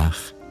respirar,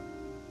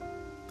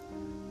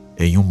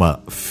 em uma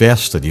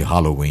festa de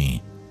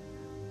Halloween,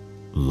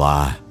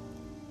 lá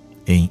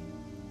em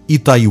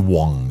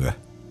Itaewon,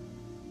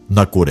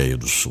 na Coreia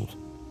do Sul.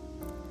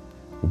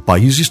 O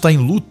país está em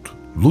luto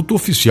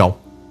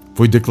oficial.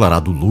 Foi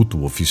declarado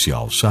luto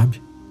oficial, sabe?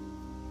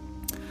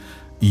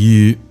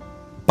 E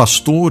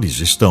pastores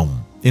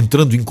estão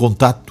entrando em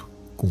contato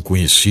com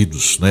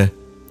conhecidos, né?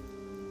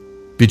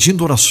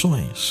 Pedindo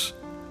orações,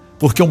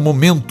 porque é um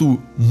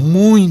momento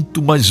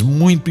muito, mas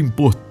muito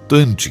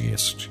importante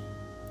este,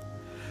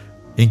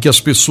 em que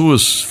as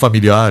pessoas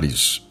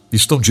familiares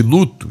estão de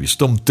luto,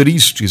 estão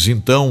tristes.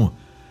 Então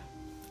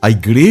a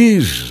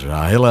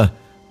igreja,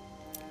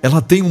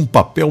 ela tem um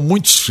papel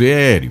muito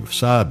sério,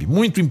 sabe?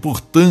 Muito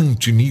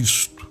importante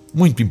nisto,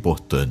 muito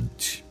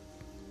importante.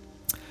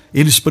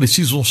 Eles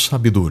precisam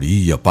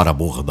sabedoria para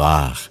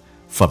abordar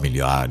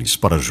familiares,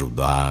 para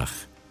ajudar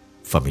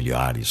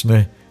familiares,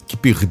 né? Que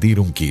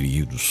perderam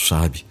queridos,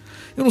 sabe?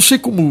 Eu não sei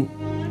como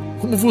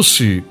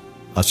você,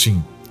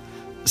 assim,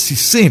 se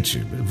sente.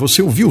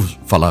 Você ouviu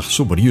falar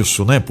sobre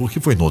isso, né? Porque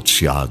foi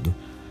noticiado.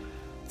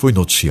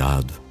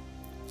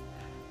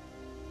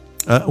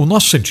 O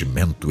nosso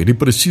sentimento, ele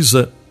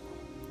precisa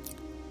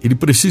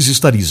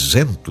estar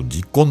isento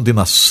de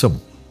condenação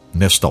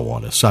nesta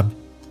hora, sabe?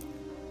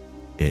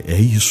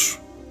 É isso.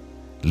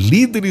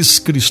 Líderes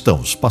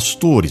cristãos,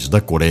 pastores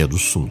da Coreia do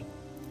Sul,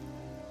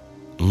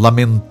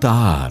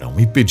 lamentaram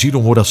e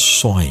pediram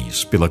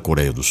orações pela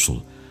Coreia do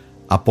Sul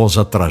após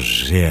a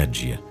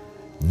tragédia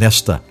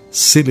nesta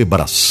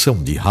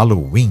celebração de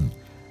Halloween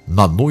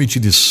na noite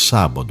de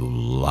sábado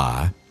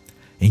lá,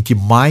 em que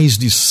mais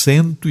de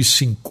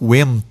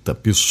 150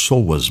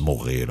 pessoas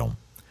morreram.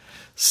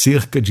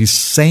 Cerca de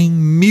 100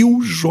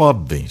 mil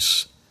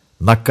jovens,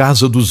 na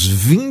casa dos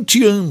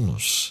 20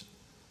 anos,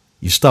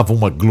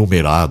 estavam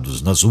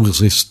aglomerados nas ruas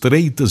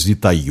estreitas de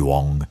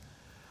Itaewon,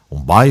 um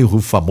bairro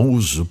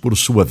famoso por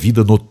sua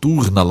vida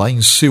noturna lá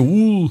em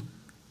Seul,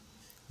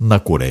 na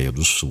Coreia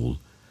do Sul.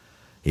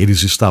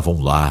 Eles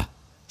estavam lá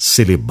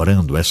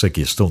celebrando essa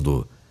questão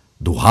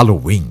do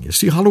Halloween.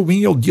 Esse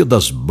Halloween é o dia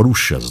das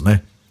bruxas,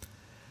 né?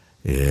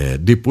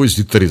 Depois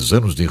de 3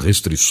 anos de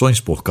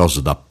restrições por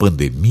causa da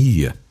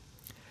pandemia,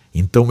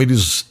 então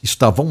eles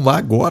estavam lá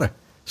agora,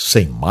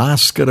 sem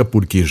máscara,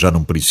 porque já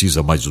não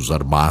precisa mais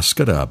usar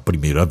máscara a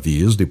primeira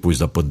vez depois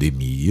da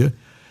pandemia,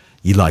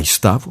 e lá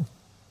estavam,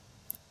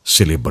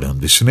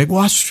 celebrando esse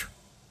negócio,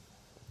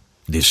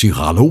 desse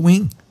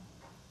Halloween.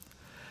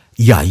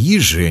 E aí,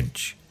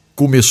 gente,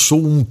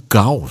 começou um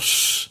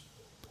caos,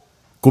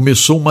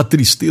 começou uma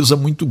tristeza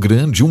muito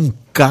grande, um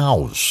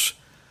caos,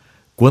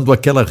 quando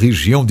aquela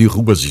região de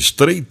ruas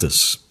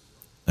estreitas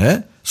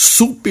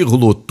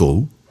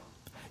superlotou,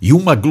 e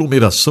uma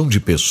aglomeração de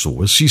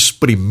pessoas se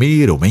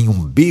espremeram em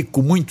um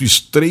beco muito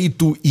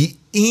estreito e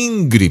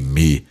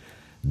íngreme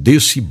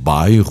desse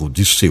bairro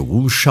de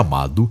Seul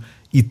chamado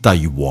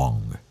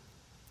Itaewon.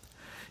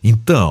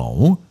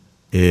 Então,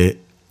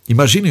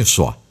 imaginem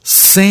só,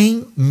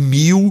 100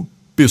 mil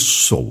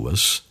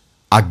pessoas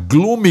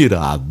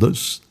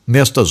aglomeradas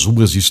nestas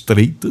ruas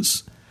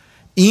estreitas,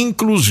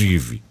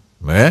 inclusive,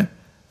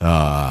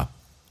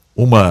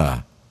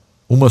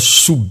 uma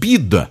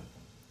subida.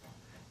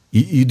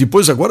 E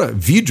depois agora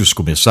vídeos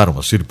começaram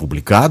a ser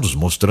publicados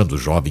mostrando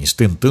jovens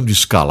tentando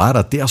escalar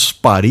até as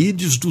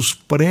paredes dos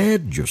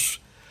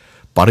prédios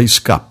para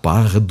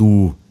escapar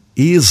do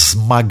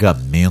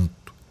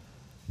esmagamento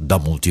da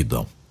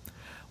multidão.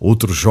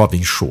 Outros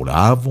jovens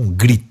choravam,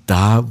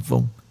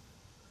 gritavam,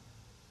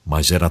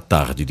 mas era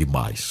tarde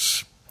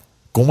demais.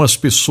 Com as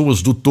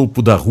pessoas do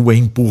topo da rua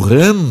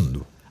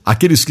empurrando,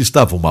 aqueles que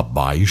estavam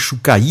abaixo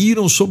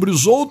caíram sobre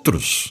os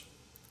outros.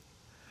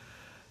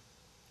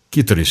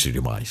 Que triste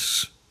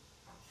demais.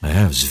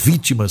 As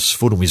vítimas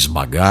foram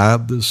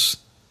esmagadas,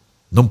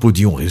 não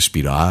podiam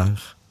respirar.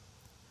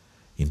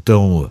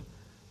 Então,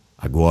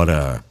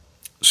 agora,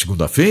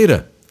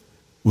 segunda-feira,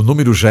 o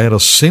número já era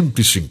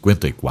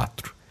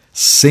 154.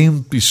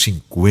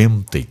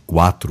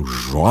 154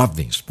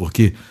 jovens,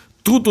 porque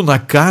tudo na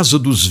casa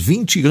dos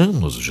 20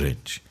 anos,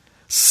 gente.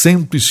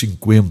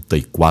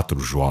 154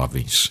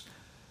 jovens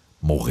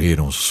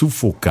morreram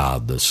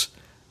sufocadas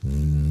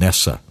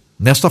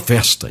nesta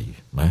festa aí,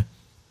 né?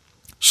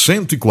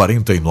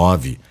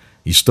 149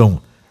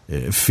 estão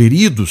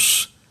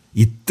feridos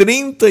e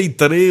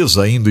 33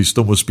 ainda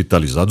estão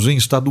hospitalizados em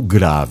estado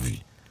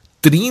grave.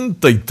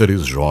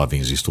 33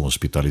 jovens estão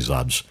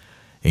hospitalizados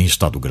em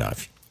estado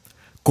grave.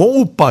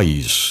 Com o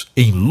país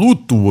em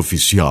luto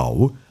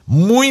oficial,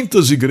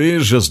 muitas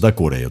igrejas da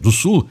Coreia do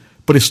Sul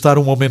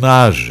prestaram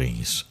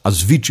homenagens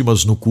às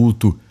vítimas no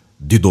culto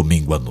de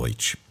domingo à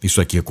noite.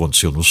 Isso aqui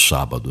aconteceu no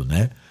sábado,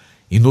 né?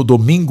 E no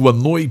domingo à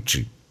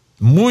noite,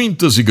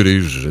 muitas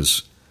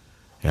igrejas,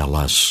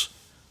 elas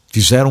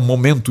fizeram um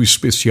momento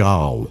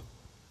especial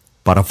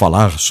para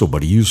falar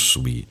sobre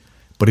isso e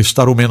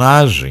prestar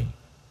homenagem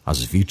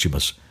às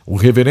vítimas. O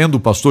reverendo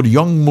pastor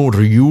Young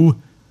Mo-ryu,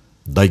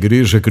 da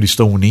Igreja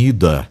Cristã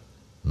Unida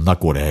na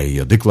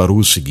Coreia, declarou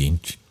o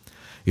seguinte: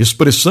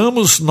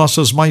 expressamos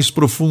nossas mais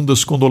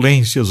profundas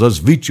condolências às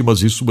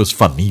vítimas e suas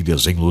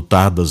famílias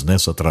enlutadas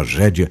nessa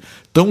tragédia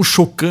tão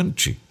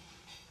chocante.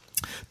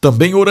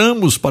 Também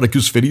oramos para que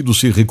os feridos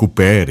se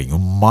recuperem o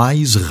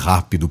mais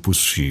rápido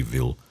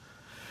possível.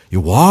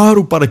 Eu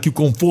oro para que o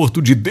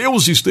conforto de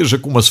Deus esteja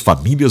com as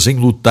famílias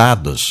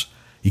enlutadas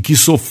e que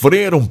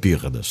sofreram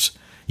perdas.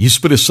 E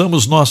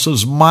expressamos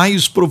nossas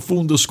mais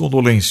profundas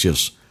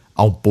condolências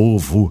ao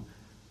povo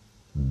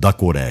da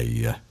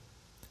Coreia.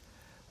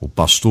 O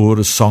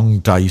pastor Song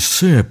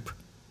Tae-sep,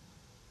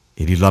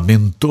 ele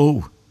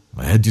lamentou,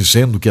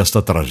 dizendo que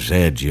esta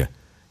tragédia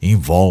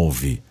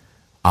envolve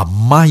a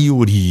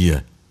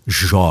maioria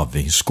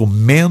jovens com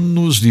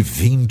menos de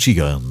 20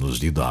 anos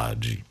de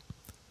idade.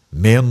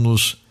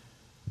 Menos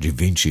de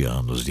 20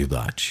 anos de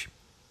idade.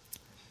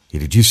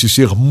 Ele disse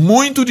ser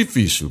muito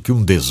difícil que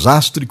um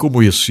desastre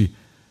como esse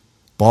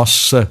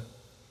possa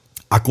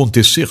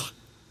acontecer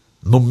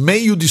no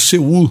meio de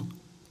Seul,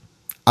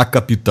 a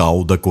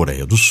capital da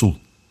Coreia do Sul,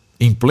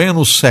 em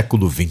pleno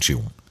século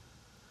XXI.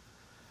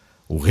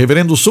 O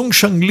reverendo Sung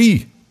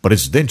Chang-li,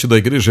 presidente da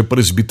Igreja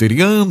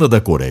Presbiteriana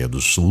da Coreia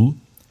do Sul,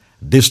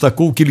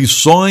 destacou que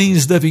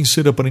lições devem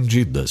ser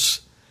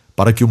aprendidas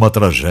para que uma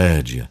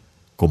tragédia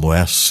como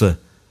essa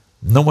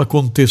não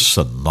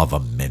aconteça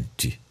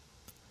novamente.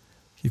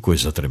 Que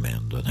coisa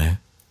tremenda, né?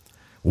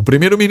 O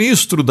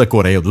primeiro-ministro da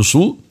Coreia do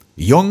Sul,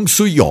 Yoon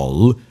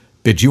Suk-yeol,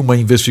 pediu uma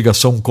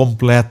investigação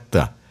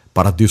completa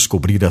para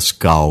descobrir as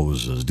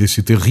causas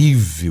desse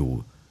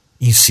terrível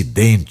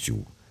incidente,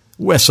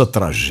 ou essa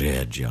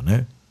tragédia,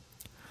 né?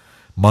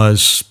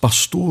 Mas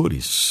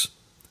pastores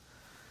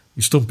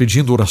estão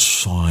pedindo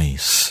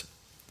orações.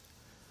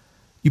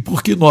 E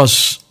por que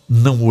nós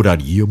não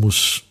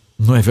oraríamos,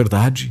 não é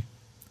verdade?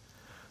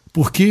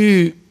 Por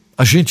que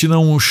a gente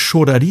não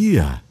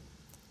choraria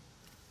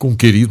com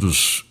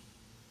queridos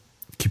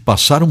que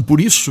passaram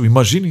por isso?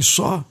 Imaginem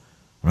só,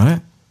 não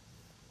é?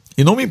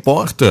 E não me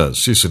importa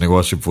se esse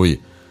negócio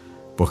foi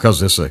por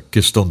causa dessa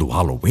questão do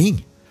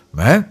Halloween,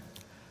 né?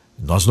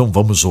 Nós não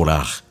vamos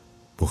orar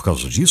por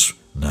causa disso?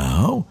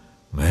 Não,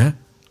 né?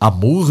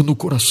 Amor no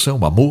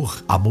coração,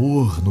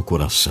 amor no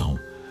coração.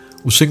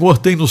 O Senhor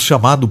tem nos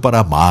chamado para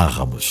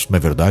amarmos, não é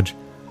verdade?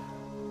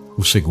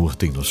 O Senhor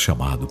tem nos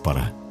chamado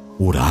para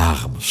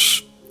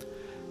orarmos.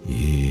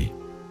 E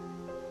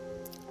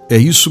é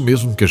isso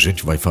mesmo que a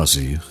gente vai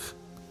fazer.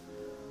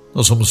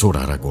 Nós vamos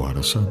orar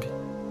agora, sabe?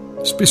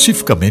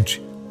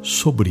 Especificamente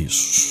sobre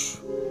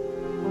isso.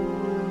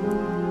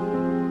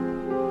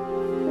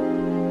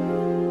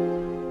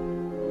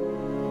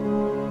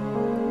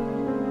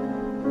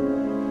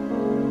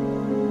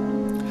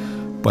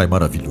 Pai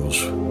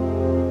maravilhoso,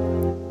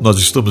 nós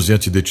estamos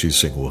diante de Ti,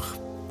 Senhor.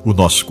 O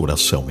nosso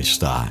coração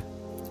está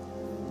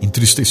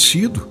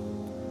entristecido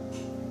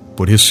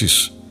por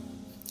esses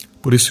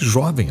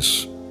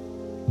jovens,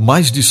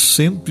 mais de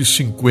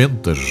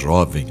 150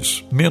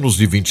 jovens, menos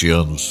de 20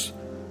 anos,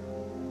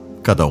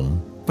 cada um,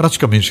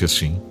 praticamente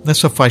assim,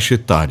 nessa faixa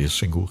etária,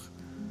 Senhor.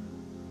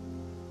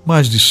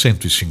 Mais de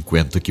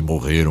 150 que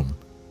morreram,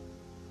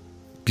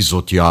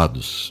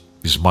 pisoteados,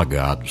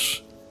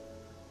 esmagados,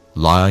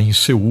 lá em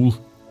Seul,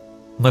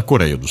 na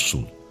Coreia do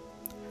Sul.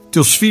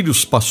 Teus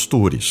filhos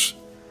pastores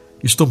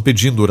estão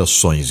pedindo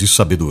orações e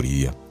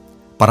sabedoria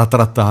para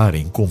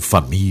tratarem com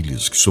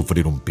famílias que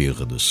sofreram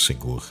perdas,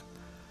 Senhor.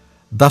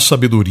 Dá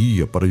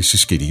sabedoria para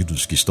esses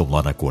queridos que estão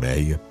lá na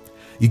Coreia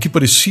e que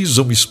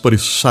precisam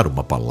expressar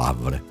uma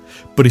palavra,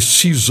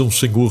 precisam,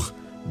 Senhor,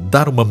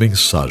 dar uma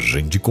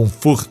mensagem de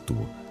conforto,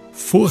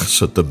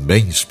 força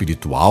também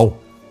espiritual,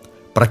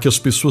 para que as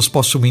pessoas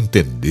possam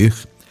entender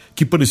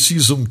que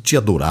precisam Te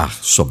adorar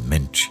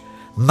somente.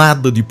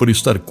 Nada de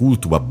prestar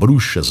culto a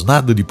bruxas,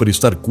 nada de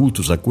prestar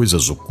cultos a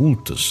coisas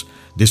ocultas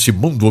desse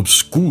mundo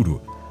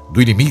obscuro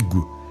do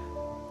inimigo,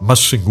 mas,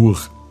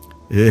 Senhor,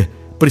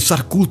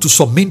 prestar culto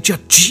somente a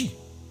Ti.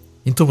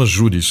 Então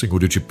ajude,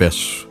 Senhor, eu Te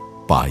peço,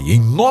 Pai, em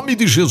nome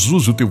de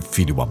Jesus, o Teu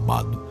Filho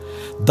amado,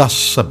 dá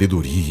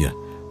sabedoria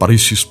para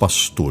esses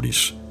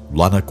pastores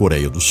lá na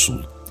Coreia do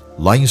Sul,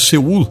 lá em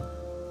Seul,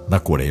 na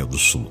Coreia do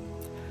Sul.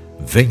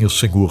 Venha,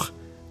 Senhor,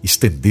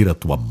 estender a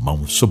tua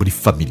mão sobre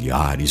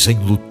familiares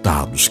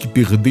enlutados que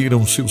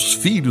perderam seus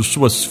filhos,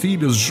 suas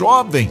filhas,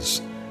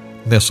 jovens,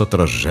 nessa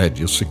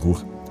tragédia,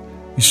 Senhor.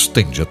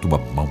 Estende a tua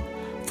mão,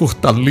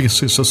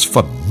 fortaleça essas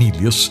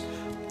famílias.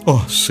 Ó,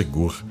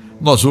 Senhor,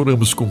 nós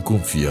oramos com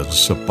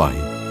confiança, Pai.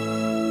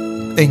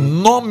 Em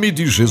nome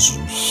de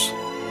Jesus.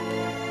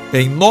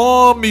 Em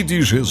nome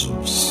de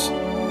Jesus.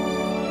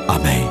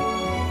 Amém.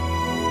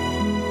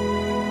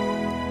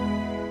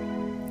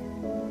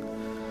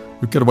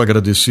 Eu quero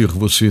agradecer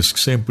vocês que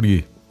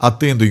sempre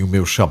atendem o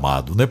meu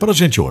chamado, né? Para a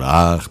gente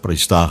orar, para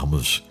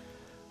estarmos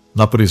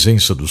na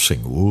presença do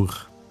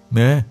Senhor,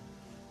 né?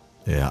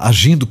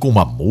 Agindo com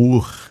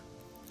amor.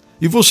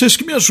 E vocês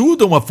que me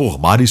ajudam a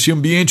formar esse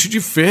ambiente de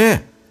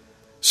fé.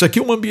 Isso aqui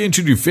é um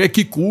ambiente de fé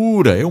que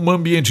cura, é um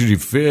ambiente de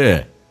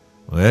fé,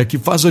 né, que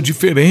faz a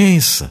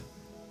diferença.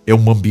 É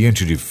um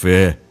ambiente de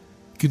fé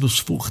que nos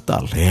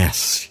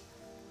fortalece.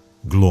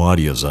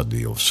 Glórias a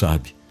Deus,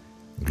 sabe?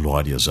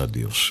 Glórias a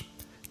Deus.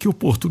 Que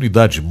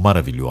oportunidade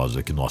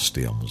maravilhosa que nós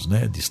temos,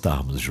 né? De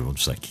estarmos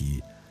juntos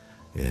aqui,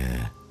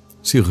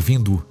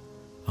 servindo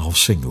ao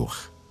Senhor.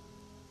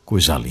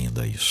 Coisa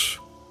linda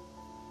isso.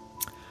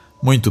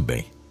 Muito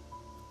bem.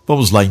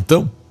 Vamos lá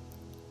então?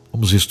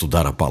 Vamos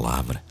estudar a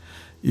palavra.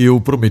 Eu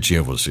prometi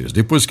a vocês,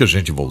 depois que a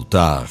gente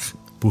voltar,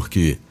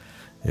 porque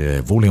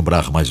vou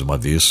lembrar mais uma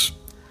vez,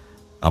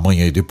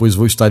 amanhã e depois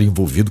vou estar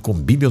envolvido com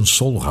Billion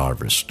Soul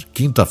Harvest.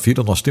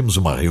 Quinta-feira nós temos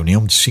uma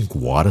reunião de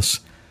 5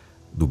 horas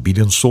do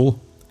Billion Soul.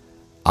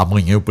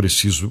 Amanhã eu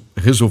preciso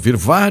resolver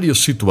várias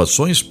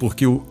situações,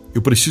 porque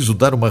eu preciso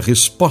dar uma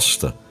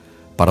resposta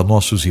para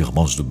nossos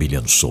irmãos do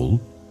Billion Soul,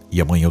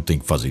 e amanhã eu tenho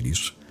que fazer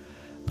isso,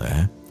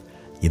 né?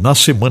 E na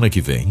semana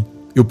que vem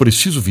eu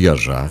preciso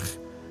viajar,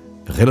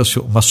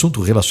 um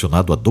assunto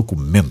relacionado a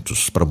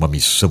documentos para uma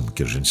missão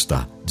que a gente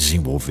está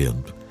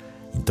desenvolvendo.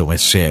 Então é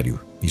sério,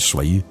 isso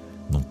aí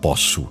não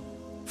posso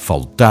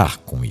faltar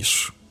com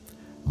isso.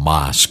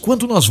 Mas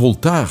quando nós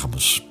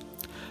voltarmos,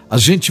 a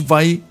gente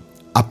vai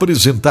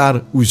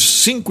apresentar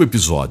os 5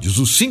 episódios,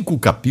 os 5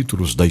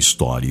 capítulos da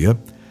história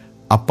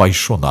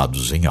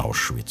Apaixonados em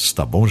Auschwitz,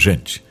 tá bom,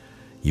 gente?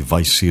 E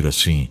vai ser,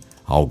 assim,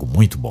 algo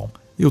muito bom,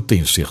 eu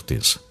tenho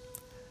certeza.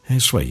 É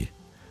isso aí.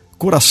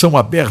 Coração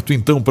aberto,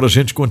 então, para a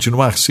gente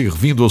continuar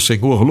servindo ao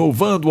Senhor,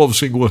 louvando ao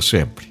Senhor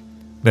sempre.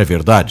 Não é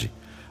verdade?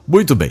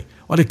 Muito bem.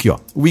 Olha aqui, ó.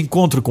 O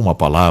encontro com a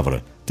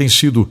palavra tem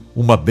sido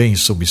uma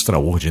bênção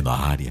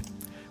extraordinária.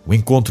 O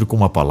encontro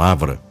com a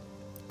palavra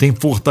tem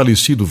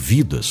fortalecido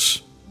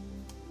vidas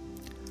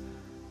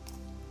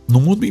no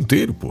mundo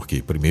inteiro,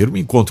 porque primeiro o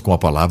encontro com a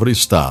palavra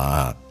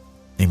está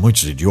em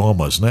muitos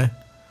idiomas, né?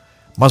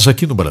 Mas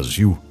aqui no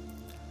Brasil,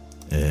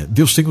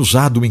 Deus tem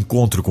usado o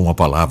encontro com a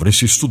palavra,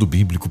 esse estudo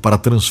bíblico, para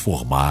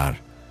transformar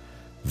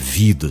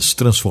vidas,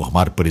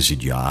 transformar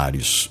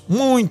presidiários.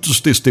 Muitos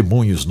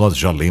testemunhos nós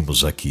já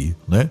lemos aqui,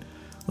 né?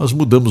 Nós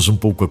mudamos um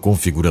pouco a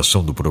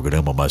configuração do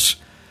programa, mas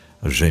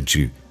a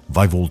gente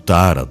vai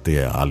voltar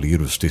até a ler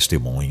os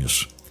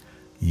testemunhos.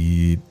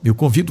 E eu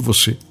convido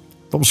você,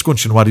 vamos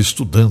continuar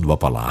estudando a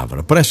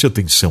palavra. Preste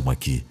atenção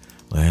aqui,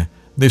 né?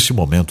 Nesse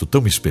momento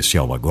tão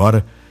especial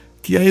agora,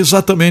 que é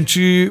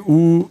exatamente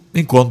o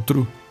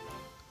encontro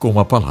com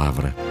a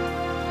palavra.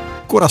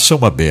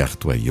 Coração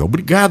aberto aí.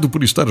 Obrigado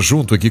por estar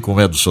junto aqui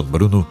com Edson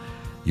Bruno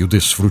e o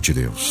Desfrute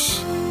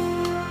Deus.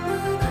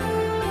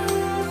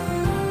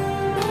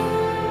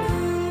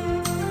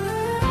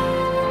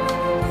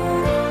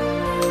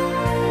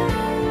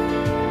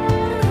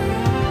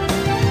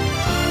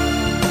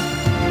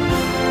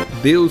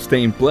 Deus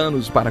tem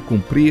planos para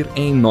cumprir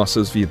em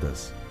nossas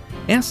vidas.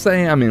 Essa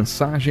é a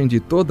mensagem de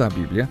toda a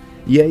Bíblia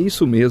e é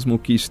isso mesmo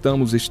que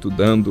estamos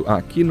estudando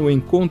aqui no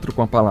Encontro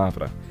com a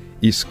Palavra,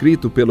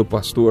 escrito pelo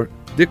pastor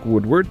Dick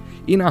Woodward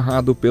e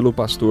narrado pelo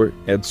pastor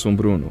Edson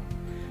Bruno.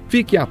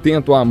 Fique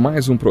atento a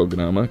mais um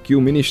programa que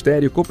o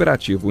Ministério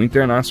Cooperativo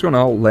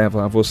Internacional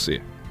leva a você.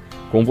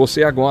 Com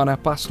você agora,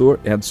 pastor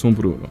Edson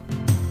Bruno.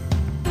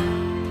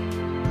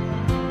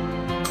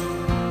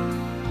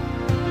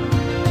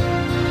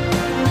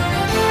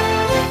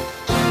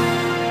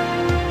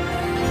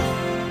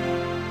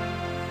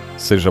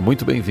 Seja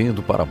muito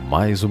bem-vindo para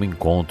mais um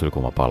encontro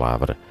com a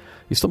palavra.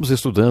 Estamos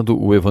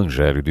estudando o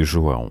Evangelho de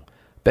João.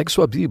 Pegue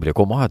sua Bíblia,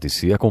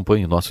 acomode-se e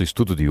acompanhe nosso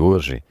estudo de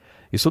hoje.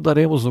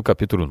 Estudaremos no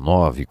capítulo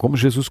 9 como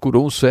Jesus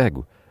curou um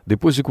cego.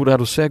 Depois de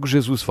curar o cego,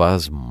 Jesus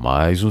faz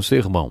mais um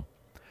sermão.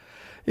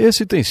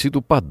 Esse tem sido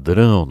o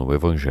padrão no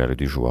Evangelho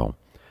de João.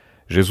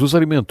 Jesus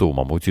alimentou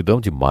uma multidão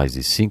de mais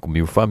de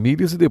 5.000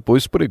 famílias e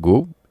depois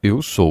pregou: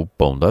 "Eu sou o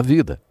pão da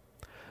vida."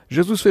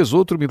 Jesus fez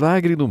outro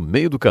milagre e no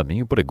meio do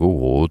caminho pregou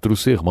outro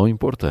sermão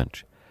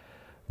importante.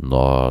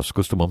 Nós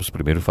costumamos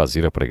primeiro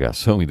fazer a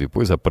pregação e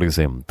depois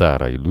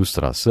apresentar a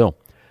ilustração.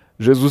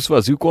 Jesus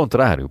fazia o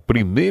contrário,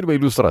 primeiro a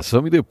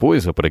ilustração e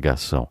depois a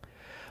pregação.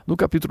 No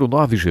capítulo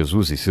 9,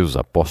 Jesus e seus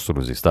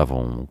apóstolos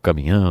estavam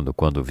caminhando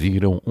quando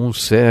viram um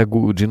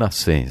cego de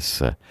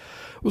nascença.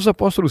 Os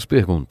apóstolos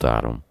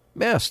perguntaram: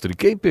 Mestre,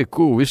 quem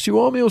pecou, este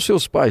homem ou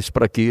seus pais,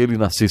 para que ele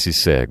nascesse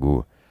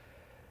cego?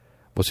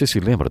 Você se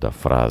lembra da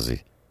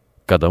frase,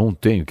 cada um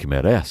tem o que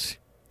merece?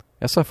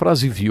 Essa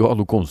frase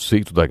viola o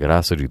conceito da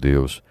graça de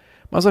Deus,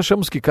 mas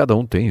achamos que cada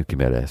um tem o que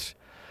merece.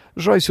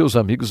 Jó e seus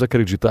amigos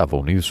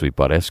acreditavam nisso e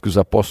parece que os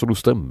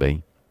apóstolos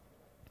também.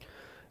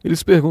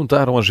 Eles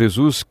perguntaram a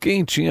Jesus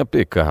quem tinha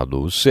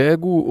pecado, o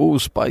cego ou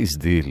os pais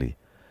dele.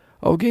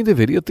 Alguém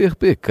deveria ter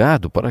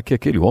pecado para que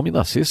aquele homem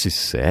nascesse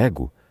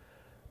cego.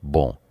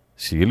 Bom,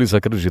 se eles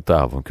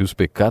acreditavam que os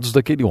pecados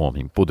daquele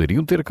homem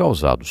poderiam ter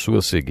causado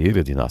sua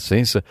cegueira de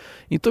nascença,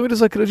 então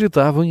eles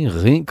acreditavam em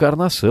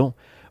reencarnação.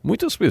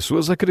 Muitas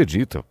pessoas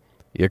acreditam,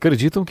 e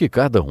acreditam que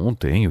cada um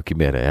tem o que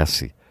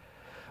merece.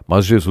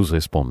 Mas Jesus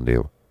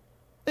respondeu,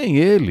 nem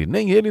ele,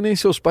 nem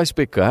seus pais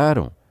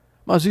pecaram,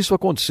 mas isso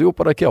aconteceu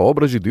para que a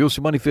obra de Deus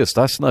se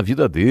manifestasse na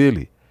vida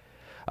dele.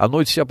 A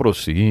noite se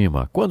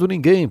aproxima, quando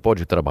ninguém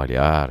pode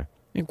trabalhar.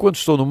 Enquanto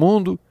estou no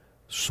mundo,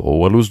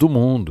 sou a luz do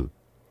mundo.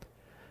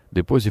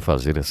 Depois de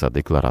fazer essa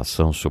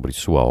declaração sobre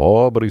sua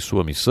obra e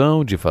sua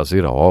missão de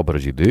fazer a obra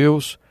de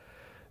Deus,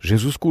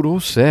 Jesus curou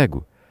o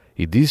cego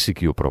e disse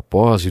que o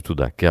propósito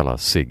daquela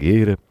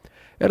cegueira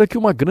era que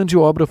uma grande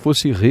obra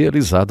fosse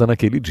realizada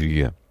naquele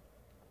dia.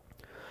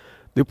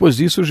 Depois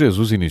disso,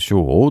 Jesus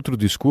iniciou outro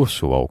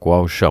discurso, ao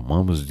qual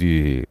chamamos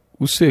de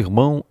o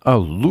Sermão à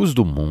Luz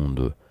do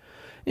Mundo.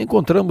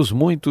 Encontramos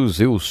muitos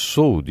eu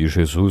sou de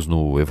Jesus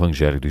no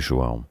Evangelho de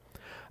João.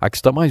 Aqui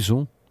está mais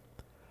um.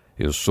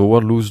 Eu sou a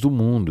luz do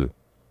mundo.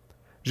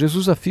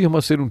 Jesus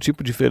afirma ser um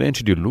tipo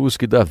diferente de luz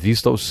que dá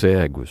vista aos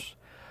cegos.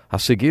 A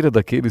cegueira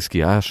daqueles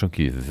que acham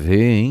que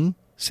veem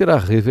será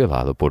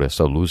revelada por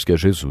essa luz que é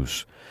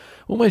Jesus.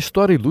 Uma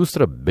história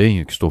ilustra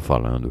bem o que estou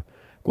falando.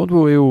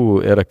 Quando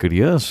eu era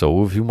criança,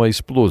 houve uma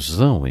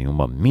explosão em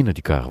uma mina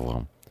de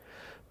carvão.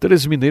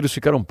 3 mineiros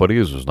ficaram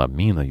presos na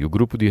mina e o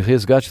grupo de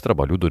resgate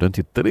trabalhou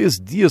durante 3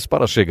 dias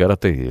para chegar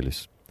até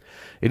eles.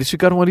 Eles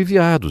ficaram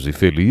aliviados e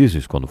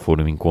felizes quando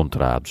foram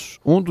encontrados.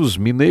 Um dos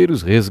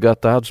mineiros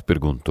resgatados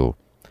perguntou,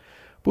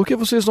 por que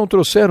vocês não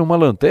trouxeram uma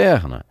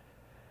lanterna?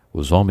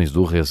 Os homens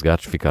do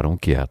resgate ficaram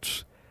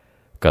quietos.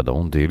 Cada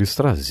um deles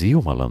trazia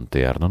uma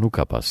lanterna no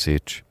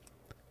capacete.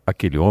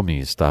 Aquele homem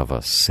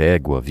estava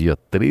cego havia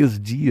 3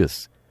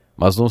 dias,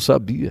 mas não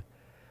sabia,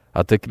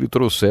 até que lhe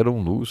trouxeram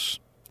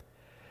luz.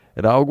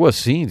 Era algo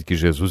assim de que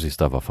Jesus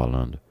estava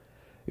falando.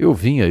 Eu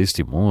vim a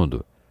este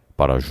mundo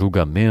para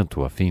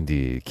julgamento, a fim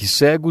de que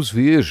cegos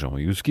vejam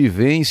e os que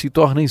veem se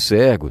tornem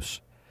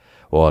cegos.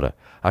 Ora,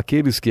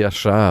 aqueles que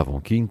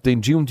achavam que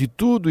entendiam de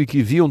tudo e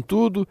que viam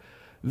tudo,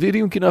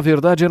 veriam que na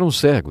verdade eram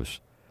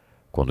cegos.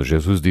 Quando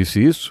Jesus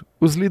disse isso,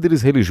 os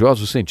líderes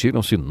religiosos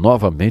sentiram-se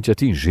novamente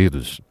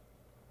atingidos.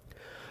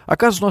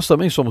 Acaso nós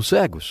também somos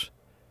cegos?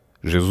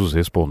 Jesus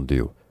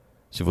respondeu,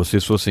 se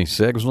vocês fossem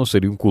cegos não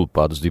seriam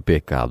culpados de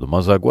pecado,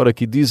 mas agora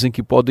que dizem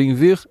que podem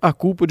ver, a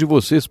culpa de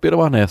vocês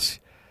permanece.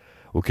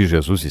 O que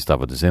Jesus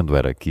estava dizendo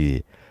era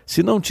que,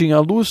 se não tinha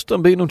luz,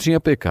 também não tinha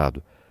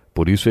pecado.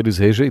 Por isso eles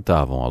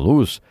rejeitavam a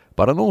luz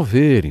para não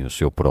verem o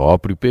seu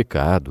próprio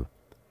pecado.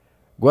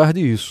 Guarde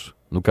isso.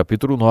 No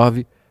capítulo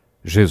 9,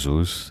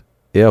 Jesus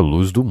é a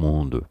luz do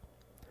mundo.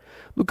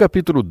 No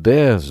capítulo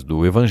 10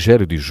 do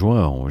Evangelho de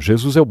João,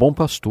 Jesus é o bom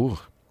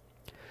pastor.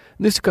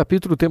 Nesse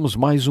capítulo temos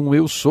mais um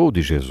eu sou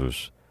de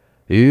Jesus.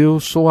 Eu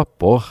sou a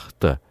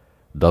porta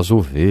das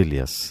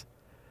ovelhas.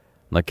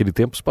 Naquele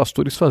tempo os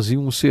pastores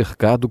faziam um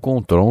cercado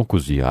com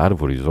troncos de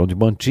árvores onde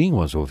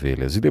mantinham as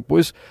ovelhas e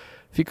depois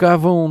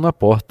ficavam na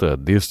porta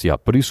deste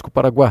aprisco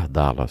para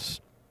guardá-las.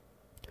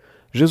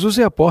 Jesus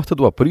é a porta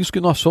do aprisco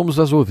e nós somos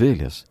as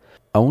ovelhas.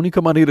 A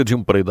única maneira de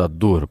um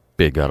predador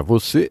pegar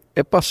você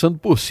é passando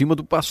por cima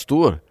do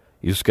pastor.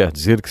 Isso quer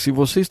dizer que se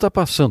você está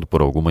passando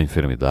por alguma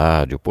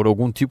enfermidade ou por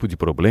algum tipo de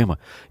problema,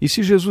 e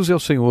se Jesus é o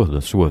Senhor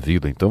da sua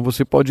vida, então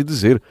você pode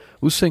dizer,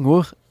 o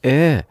Senhor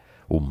é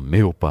o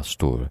meu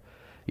pastor.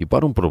 E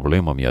para um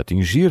problema me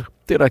atingir,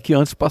 terá que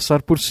antes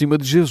passar por cima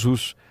de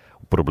Jesus.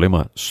 O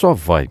problema só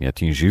vai me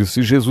atingir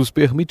se Jesus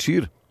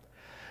permitir.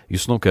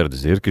 Isso não quer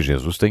dizer que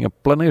Jesus tenha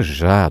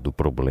planejado o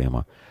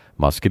problema,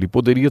 mas que ele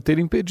poderia ter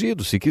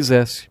impedido se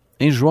quisesse.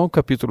 Em João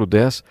capítulo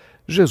 10,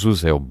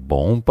 Jesus é o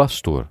bom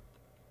pastor.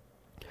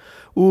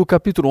 O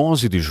capítulo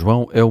 11 de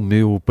João é o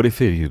meu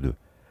preferido.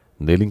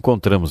 Nele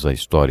encontramos a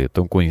história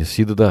tão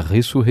conhecida da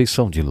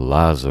ressurreição de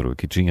Lázaro,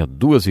 que tinha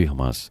 2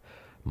 irmãs,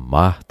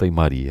 Marta e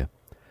Maria.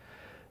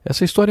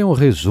 Essa história é um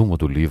resumo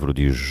do livro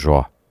de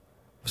Jó.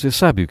 Você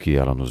sabe o que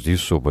ela nos diz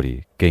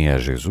sobre quem é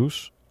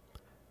Jesus?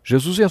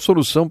 Jesus é a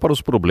solução para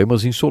os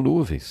problemas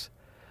insolúveis.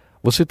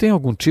 Você tem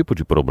algum tipo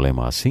de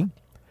problema assim?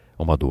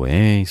 Uma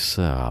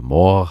doença, a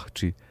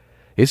morte?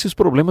 Esses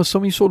problemas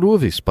são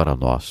insolúveis para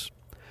nós.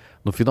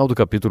 No final do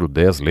capítulo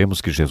 10,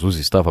 lemos que Jesus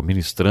estava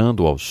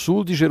ministrando ao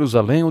sul de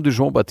Jerusalém, onde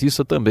João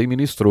Batista também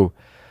ministrou.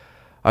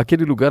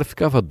 Aquele lugar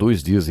ficava a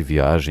 2 dias de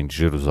viagem de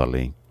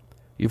Jerusalém.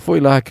 E foi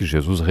lá que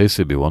Jesus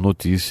recebeu a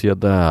notícia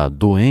da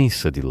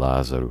doença de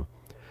Lázaro.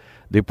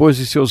 Depois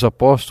de seus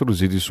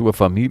apóstolos e de sua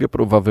família,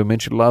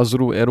 provavelmente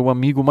Lázaro era o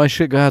amigo mais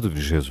chegado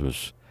de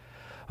Jesus.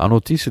 A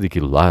notícia de que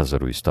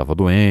Lázaro estava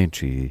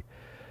doente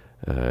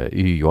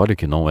E olha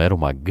que não era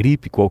uma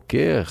gripe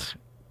qualquer,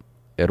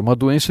 era uma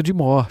doença de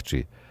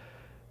morte.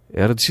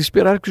 Era de se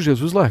esperar que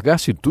Jesus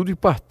largasse tudo e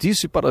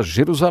partisse para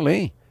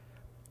Jerusalém.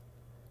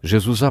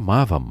 Jesus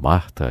amava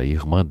Marta, a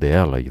irmã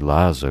dela, e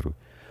Lázaro.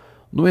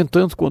 No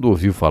entanto, quando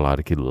ouviu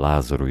falar que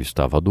Lázaro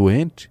estava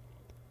doente,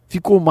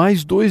 ficou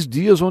mais 2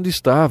 dias onde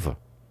estava.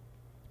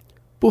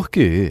 Por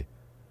quê?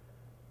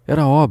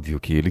 Era óbvio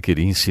que ele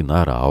queria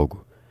ensinar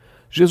algo.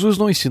 Jesus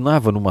não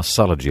ensinava numa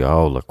sala de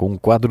aula, com um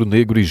quadro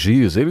negro e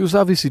giz. Ele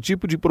usava esse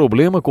tipo de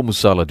problema como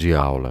sala de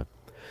aula.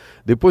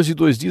 Depois de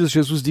 2 dias,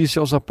 Jesus disse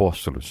aos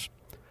apóstolos: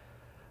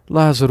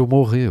 Lázaro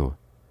morreu.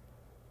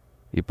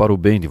 E para o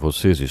bem de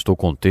vocês, estou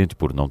contente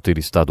por não ter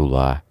estado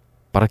lá,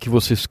 para que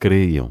vocês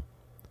creiam.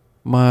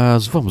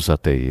 Mas vamos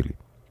até ele.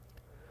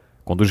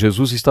 Quando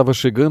Jesus estava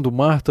chegando,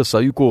 Marta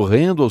saiu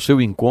correndo ao seu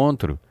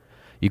encontro.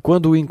 E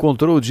quando o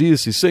encontrou,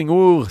 disse: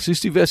 Senhor, se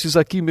estivesses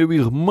aqui, meu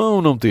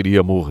irmão não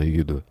teria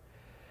morrido.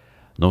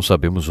 Não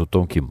sabemos o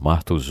tom que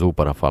Marta usou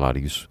para falar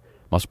isso,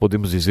 mas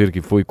podemos dizer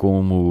que foi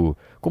como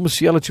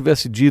se ela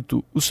tivesse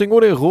dito: o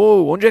Senhor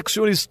errou, onde é que o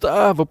Senhor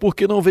estava? Por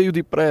que não veio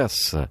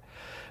depressa?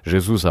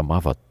 Jesus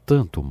amava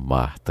tanto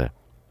Marta.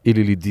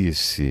 Ele lhe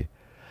disse: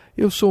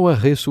 eu sou a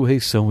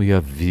ressurreição e a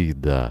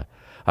vida.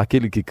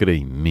 Aquele que crê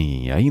em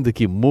mim, ainda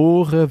que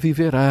morra,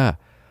 viverá.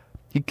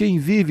 E quem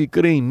vive e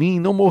crê em mim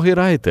não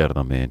morrerá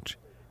eternamente.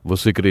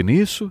 Você crê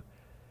nisso?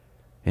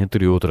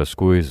 Entre outras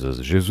coisas,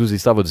 Jesus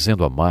estava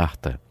dizendo a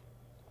Marta: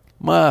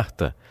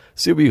 Marta,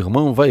 seu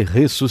irmão vai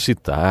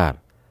ressuscitar.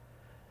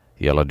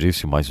 E ela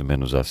disse mais ou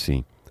menos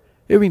assim: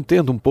 eu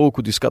entendo um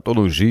pouco de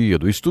escatologia,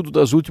 do estudo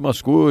das últimas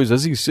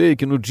coisas, e sei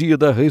que no dia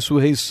da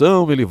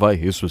ressurreição ele vai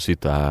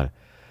ressuscitar.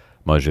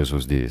 Mas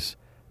Jesus diz: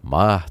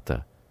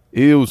 Marta,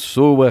 eu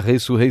sou a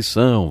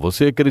ressurreição,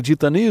 você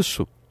acredita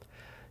nisso?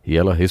 E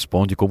ela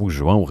responde como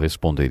João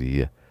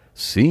responderia: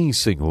 sim,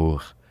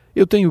 Senhor,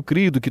 eu tenho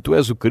crido que tu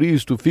és o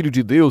Cristo, o Filho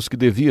de Deus que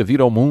devia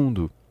vir ao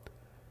mundo.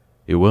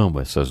 Eu amo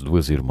essas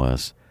 2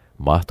 irmãs.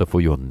 Marta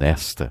foi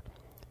honesta.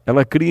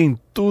 Ela cria em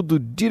tudo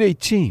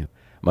direitinho,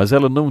 mas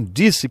ela não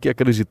disse que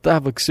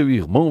acreditava que seu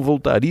irmão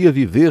voltaria a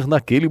viver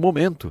naquele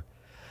momento.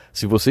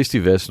 Se você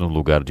estivesse no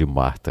lugar de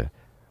Marta,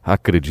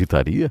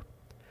 acreditaria?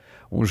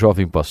 Um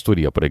jovem pastor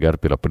ia pregar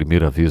pela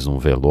primeira vez num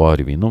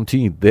velório e não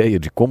tinha ideia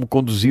de como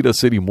conduzir a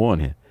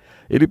cerimônia.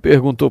 Ele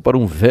perguntou para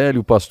um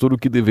velho pastor o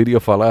que deveria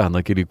falar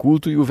naquele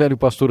culto e o velho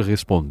pastor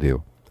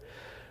respondeu: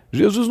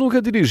 Jesus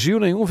nunca dirigiu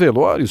nenhum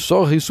velório,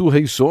 só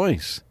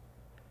ressurreições.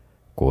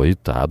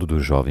 Coitado do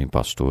jovem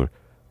pastor,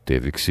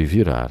 teve que se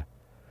virar.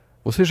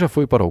 Você já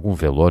foi para algum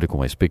velório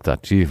com a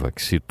expectativa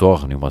que se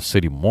torne uma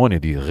cerimônia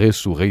de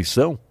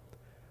ressurreição?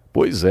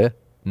 Pois é,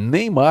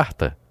 nem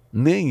Marta,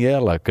 nem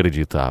ela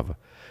acreditava.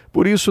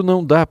 Por isso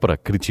não dá para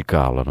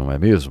criticá-la, não é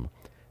mesmo?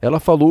 Ela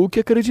falou o que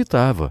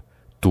acreditava: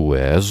 tu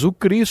és o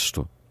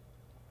Cristo.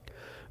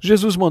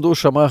 Jesus mandou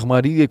chamar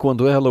Maria e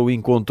quando ela o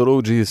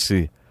encontrou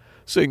disse: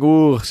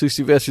 Senhor, se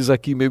estivesses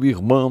aqui, meu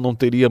irmão não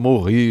teria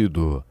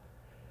morrido.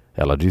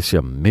 Ela disse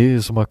a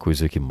mesma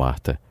coisa que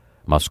Marta,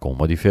 mas com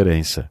uma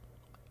diferença: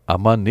 a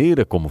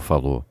maneira como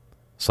falou.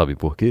 Sabe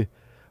por quê?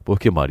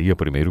 Porque Maria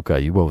primeiro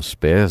caiu aos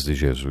pés de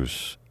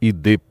Jesus e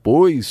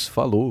depois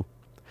falou.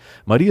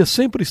 Maria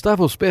sempre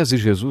estava aos pés de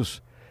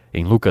Jesus.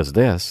 Em Lucas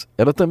 10,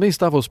 ela também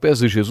estava aos pés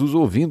de Jesus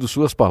ouvindo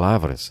suas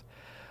palavras.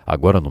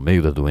 Agora, no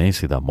meio da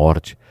doença e da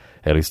morte,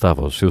 ela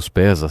estava aos seus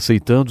pés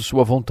aceitando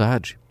sua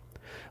vontade.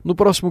 No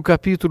próximo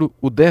capítulo,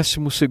 o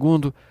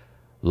 12º,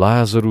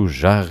 Lázaro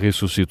já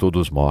ressuscitou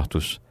dos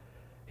mortos.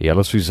 E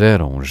elas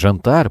fizeram um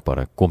jantar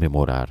para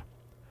comemorar.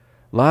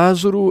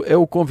 Lázaro é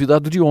o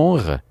convidado de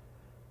honra.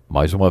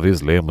 Mais uma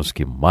vez lemos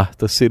que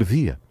Marta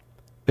servia.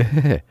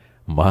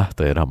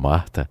 Marta era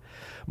Marta.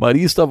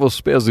 Maria estava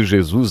aos pés de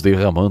Jesus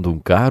derramando um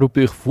caro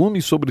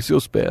perfume sobre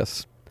seus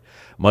pés.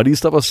 Maria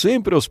estava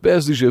sempre aos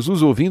pés de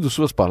Jesus ouvindo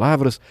suas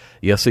palavras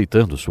e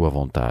aceitando sua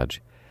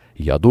vontade,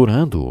 e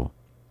adorando-o.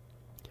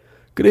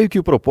 Creio que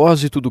o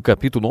propósito do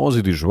capítulo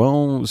 11 de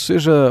João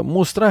seja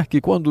mostrar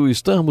que quando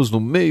estamos no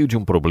meio de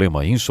um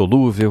problema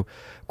insolúvel,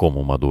 como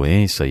uma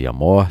doença e a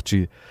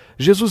morte,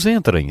 Jesus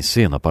entra em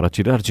cena para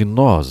tirar de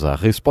nós a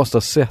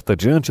resposta certa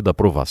diante da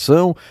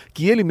provação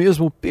que Ele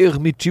mesmo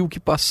permitiu que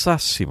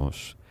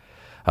passássemos.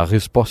 A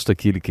resposta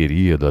que Ele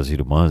queria das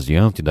irmãs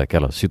diante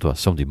daquela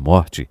situação de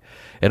morte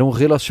era um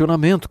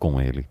relacionamento com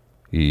Ele.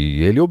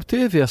 E Ele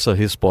obteve essa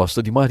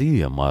resposta de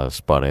Maria, mas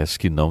parece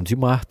que não de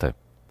Marta.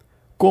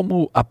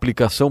 Como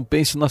aplicação,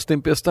 pense nas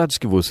tempestades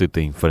que você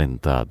tem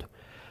enfrentado.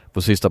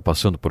 Você está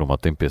passando por uma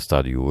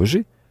tempestade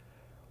hoje?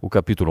 O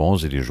capítulo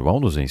 11 de João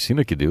nos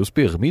ensina que Deus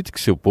permite que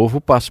seu povo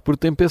passe por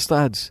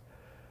tempestades.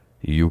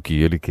 E o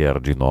que Ele quer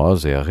de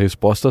nós é a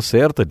resposta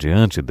certa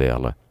diante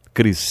dela: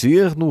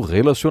 crescer no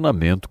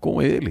relacionamento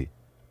com Ele.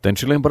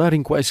 Tente lembrar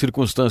em quais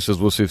circunstâncias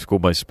você ficou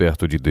mais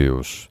perto de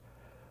Deus.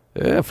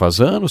 Faz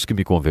anos que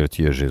me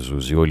converti a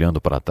Jesus e olhando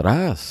para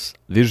trás,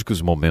 vejo que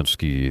os momentos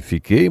que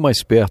fiquei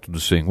mais perto do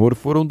Senhor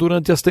foram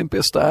durante as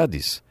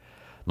tempestades.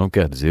 Não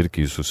quer dizer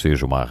que isso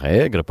seja uma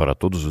regra para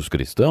todos os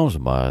cristãos,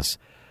 mas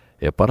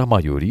é para a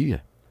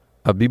maioria.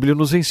 A Bíblia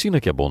nos ensina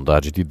que a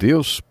bondade de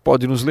Deus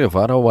pode nos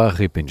levar ao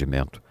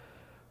arrependimento.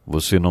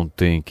 Você não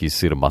tem que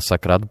ser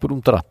massacrado por um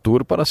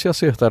trator para se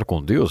acertar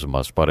com Deus,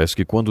 mas parece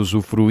que quando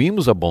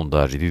usufruímos a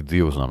bondade de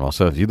Deus na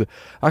nossa vida,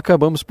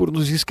 acabamos por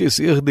nos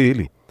esquecer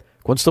dele.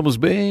 Quando estamos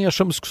bem,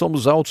 achamos que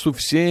somos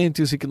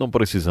autossuficientes e que não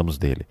precisamos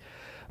dele.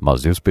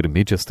 Mas Deus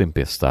permite as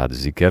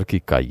tempestades e quer que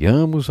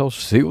caiamos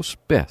aos seus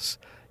pés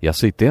e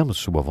aceitemos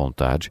sua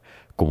vontade,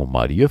 como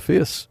Maria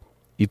fez,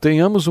 e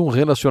tenhamos um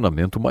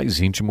relacionamento mais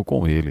íntimo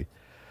com ele.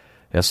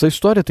 Essa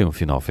história tem um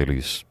final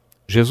feliz.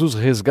 Jesus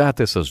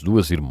resgata essas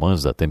duas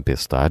irmãs da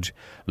tempestade,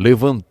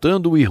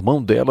 levantando o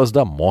irmão delas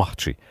da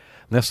morte.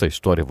 Nessa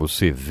história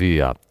você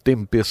vê a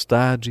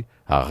tempestade,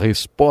 a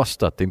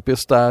resposta à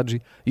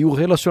tempestade e o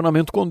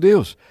relacionamento com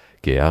Deus,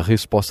 que é a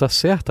resposta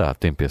certa à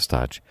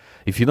tempestade.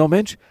 E,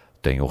 finalmente,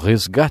 tem o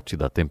resgate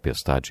da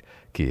tempestade,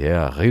 que é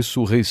a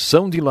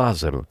ressurreição de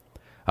Lázaro.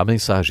 A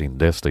mensagem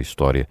desta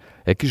história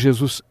é que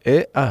Jesus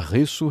é a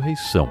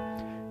ressurreição,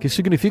 que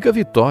significa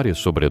vitória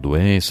sobre a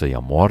doença e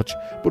a morte,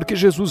 porque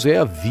Jesus é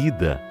a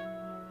vida.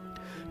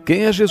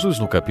 Quem é Jesus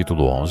no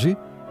capítulo 11?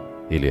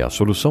 Ele é a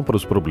solução para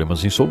os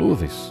problemas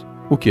insolúveis.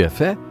 O que é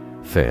fé?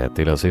 Fé é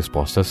ter as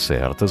respostas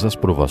certas às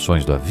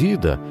provações da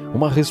vida,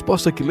 uma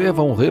resposta que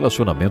leva a um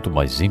relacionamento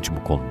mais íntimo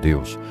com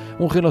Deus,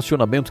 um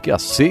relacionamento que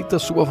aceita a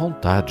sua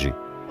vontade.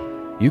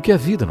 E o que é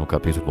vida no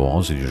capítulo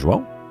 11 de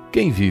João?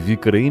 Quem vive e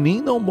crê em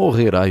mim não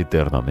morrerá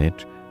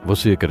eternamente.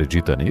 Você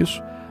acredita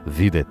nisso?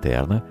 Vida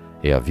eterna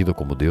é a vida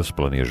como Deus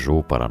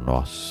planejou para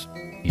nós.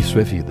 Isso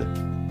é vida.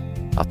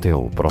 Até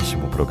o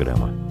próximo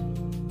programa.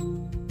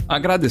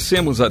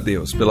 Agradecemos a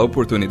Deus pela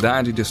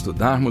oportunidade de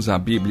estudarmos a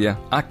Bíblia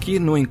aqui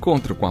no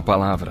Encontro com a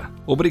Palavra.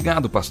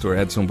 Obrigado, Pastor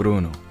Edson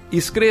Bruno.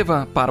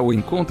 Escreva para o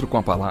Encontro com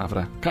a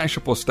Palavra, Caixa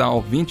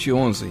Postal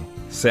 2011,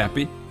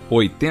 CEP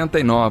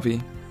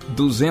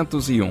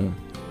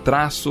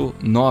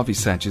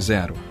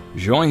 89-201-970,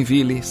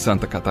 Joinville,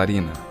 Santa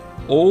Catarina.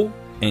 Ou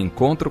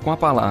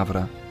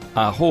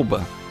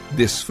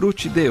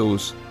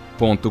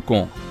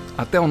encontrocomapalavra@DesfruteDeus.com.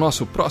 Até o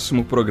nosso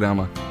próximo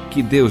programa.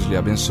 Que Deus lhe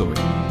abençoe.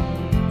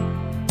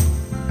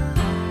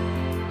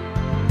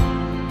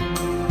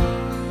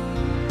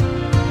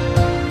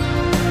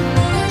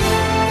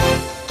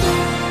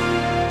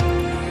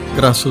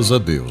 Graças a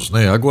Deus,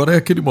 né? Agora é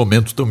aquele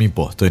momento tão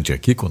importante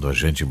aqui, quando a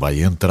gente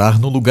vai entrar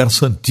no lugar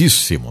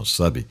santíssimo,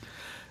 sabe?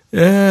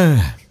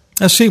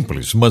 É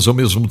simples, mas ao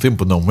mesmo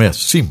tempo não é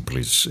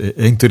simples.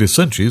 É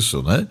interessante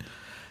isso, né?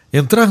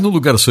 Entrar no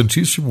lugar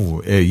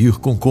santíssimo é ir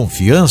com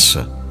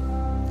confiança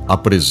à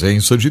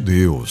presença de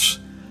Deus.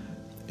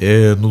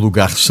 É no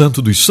lugar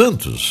santo dos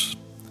santos.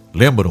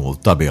 Lembram o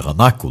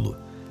tabernáculo?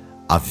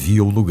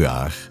 Havia o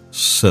lugar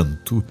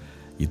santo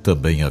e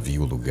também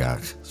havia o lugar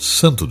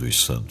santo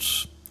dos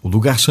santos. O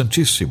lugar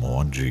santíssimo,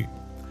 onde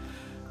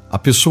a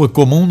pessoa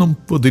comum não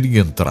poderia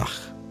entrar,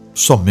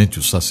 somente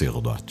o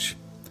sacerdote.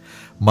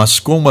 Mas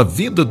com a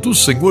vinda do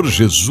Senhor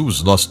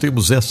Jesus, nós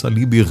temos essa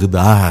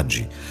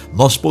liberdade.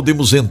 Nós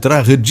podemos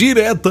entrar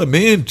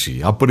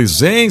diretamente à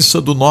presença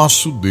do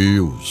nosso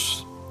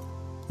Deus.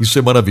 Isso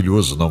é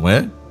maravilhoso, não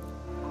é?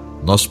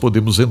 Nós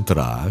podemos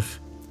entrar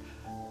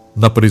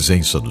na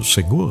presença do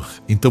Senhor.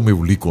 Então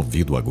eu lhe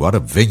convido agora,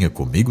 venha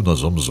comigo,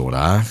 nós vamos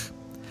orar.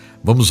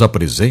 Vamos à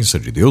presença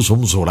de Deus,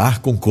 vamos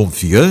orar com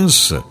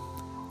confiança.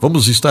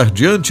 Vamos estar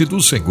diante do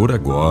Senhor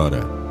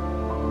agora.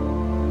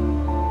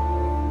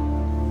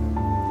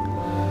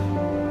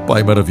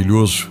 Pai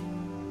maravilhoso,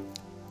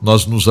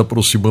 nós nos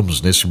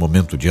aproximamos nesse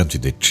momento diante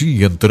de Ti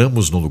e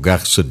entramos no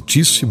lugar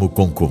santíssimo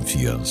com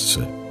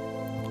confiança.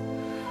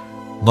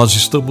 Nós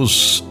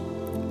estamos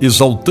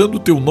exaltando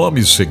Teu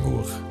nome,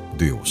 Senhor,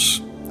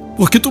 Deus,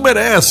 porque Tu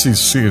mereces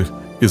ser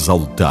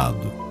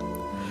exaltado.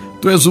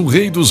 Tu és o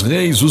Rei dos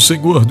Reis, o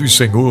Senhor dos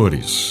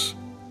Senhores.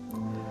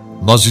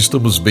 Nós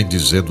estamos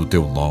bendizendo o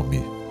Teu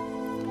nome.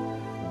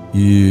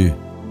 E,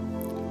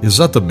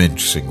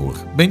 exatamente, Senhor,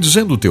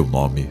 bendizendo o Teu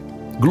nome,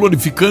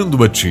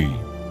 glorificando a Ti,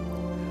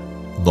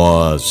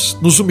 nós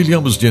nos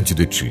humilhamos diante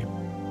de Ti,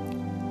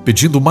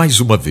 pedindo mais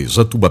uma vez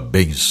a Tua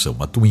bênção,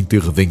 a Tua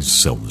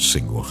intervenção,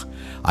 Senhor,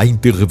 a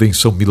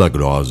intervenção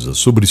milagrosa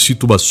sobre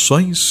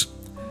situações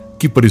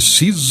que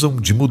precisam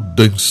de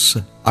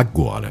mudança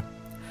agora.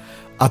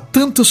 Há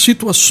tantas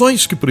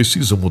situações que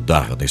precisam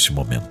mudar nesse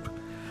momento.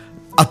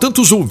 Há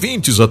tantos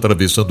ouvintes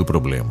atravessando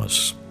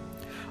problemas,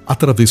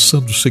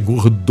 atravessando,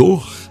 Senhor,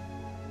 dor.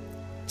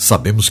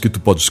 Sabemos que Tu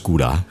podes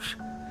curar,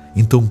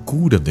 então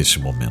cura nesse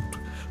momento.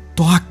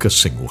 Toca,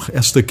 Senhor,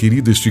 esta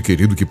querida, este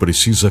querido que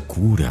precisa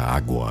cura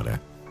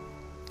agora.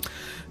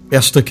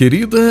 Esta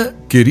querida,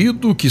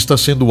 querido que está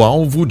sendo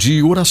alvo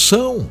de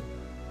oração,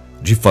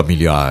 de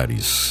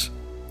familiares.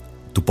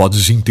 Tu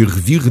podes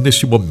intervir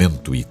nesse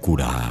momento e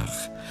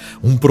curar.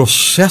 Um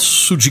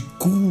processo de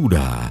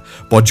cura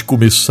pode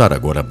começar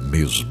agora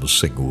mesmo,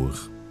 Senhor,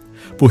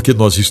 porque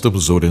nós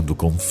estamos orando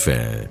com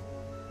fé.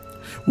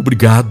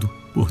 Obrigado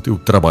por Teu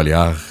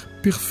trabalhar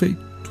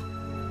perfeito.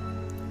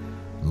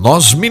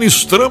 Nós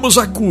ministramos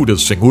a cura,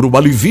 Senhor, o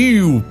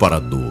alivio para a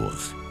dor.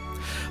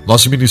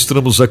 Nós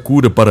ministramos a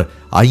cura para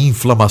a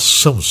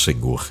inflamação,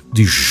 Senhor,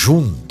 de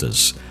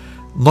juntas.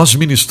 Nós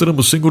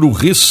ministramos, Senhor, o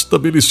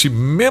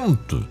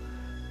restabelecimento,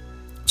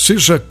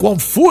 seja qual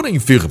for a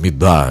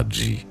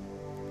enfermidade.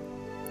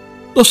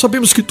 Nós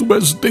sabemos que Tu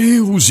és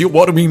Deus e eu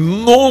oro em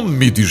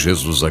nome de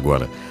Jesus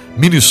agora,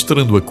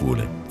 ministrando a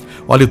cura.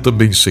 Olha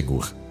também,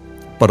 Senhor,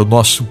 para o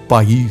nosso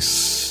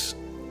país.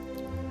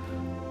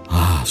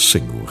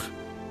 Senhor,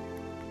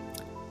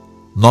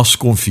 nós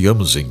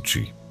confiamos em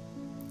Ti.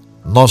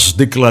 Nós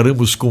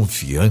declaramos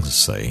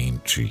confiança em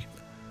Ti.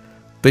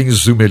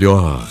 Tens o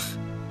melhor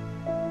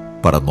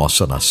para a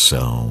nossa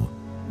nação.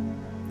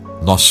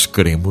 Nós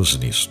cremos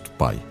nisto,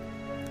 Pai.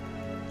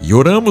 E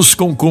oramos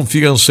com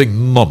confiança em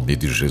nome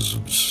de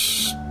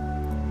Jesus.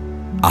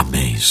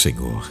 Amém,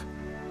 Senhor.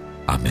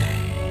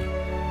 Amém.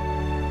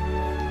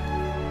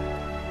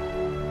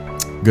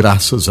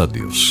 Graças a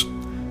Deus.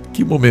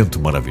 Que momento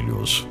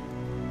maravilhoso.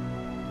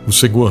 O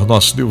Senhor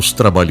nosso Deus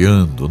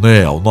trabalhando,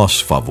 ao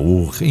nosso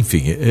favor.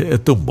 Enfim, é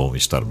tão bom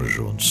estarmos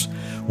juntos.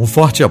 Um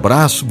forte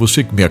abraço,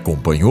 você que me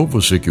acompanhou,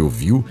 você que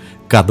ouviu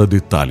cada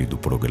detalhe do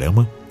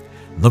programa.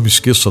 Não me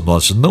esqueça,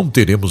 nós não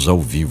teremos ao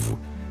vivo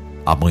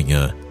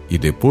amanhã e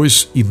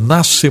depois, e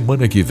na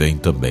semana que vem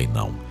também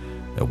não.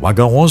 O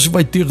H11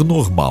 vai ter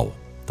normal,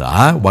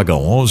 tá? O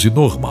H11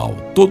 normal,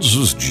 todos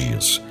os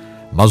dias.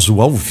 Mas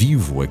o ao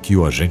vivo aqui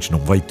a gente não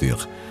vai ter,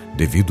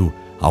 devido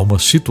a uma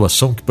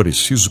situação que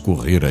preciso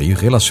correr aí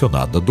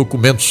relacionada a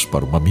documentos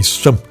para uma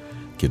missão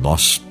que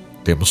nós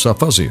temos a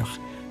fazer.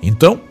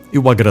 Então,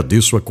 eu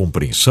agradeço a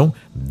compreensão.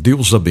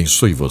 Deus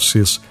abençoe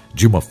vocês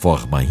de uma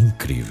forma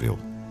incrível.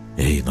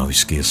 Ei, não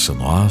esqueça,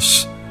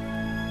 nós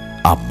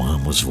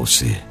amamos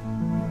você.